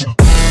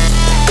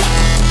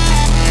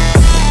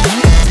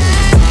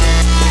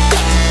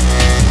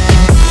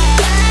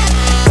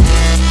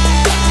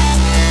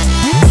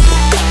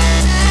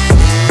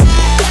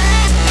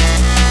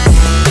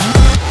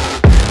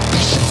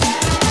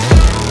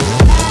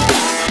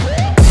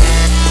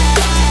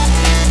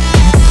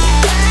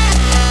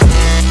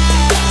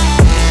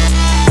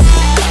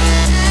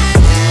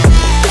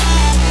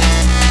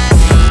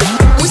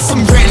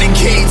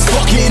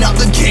 Fucking up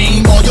the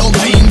game, all your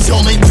lames,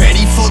 y'all ain't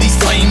ready for these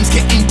flames.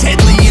 Getting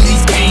deadly in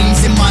these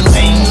games, in my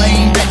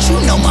lane, bet you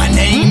know my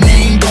name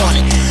on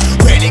it.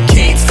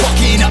 Renegades,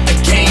 fucking up the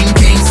game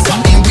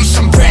something, we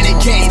some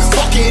renegades.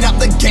 Fucking up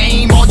the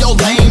game, all your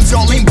lames,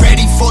 y'all ain't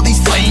ready for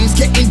these flames.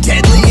 Getting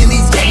deadly in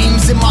these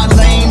games, in my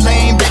lane,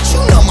 bet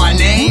you know my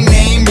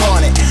name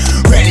on it.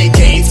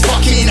 Renegades,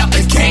 fucking up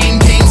the game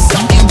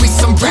something, we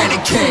some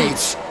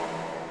renegades.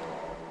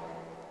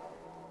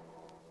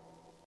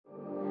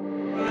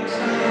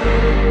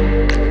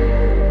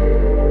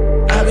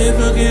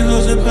 Fucking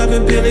hoes and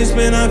popping pillies,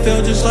 man, I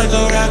feel just like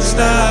a rock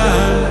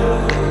star.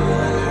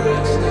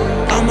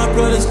 All my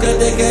brothers got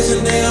that gas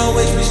and they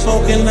always be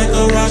smoking like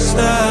a rock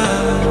star.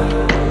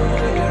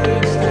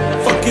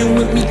 Fucking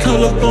with me,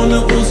 call up on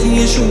the Uzi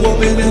and shoot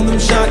open in them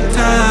shot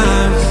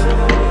ties.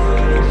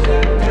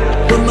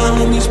 When my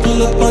homies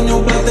pull up on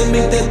your block, they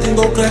make that thing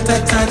go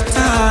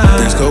grata-ta-ta.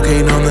 There's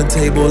cocaine on the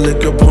table,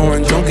 liquor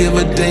pouring, don't give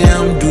a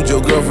damn. Dude,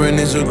 your girlfriend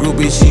is a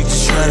groupie, she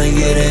just tryna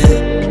get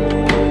in.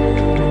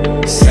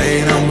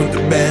 Saying I'm with the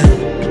band.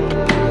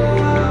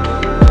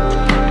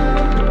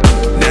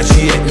 Now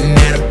she acting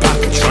out of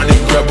pocket, trying to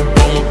grab up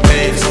on my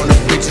pants. On the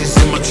bitches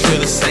in my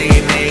trailer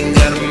saying they ain't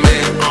got a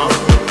man,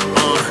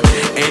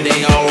 and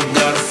they all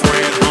got a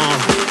friend,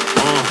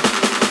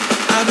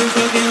 I've been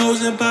fucking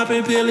hoes and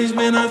popping pillies,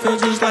 man, I feel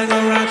just like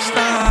a rock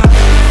star.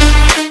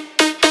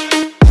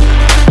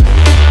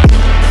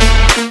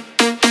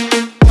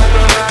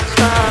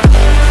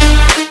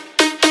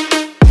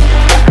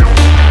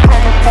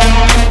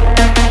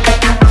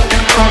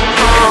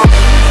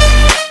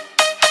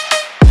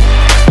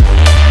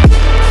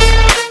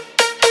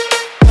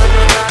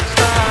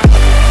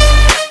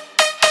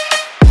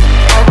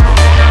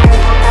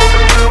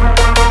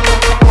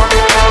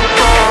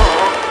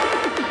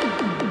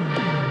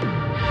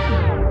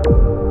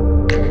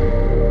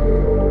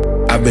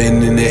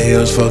 Been in the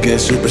hills, fucking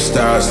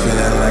superstars,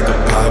 feeling like a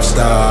pop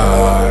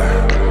star.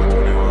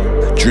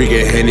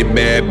 Drinking Henny,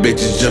 bad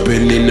bitches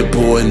jumping in the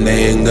pool and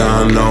they ain't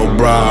got no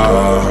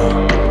bra.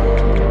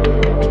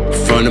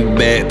 From the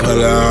back, put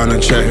her on the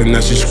track and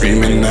now she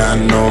screaming, I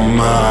know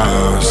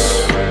mas.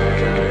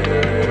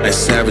 Like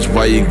Savage,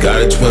 why you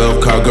got a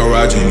 12-car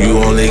garage and you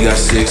only got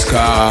 6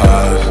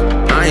 cars?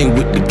 I ain't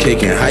with the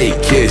cake and how you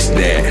kiss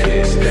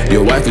that.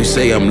 Your wife, you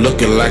say I'm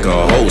looking like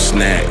a whole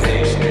snack.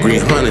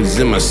 Green Hunnits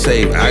in my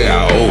safe, I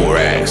got old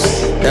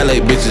racks.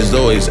 LA bitches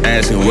always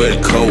asking where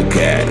the coke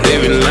at.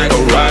 Living like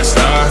a rock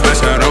star,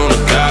 fresh out on a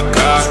cop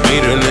car.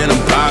 Sweeter than a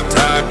pop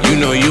top, you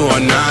know you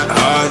are not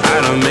hard.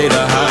 I done made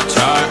a hot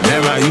chart,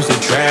 never I used to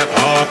trap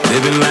hard.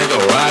 Living like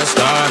a rock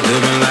star,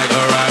 living like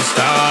a rock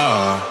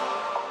star.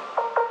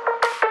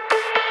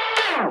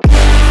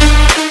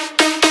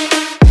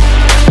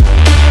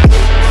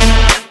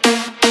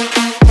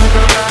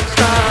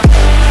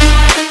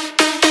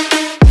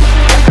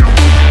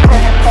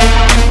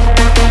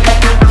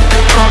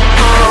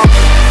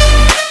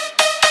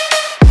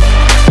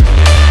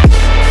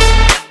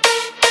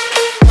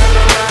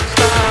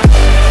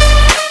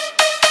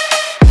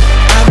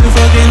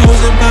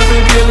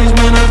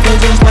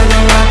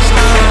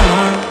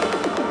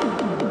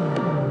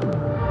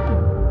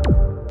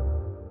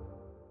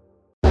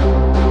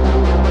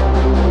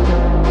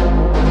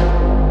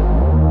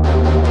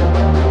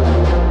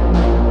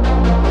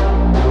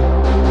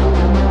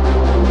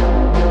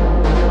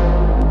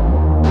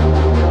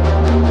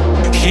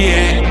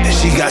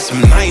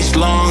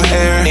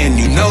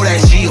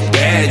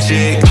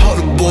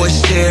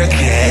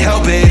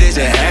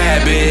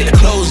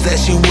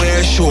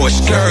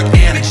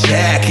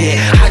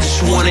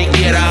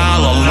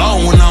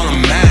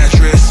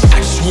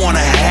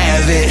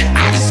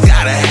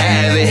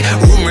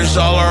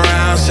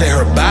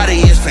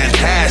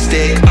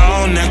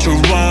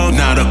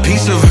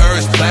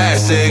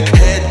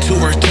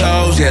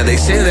 Yeah, they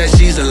say that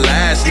she's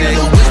elastic.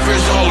 The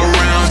whispers all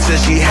around says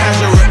she has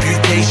a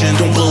reputation.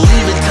 Don't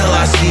believe it till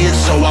I see it,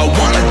 so I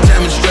want a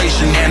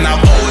demonstration. And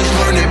I've always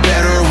learned it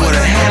better with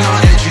a hand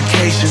on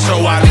education.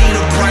 So I need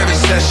a private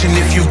session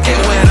if you get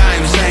what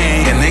I'm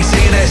saying. And they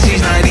say that she's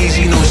not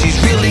easy, no, she's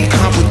really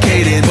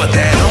complicated. But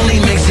that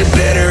only makes it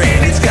better,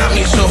 and it's got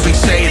me so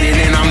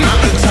fixated. And I'm not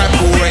the type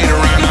to wait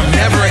around, I've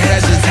never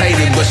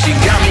hesitated. But she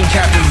got me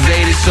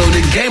captivated, so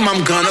the game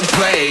I'm gonna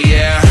play,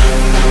 yeah.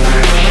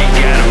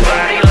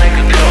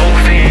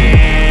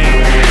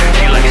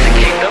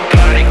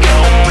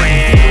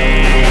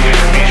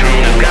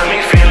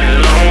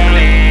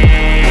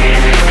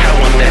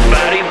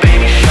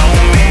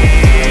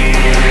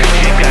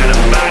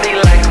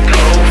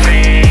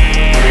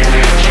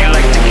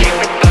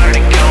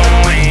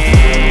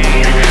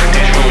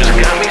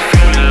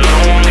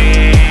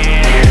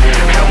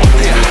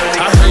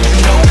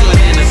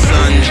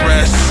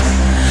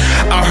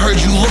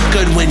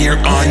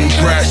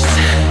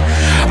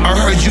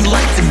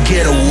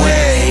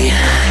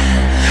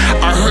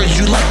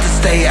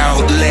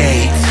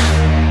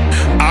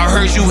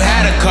 you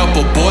had a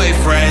couple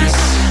boyfriends.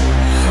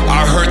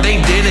 I heard they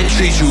didn't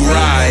treat you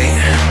right.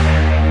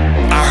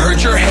 I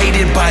heard you're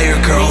hated by your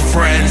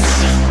girlfriends,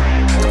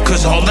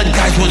 cause all the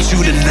guys want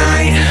you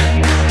tonight.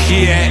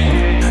 Yeah,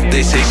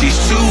 they say she's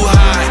too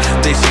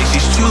hot, they say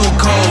she's too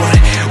cold.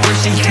 Where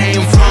she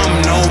came from,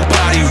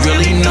 nobody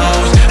really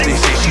knows. They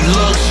say she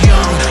looks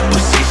young,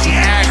 but say she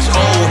acts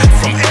old.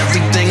 From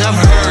everything I've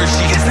heard,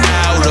 she is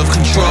out of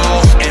control.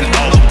 And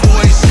all the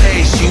boys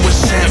say she was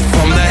sent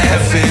from the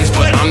heavens,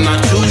 but I'm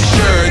not too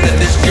sure that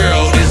this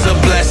girl is a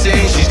blessing.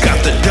 She's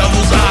got the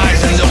devil's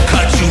eyes and they'll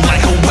cut you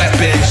like a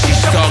weapon.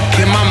 She's stuck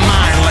in my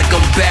mind like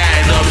a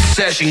bad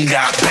obsession,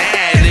 got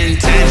bad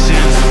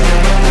intentions.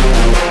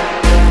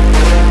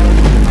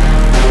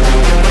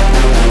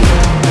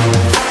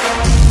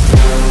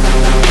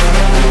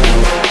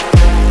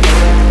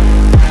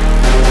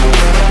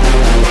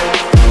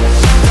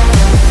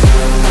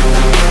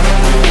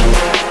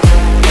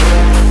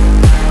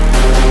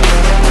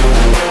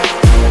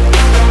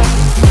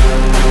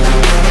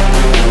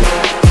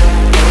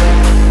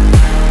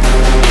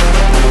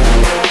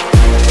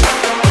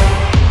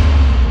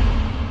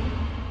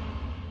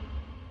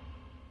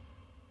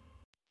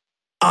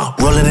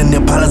 Rolling in the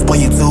palace, boy,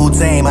 you too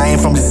tame. I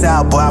ain't from the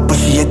south, boy, I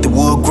appreciate the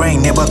wood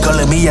grain. Never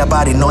calling me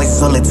about the noise,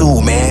 it's only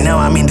two, man. Now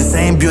I'm in the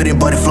same building,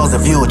 but it flows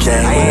a view chain.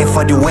 I ain't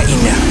for the waiting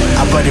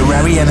now. I brought the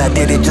Rari and I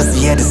did it just to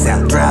hear the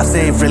sound. Drive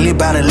safe, really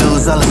about to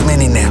lose all his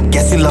money now.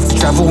 Guess you love to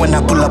travel when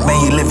I pull up,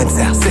 man, you live in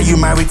town. Say you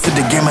married to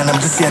the game and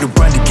I'm just here to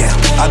burn the count.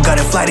 I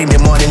got a flight in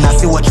the morning, I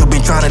see what you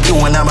been trying to do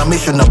and I'm a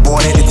mission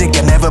aborted. You think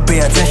I never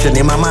pay attention,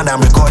 in my mind I'm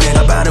recording.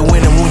 About to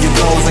win and move your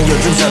goals and your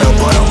dreams at the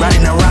bottom.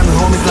 Riding around the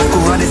homies like who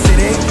run the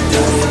city.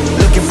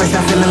 Looking fresh,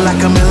 I'm feeling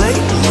like I'm LA.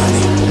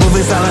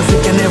 Moving silence, you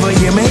can never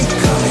hear me.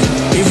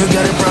 If you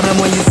got a problem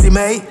when you see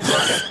me.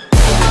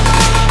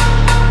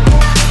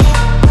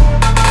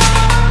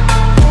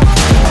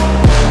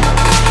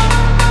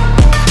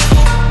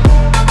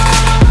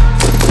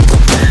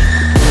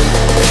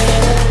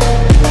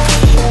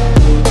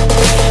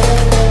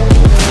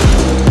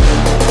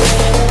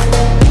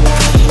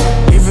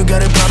 If you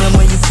got a problem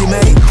when you see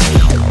me.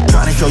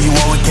 Trying to show you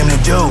what we came to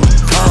do.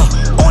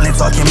 Only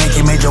talking,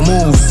 making major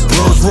moves.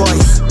 Rolls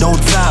Royce, no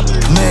top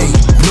me.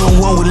 No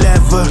one will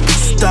ever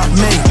stop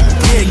me.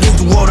 Yeah,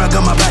 against the wall, I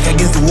got my back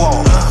against the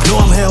wall.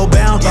 No, I'm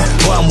hellbound,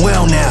 but I'm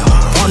well now.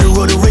 On the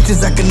road to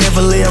riches, I can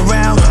never lay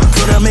around.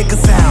 So I make a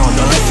sound,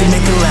 unless you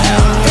make it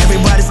loud.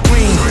 Everybody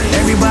scream,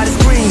 everybody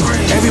scream,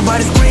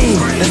 everybody scream.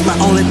 That's my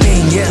only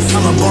thing, yes,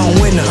 I'm a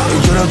born winner. In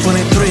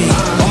 2023,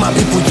 all my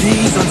people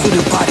G's until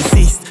the party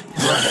ceased.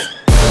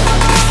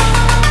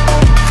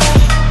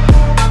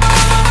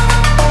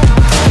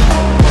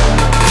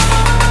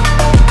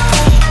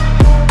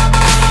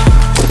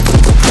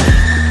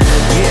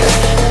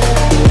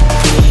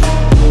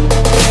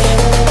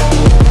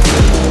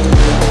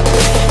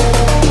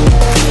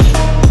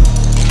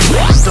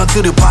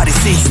 Until the party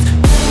ceased.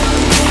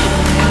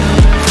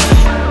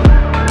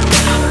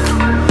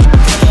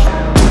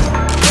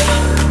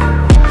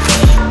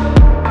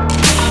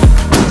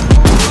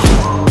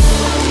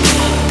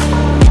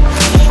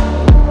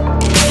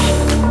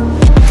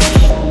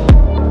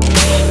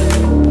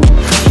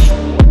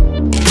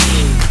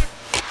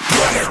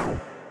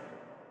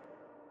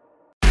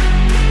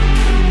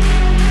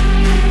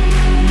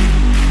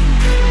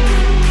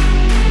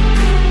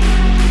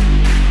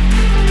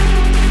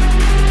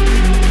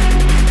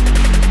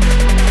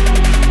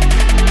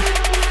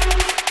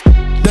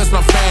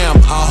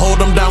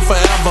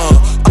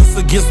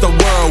 Against the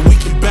world, we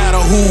can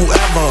battle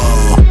whoever.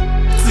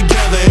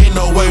 Together ain't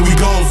no way we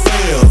gon'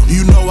 fail.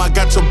 You know I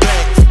got your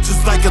back,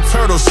 just like a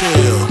turtle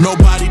shell.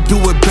 Nobody do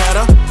it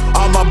better.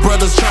 All my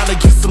brothers tryna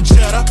get some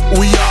cheddar.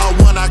 We all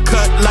wanna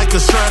cut like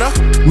a shredder.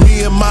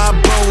 Me and my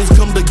bros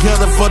come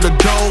together for the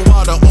dough.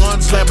 While the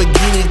orange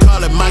Lamborghini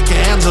call it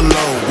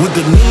Michelangelo. With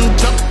the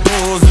ninja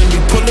doors and we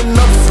pulling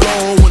up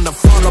slow. When the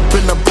fun up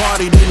in the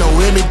party, they know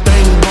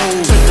anything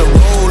goes. Check the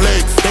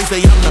Rolex, they say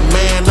I'm the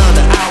man of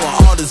the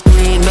hour. All this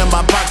green in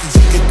my pockets,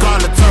 you can call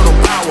it turtle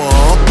power.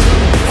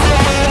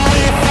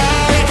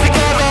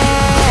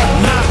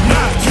 Knock,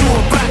 knock, you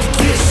about to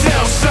get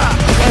shell shocked.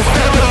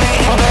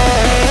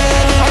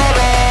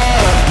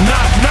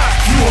 Knock, knock,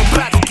 you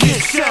about to get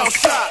shell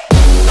shocked.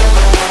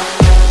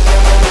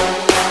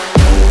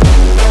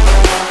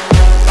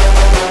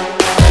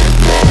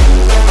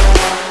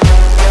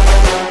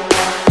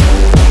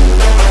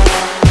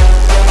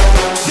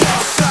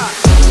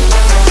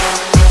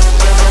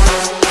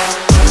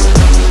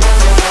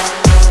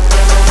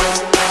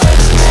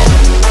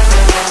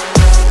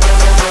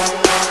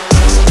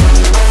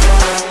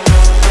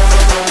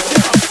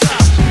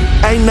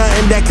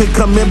 That could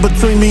come in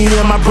between me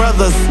and my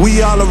brothers.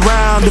 We all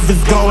around if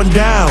it's going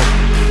down.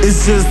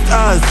 It's just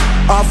us,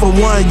 all for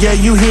one, yeah,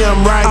 you hear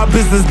him right. Our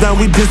business done,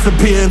 we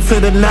disappear into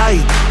the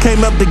night.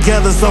 Came up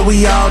together, so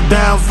we all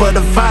down for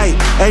the fight.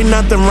 Ain't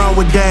nothing wrong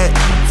with that.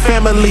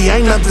 Family,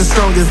 ain't nothing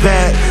strong as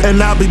that. And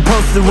I'll be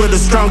posted with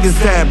the strongest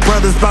at.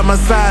 Brothers by my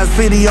side,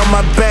 city on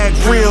my back,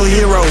 real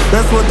hero.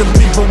 That's what the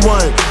people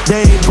want.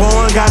 They ain't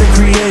born, gotta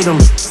create them.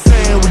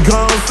 Saying man, we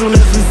gone soon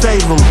as we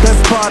save them.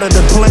 That's part of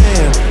the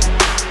plan.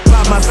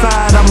 By my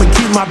side, I'ma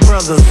keep my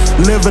brothers.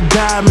 Live or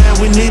die,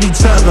 man, we need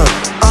each other.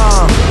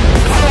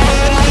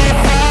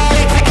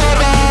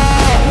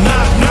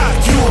 Knock,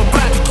 knock, you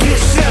about to get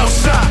shell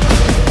shot.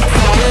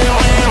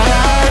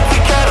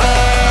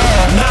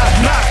 Knock,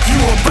 knock, you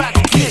about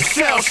to get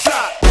shell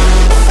shot.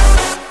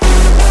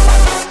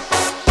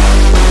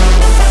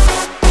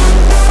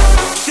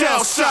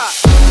 Shell shot.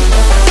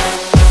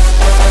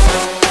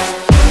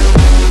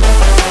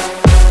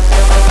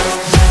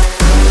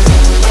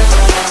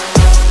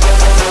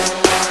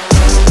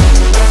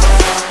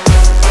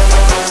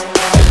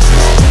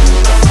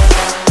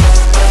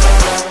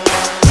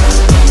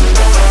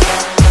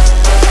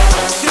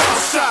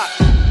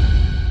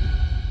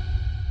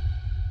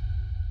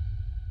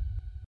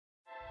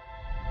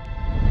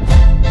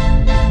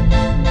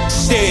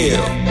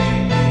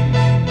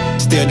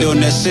 Still doing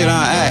that shit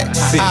on act.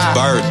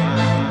 FifthGuys.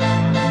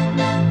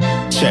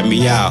 Check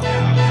me out.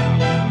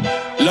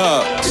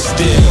 Look,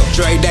 still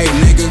Dre Day,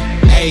 nigga.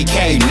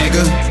 AK,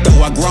 nigga.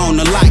 Though I grown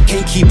a lot,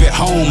 can't keep it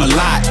home a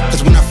lot.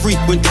 Cause when I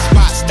frequent the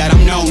spots that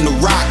I'm known to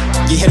rock,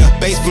 you hit a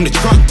bass from the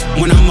trunk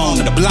when I'm on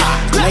the block.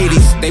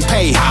 Ladies, they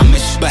pay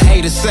homage, but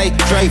haters say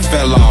Dre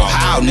fell off.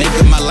 How,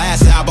 nigga? My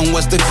last album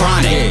was The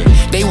Chronic.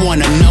 They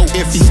wanna know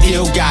if he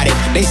still got it.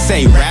 They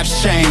say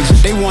raps change.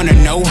 They wanna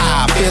know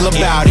how I feel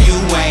about it. You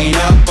ain't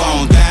up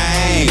on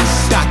things.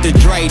 Dr.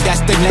 Dre, that's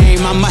the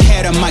name. I'm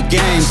ahead of my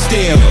game.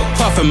 Still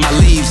puffin' my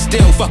leaves.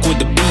 Still fuck with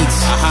the beats.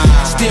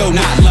 Still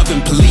not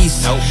loving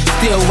police.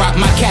 Still rock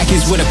my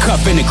khakis with a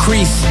cuff and a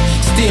crease.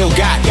 Still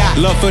got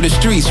love for the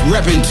streets.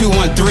 Reppin'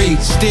 213.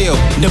 Still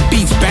the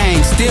beats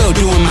bang. Still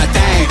doing my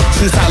thing.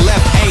 Since I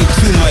left, ain't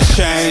too much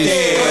change.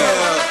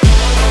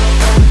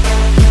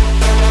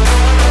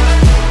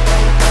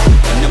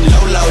 And them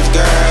low-lows,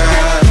 girl.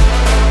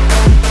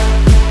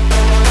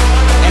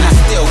 And I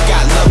still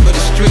got love for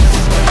the streets.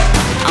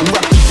 I'm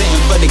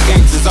representing for the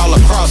gangsters all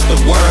across the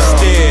world.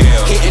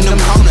 Still hitting them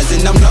corners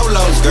and them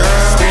low-lows, girl.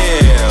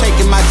 Still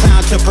taking my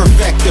time to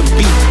perfect the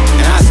beat.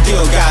 And I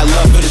still got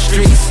love for the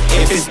streets.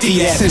 If it's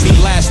D.R.E. Since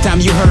the last time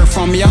you heard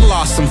from me, I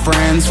lost some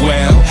friends.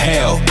 Well,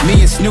 hell,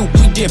 me and Snoop,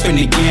 we dipping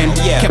again.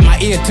 Kept my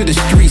ear to the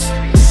streets.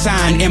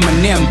 Signed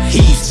Eminem,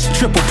 he's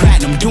triple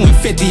platinum, doing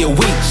 50 a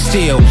week.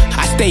 Still,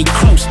 I stayed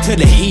close to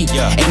the heat.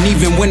 And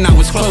even when I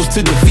was close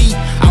to defeat,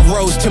 I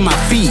rose to my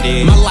feet.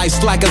 My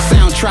life's like a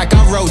soundtrack,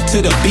 I rode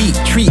to the beat.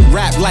 Treat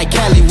rap like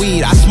Cali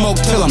weed, I smoke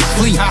till I'm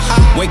sleep.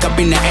 Wake up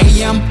in the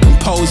AM,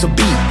 compose a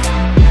beat.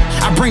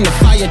 I bring the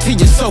fire till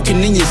you're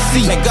soaking in your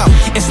seat. Let go.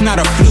 It's not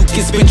a fluke,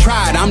 it's been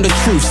tried, I'm the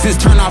truth. Since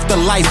turn off the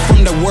lights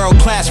from the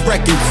world-class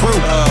wrecking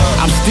crew,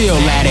 I'm still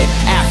at it,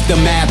 after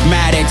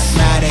mathematics.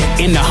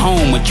 In the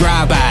home with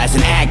drive-bys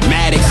and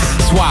agmatics.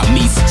 Swap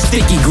meets,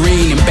 sticky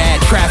green and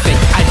bad traffic.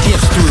 I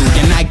dips through,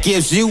 and I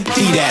gives you,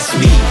 that's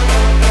me.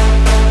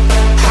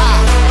 Ha!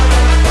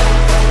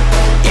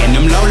 And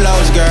them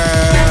low-lows,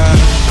 girl.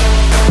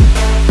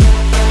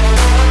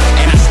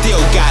 And I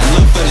still got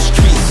love for the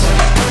streets.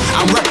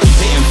 I'm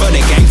representing for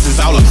the gangsters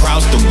all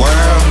across the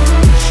world.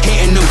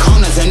 Hitting them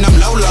corners and them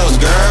low-lows,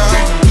 girl.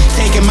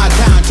 Taking my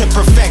time to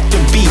perfect the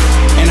beat.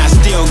 And I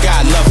still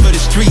got love for the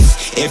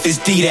streets. If it's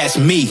D, that's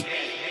me.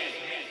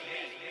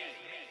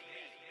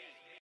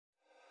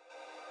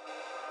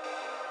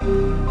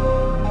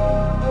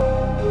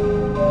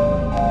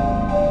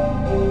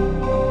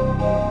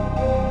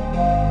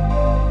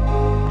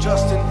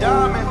 Jstn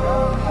Diamond.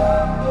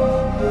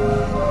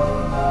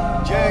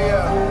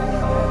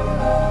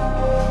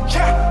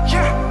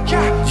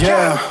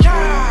 Yeah,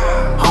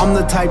 I'm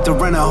the type to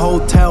rent a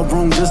hotel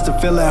room just to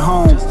feel at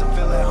home.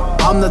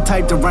 I'm the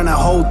type to rent a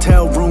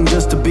hotel room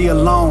just to be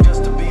alone.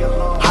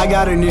 I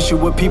got an issue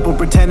with people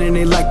pretending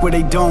they like what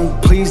they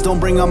don't. Please don't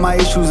bring up my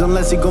issues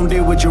unless you gon'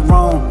 deal with your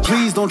own.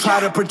 Please don't try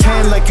to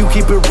pretend like you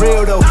keep it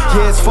real though.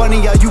 Yeah, it's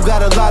funny how you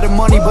got a lot of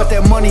money, but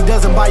that money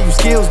doesn't buy you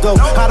skills though.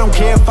 I don't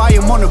care if I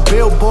am on the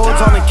billboards,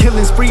 on a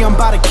killing spree, I'm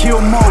about to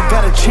kill more.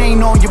 Got a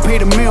chain on you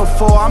paid a meal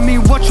for. I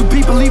mean, what you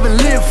people even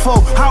live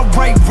for? I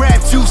write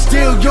raps, you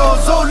steal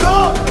yours, oh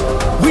Lord.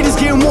 We just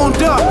getting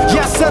warmed up.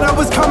 Yeah, I said I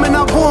was coming,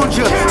 I warned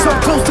you. So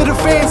close to the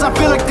fans, I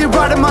feel like they're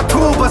riding my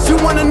tour bus. You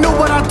wanna know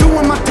what I do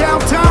in my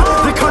downtime?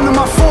 They come to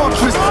my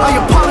fortress. I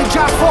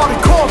apologize for all the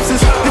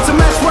corpses. It's a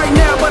mess right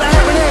now, but I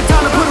haven't had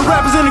time to put the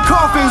rappers in the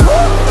coffins.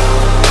 Woo!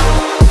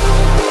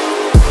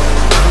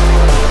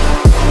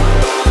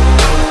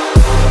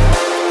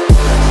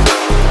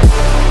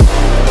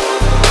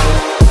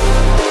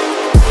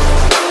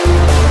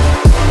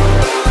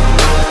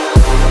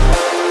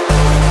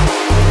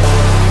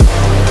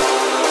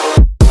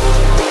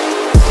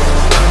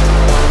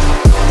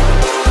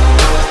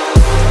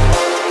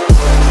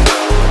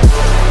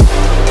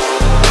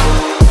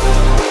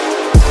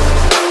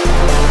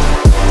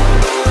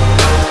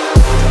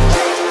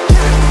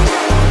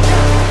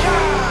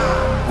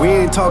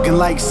 Talking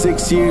like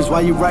 6 years,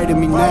 why you writing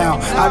me now?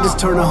 I just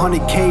turned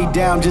 100K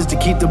down just to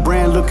keep the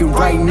brand looking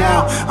right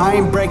now. I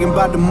ain't bragging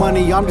about the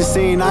money, I'm just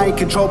saying I ain't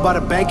controlled by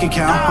the bank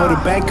account or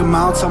the bank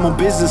amounts. I'm a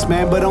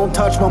businessman, but don't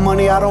touch my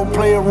money, I don't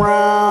play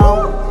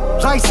around.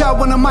 Lights out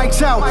when the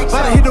mic's out.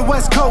 About to hit the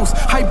West Coast,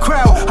 hype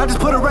crowd. I just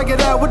put a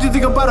record out. What do you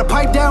think about a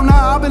pipe down?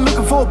 Now I've been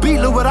looking for a beat,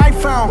 look what I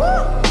found.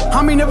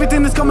 I mean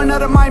everything that's coming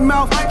out of my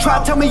mouth. Try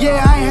to tell me,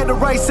 yeah, I ain't had the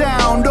right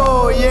sound.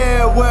 Oh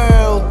yeah,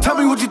 well, tell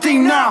me what you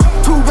think now.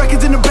 2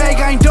 records in the bag,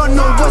 I ain't done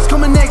no. What's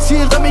coming next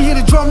year? Let me hear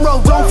the drum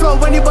roll. Don't flow.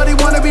 Anybody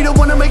wanna be the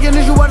one to make an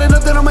issue out of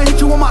nothing? I'ma hit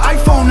you on my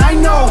iPhone. I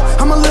know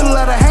I'm a little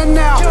out of hand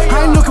now.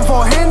 I ain't looking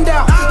for a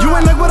handout. You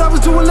ain't like what I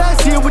was doing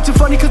last year, which is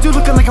funny cause you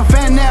looking like a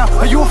fan now.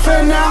 Are you a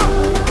fan now?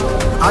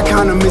 I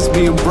kinda miss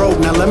being broke.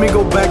 Now let me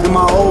go back to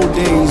my old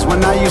days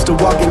when I used to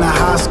walk into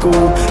high school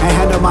and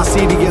hand up my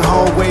CD in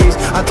hallways.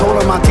 I told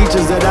all my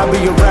teachers that I'd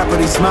be a rapper.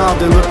 They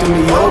smiled and looked at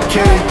me,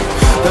 okay.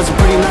 That's a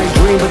pretty nice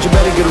dream, but you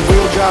better get a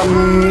real job.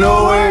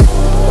 No way.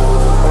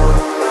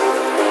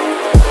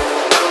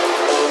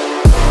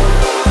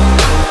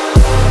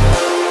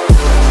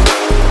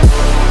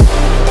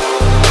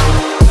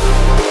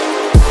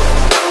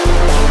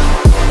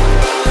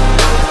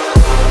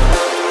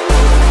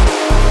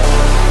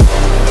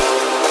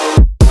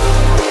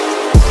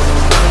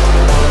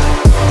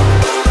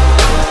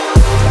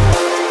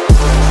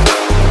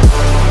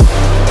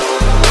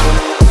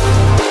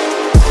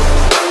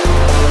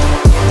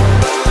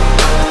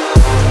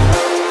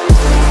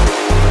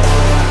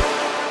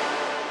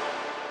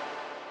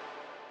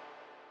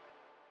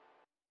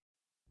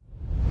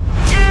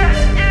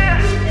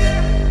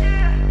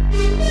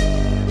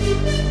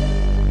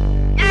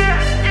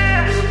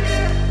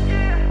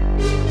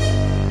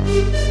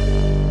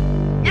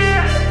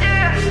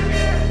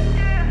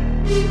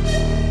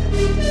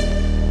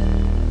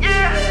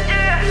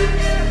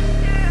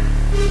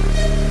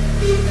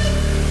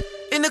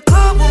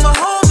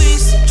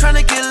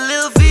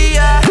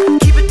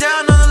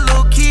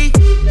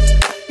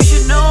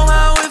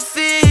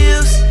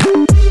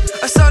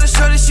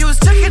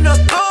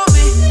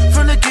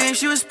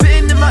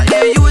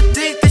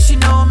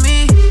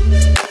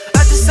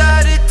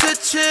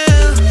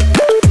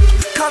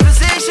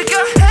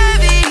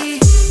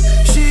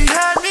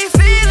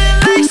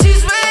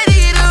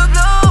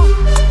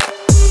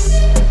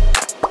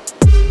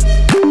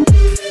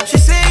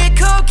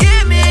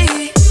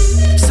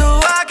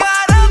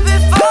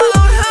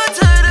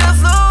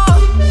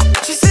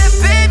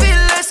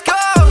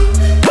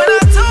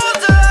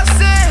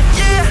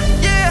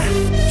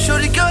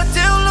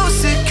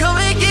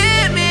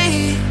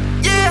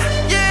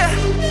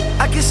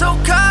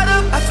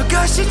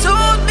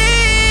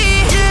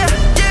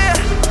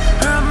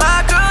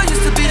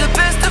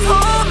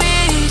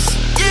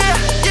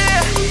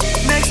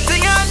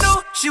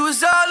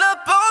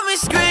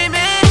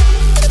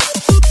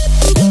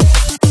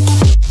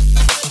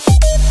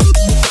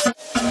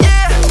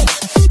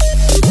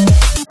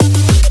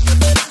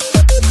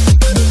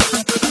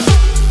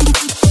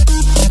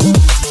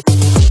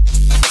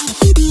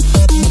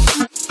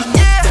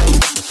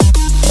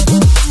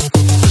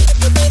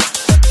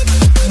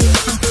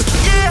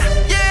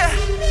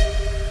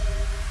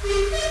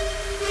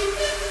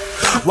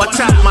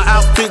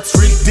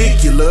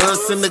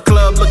 In the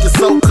club looking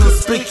so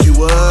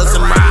conspicuous.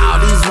 And wow,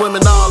 these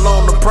women all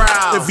on the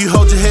prowl. If you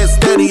hold your head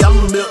steady,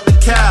 I'ma milk the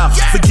cow.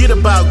 Forget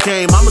about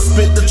game, I'ma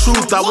spit the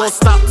truth. I won't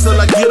stop till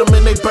I get them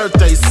in their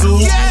birthday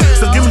suit.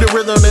 So give me the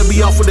rhythm and be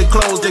off with their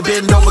clothes. They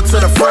bend over to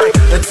the front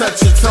and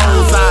touch your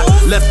toes.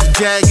 I left the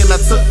jag and I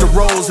took the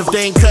rolls. If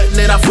they ain't cutting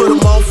it, I put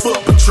them on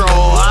foot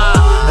patrol.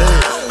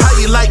 How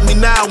you like me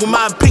now when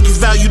my pinky's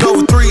valued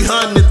over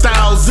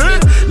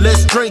 300,000?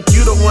 Let's drink,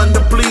 you the one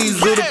to please.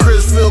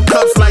 Ludacris fill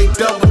cups like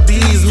double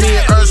D's. Me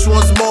and Ursh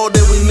once more,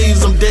 then we leave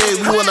them dead.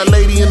 We want a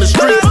lady in the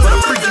street, but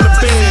a freak in the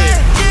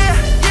bed.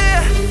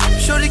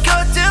 Shorty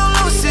got down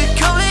lucid,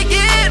 come and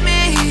get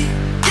me.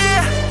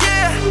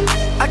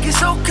 I get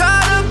so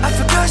caught up, I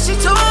forgot she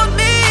told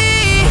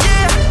me.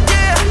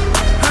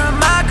 Her and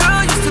my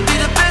girl used to be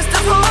the best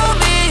of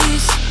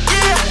homies.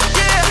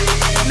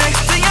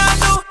 Next thing I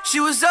knew, she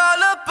was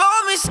all up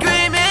on me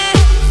screaming.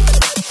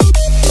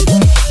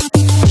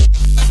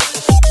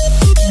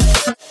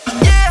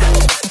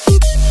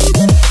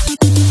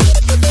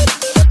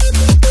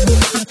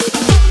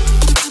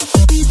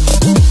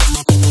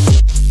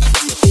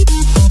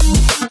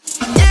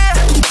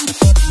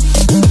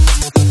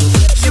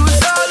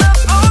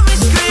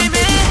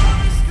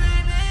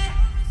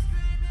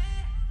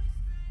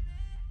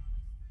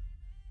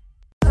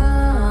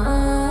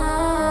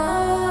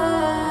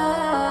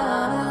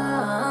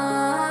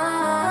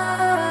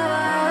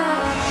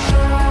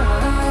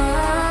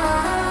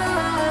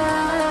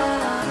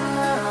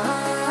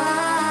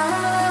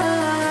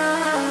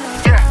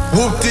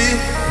 Whoopty,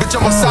 bitch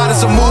on my side,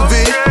 it's a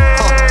movie.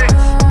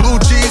 Blue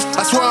cheese,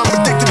 I swear I'm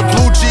addicted to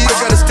blue cheese. I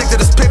gotta stick to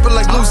this paper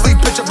like loose leaf.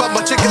 Bitch about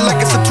my chicken like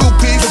it's a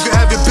 2-piece. You can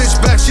have your bitch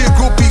back, she a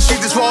groupie. She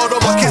just rolled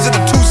all my kids in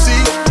a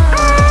 2-seat.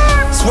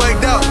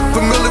 Swagged out,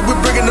 familiar with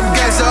bringing them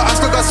gas out. I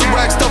still got some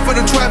rack stuff in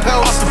the trap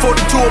house. Off the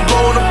 42, I'm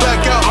blowing them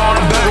back out.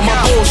 I'm back with my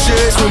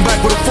bullshit, swing back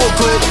with a full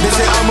clip. They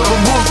say I'm moving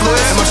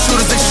ruthless, and my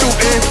shooters they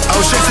shooting. I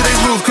was chasing they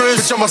lose,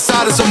 Chris. Bitch on my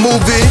side, it's a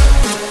movie.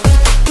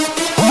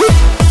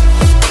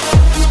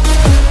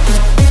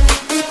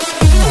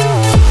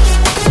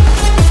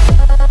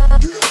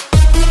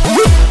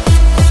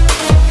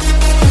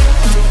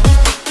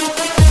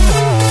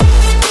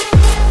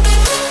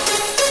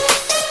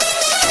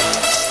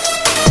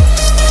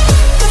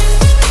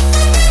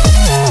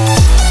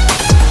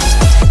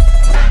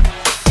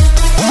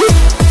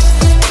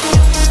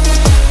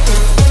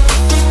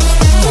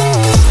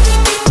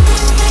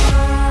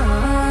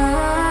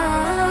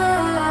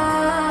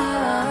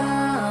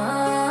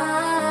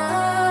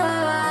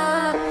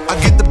 I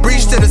get the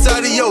breach, then it's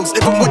adios.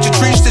 If I'm with your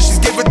trees, then she's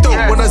giving through.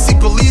 When I see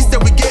police, then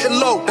we getting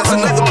low. That's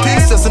another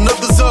piece, that's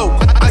another zone.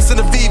 Ice in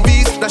the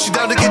VVs, now she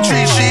down to get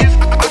tree sheet.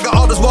 I got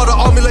all this water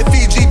on me like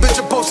Fiji. Bitch,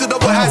 I posted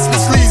up with hats and the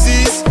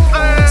sleazies.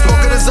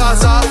 Smoking the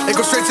Zaza, it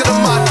go straight to the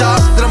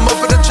Mata. Then I'm up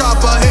in the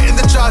chopper, hitting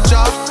the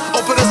cha-cha.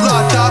 Open his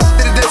lata,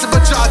 then it dance in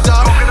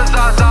bachata. Smoking the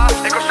Zaza,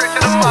 it go straight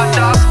to the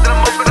Mata. Then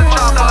I'm up in the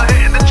chopper,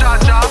 hitting the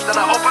cha-cha. Then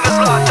I open his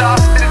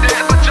lata, then it dance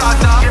in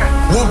bachata.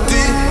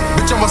 Whoopty,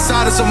 bitch, on my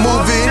side, it's a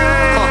movie.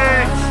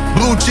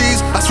 Blue cheese,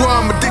 I swear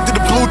I'm addicted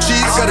to blue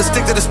cheese. I gotta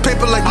stick to this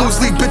paper like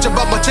loose leaf. Bitch,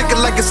 about my chicken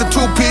like it's a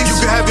two-piece. You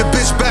can have your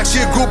bitch back, she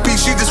a groupie.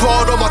 She just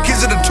swallowed all my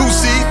kids in a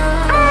two-seat.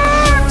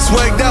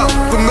 Swagged out,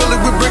 familiar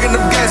with bringing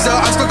them gas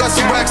out. I still got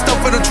some rack stuff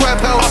in the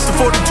trap house. Off the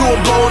 42, I'm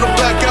blowing them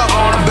back out.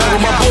 I'm back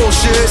with my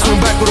bullshit, swing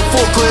back with a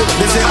full clip.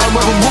 They say I'm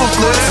ever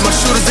ruthless, and my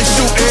shooters they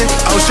shooting.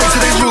 I was straight to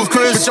they roof,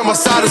 Chris. Bitch, on my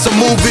side, it's a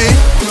movie.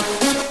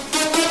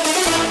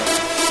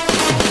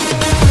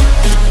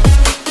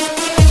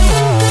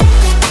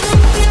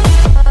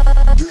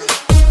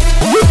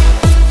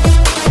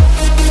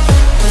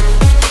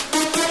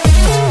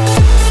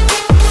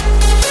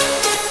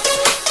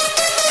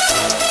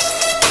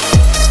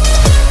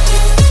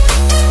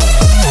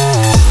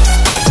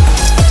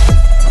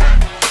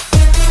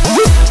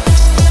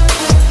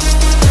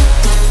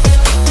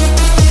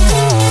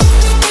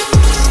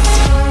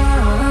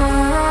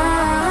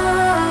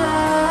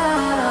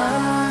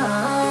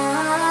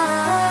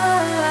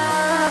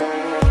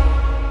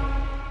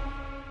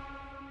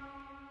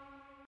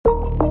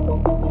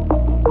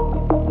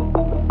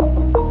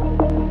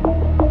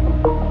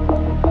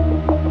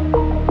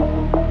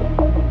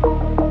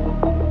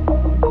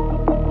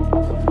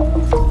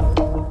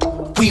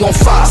 We on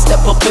fire, step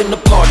up in the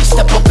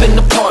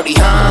party,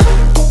 huh?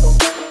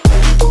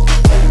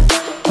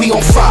 We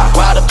on fire,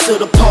 ride up to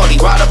the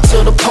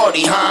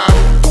party, huh?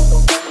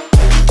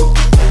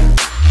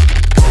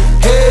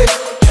 Hey,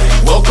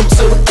 welcome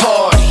to the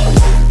party.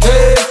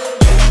 Hey,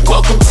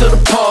 welcome to the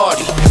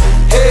party.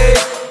 Hey,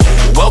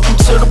 welcome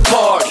to the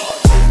party.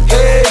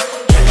 Hey,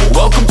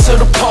 welcome to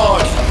the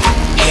party.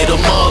 Hit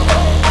 'em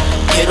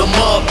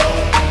up,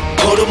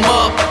 put 'em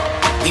up.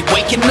 We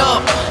waking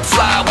up,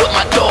 fly with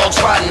my dogs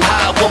riding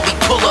high when we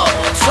pull up.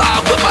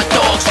 Fly with my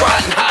dogs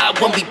riding high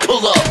when we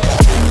pull up.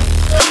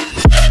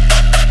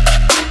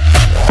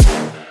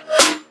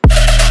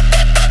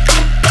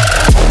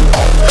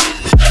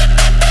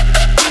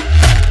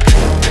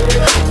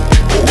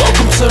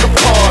 Welcome to the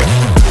party.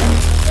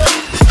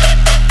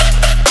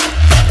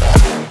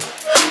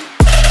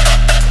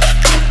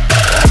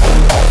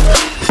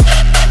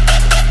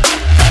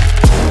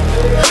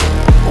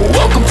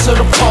 Welcome to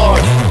the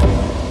party.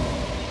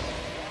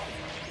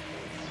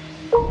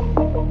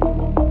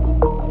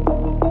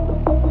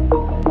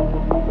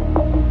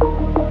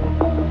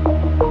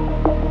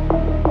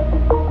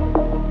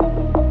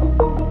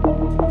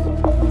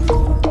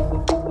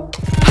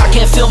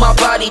 Feel my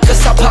body,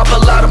 cause I pop a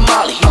lot of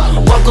molly.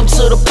 Welcome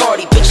to the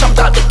party, bitch, I'm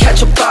about to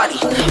catch a body.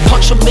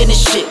 Punch 'em in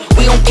this shit,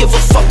 we don't give a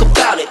fuck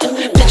about it.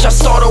 Bitch, I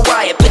start a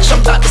riot, bitch,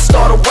 I'm about to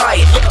start a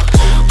riot.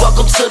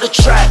 Welcome to the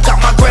track,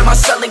 got my grandma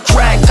selling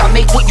crack. I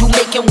make what you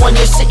making when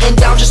you're sitting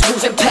down, just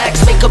moving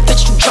packs. Make a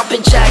bitch do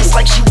jumping jacks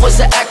like she was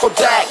an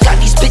acrobat. Got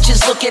these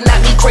bitches looking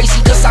at me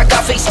crazy cause I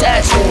got face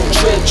tats.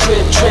 Trip,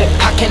 trip, trip,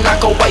 how can I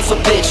go wife a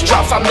bitch?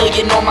 Drop 5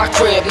 million on my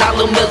crib, not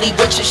Lil Millie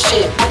rich as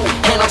shit.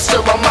 And I'm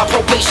still on my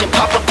probation,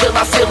 pop a pill,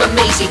 I feel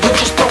amazing. You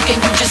just broken,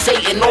 you just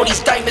hating, all these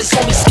diamonds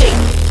on me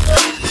skating.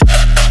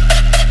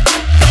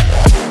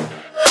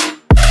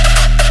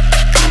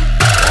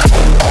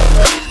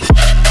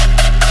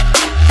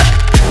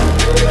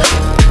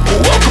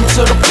 Welcome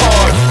to the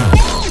party.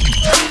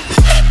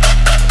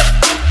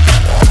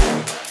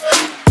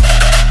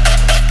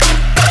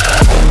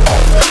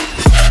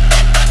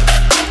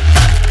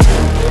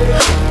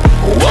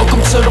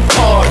 Welcome to the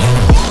party.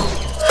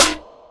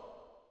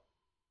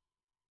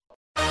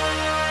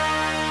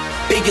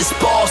 Biggest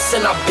boss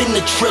and I've been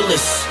the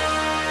trillest.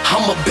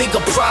 I'm a bigger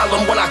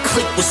problem when I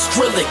click with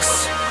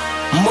Skrillex.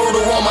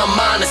 Murder on my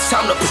mind, it's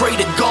time to pray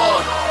to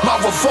God. My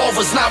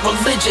revolver's not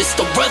religious,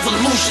 the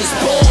revolution's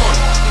born.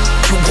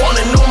 You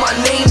wanna know my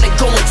name, then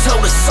go and tell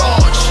the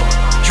Sarge.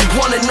 You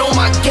wanna know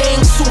my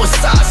gang,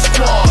 Suicide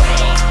Squad.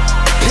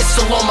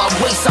 Pistol on my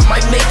waist, I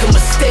might make a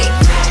mistake.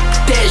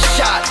 Dead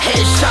shot,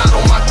 headshot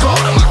on my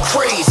guard and my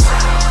craze.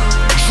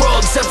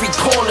 Drugs every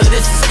corner,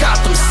 this is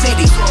Gotham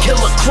City.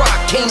 Killer Croc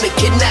came to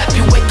kidnap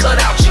you and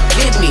cut out your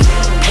kidney.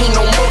 Ain't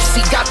no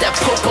mercy, got that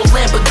purple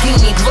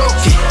Lamborghini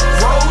lurking.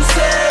 Rose,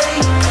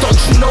 don't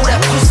you know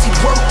that pussy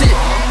worth it?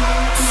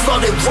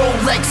 Flooded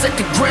Rolex at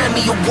the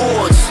Grammy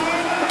Awards.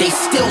 They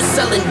still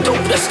selling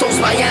dope, that's those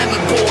Miami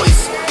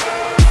boys.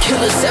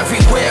 Killers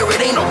everywhere,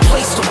 it ain't no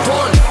place to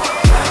run.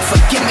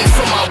 Forgive me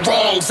for my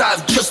wrongs,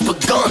 I've just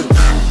begun.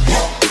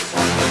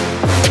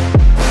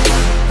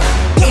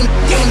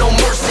 Ain't no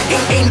mercy,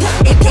 ain't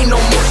no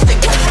mercy.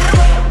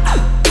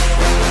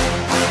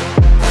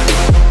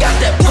 Got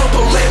that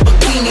purple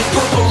Lamborghini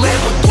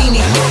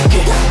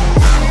looking.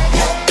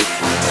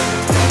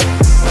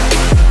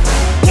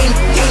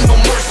 Ain't no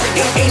mercy,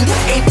 ain't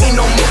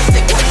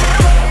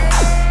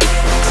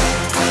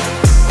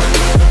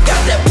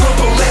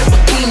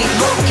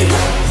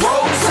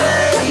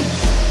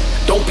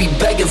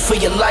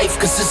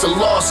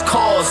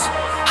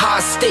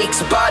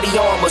stakes, body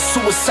armor,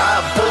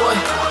 suicide boy.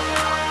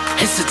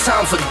 It's a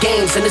time for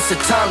games and it's a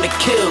time to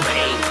kill.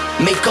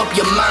 Make up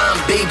your mind,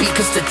 baby,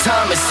 cause the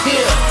time is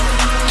here.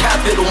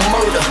 Capital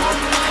murder,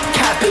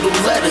 capital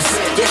letters.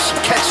 Yeah, she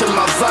catching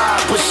my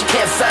vibe, but she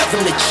can't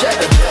fathom the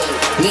cheddar.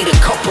 Need a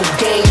couple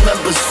gang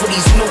members for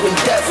these new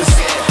endeavors.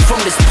 From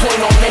this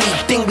point on,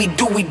 anything we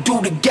do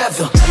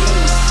together.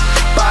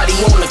 Body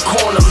on the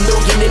corner,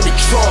 million in the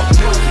trunk.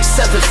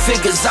 7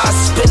 figures, I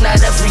spend that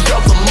every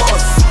other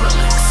month.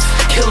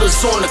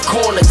 Killers on the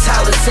corner,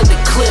 talents in the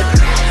clip.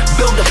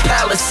 Build a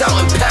palace out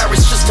in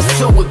Paris just to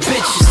fill with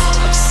bitches.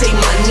 Say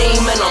my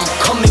name and I'm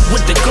coming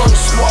with the gun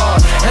squad.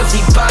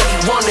 Everybody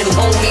running,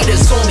 homie,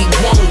 there's only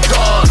one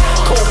guard.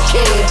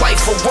 Cocaine, white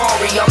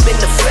Ferrari, I'm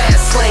in the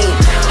fast lane.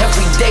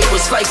 Every day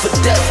was life or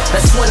death,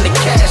 that's when the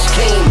cash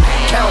came.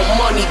 Count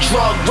money,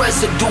 drug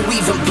residue,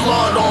 even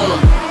blood on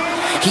him.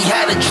 He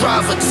had a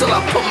driver till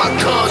I put my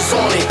cuz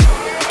on it.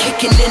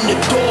 Kicking in the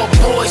door,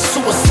 boy,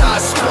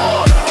 suicide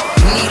squad.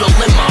 Needle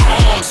in my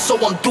arm, so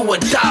I'm do or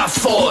die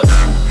for it.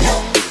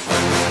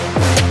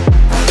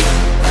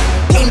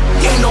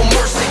 Ain't no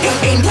mercy,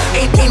 ain't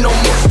no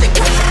mercy.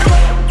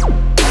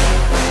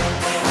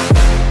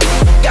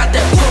 Got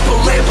that purple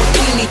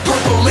Lamborghini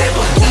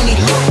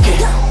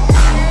looking.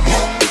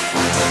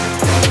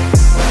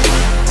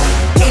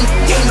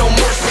 Ain't no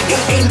mercy,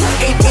 ain't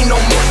no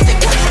mercy.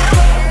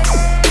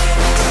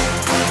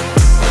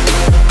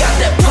 Got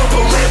that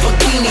purple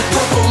Lamborghini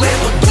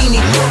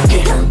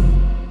looking.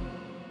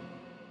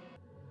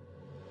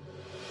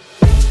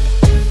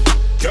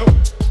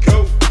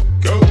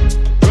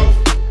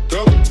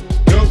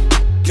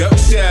 Go,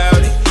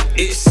 shawty,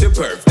 it's your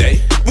birthday.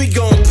 We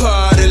gon'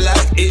 party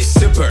like it's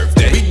your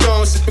birthday. We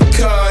gon' sip a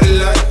Cardi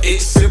like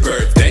it's your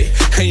birthday.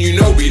 And you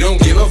know we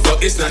don't give a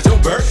fuck, it's not your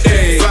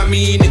birthday. Find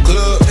me in the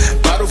club,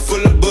 bottle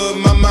full of bud.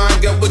 My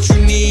mind got what you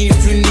need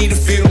if you need to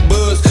feel the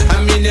buzz.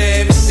 I'm in the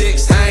having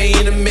sex, I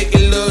ain't into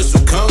making love. So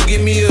come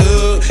give me a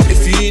hug.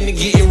 If you into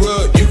getting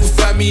rubbed, you can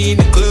find me in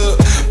the club.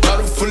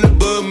 Bottle full of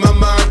bud, my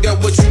mind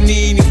got what you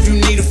need if you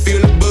need to feel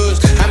the buzz.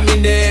 I'm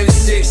in the having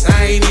sex,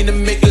 I ain't into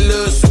making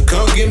love. So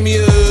come give me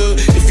a hug.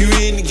 If you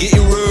into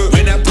getting rubbed.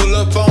 When I pull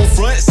up on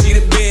front, see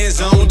the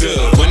Benz on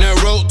dub. When I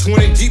roll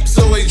 20 deep,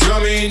 so always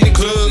drumming in the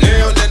club.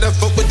 Now that I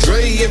fuck with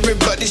Dre,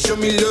 everybody show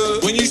me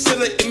love. When you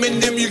sell it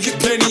Eminem, you get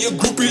plenty of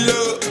groupie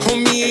love.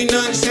 Homie ain't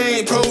nothing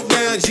changed, pro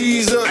down,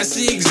 G's up. I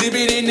see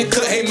exhibit in the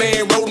cut, hey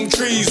man, roll them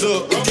trees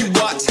up. If you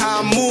watch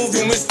how I move,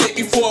 you mistake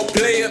me for a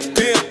player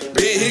pimp.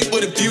 Been hit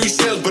with a few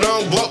shells, but I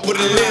don't walk with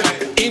a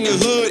limp. In the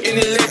hood, in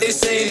the land, they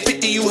saying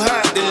 50 you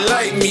hot. They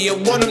like me, I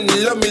want them to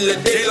love me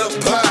like they love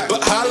pie.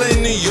 But holla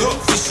in New York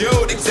for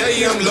sure, they tell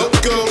you I'm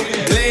loco.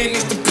 Plan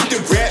is to put the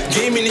rap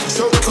game in the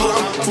chokehold.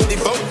 I'm fully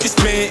focused,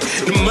 man,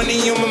 the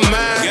money on my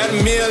mind. Got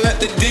a meal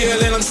at the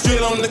deal and I'm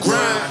still on the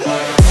grind.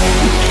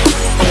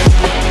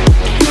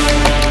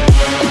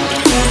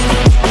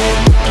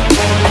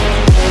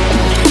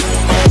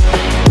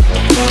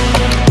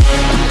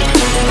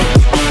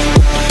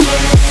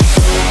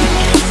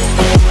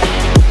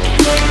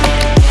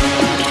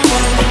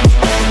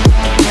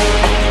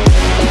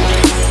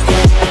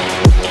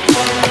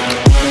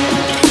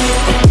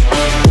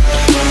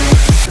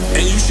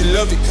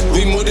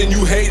 Way more than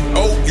you hate,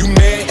 oh, you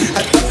mad?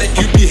 I thought that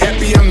you'd be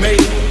happy I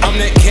made it. I'm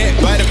that cat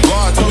by the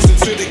bar, toasting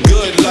to the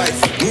good life.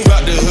 Move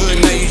out the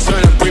hood, now you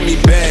tryna bring me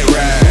back,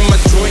 right? In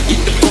my joint, get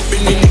the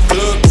bumpin' in the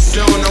club,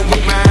 showing up with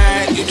my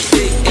eye. You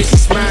chick, and she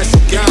smile, she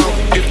gone.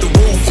 If the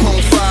roof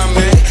on fire,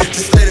 man,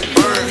 just let it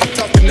burn.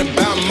 Talking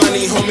about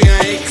money, homie,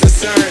 I ain't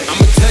concerned.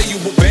 I'ma tell you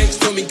what banks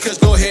told me,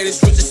 cause go ahead and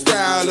switch the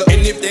style up.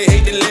 And if they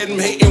hate, then let them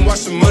hate and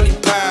watch the money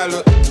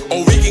pile up.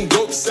 Or we can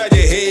go beside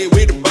your head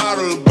with a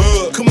bottle of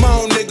bug. Come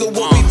on, nigga,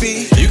 what we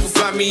be? You can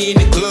find me in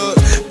the club,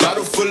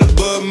 bottle full of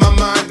bud. My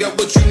mind got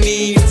what you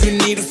need if you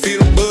need to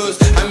feel the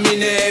buzz. I'm in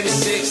the having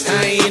sex,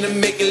 I ain't into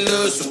making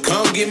love. So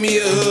come give me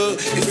a hug.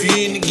 If you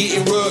into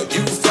getting rubbed,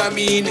 you can find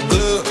me in the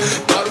club.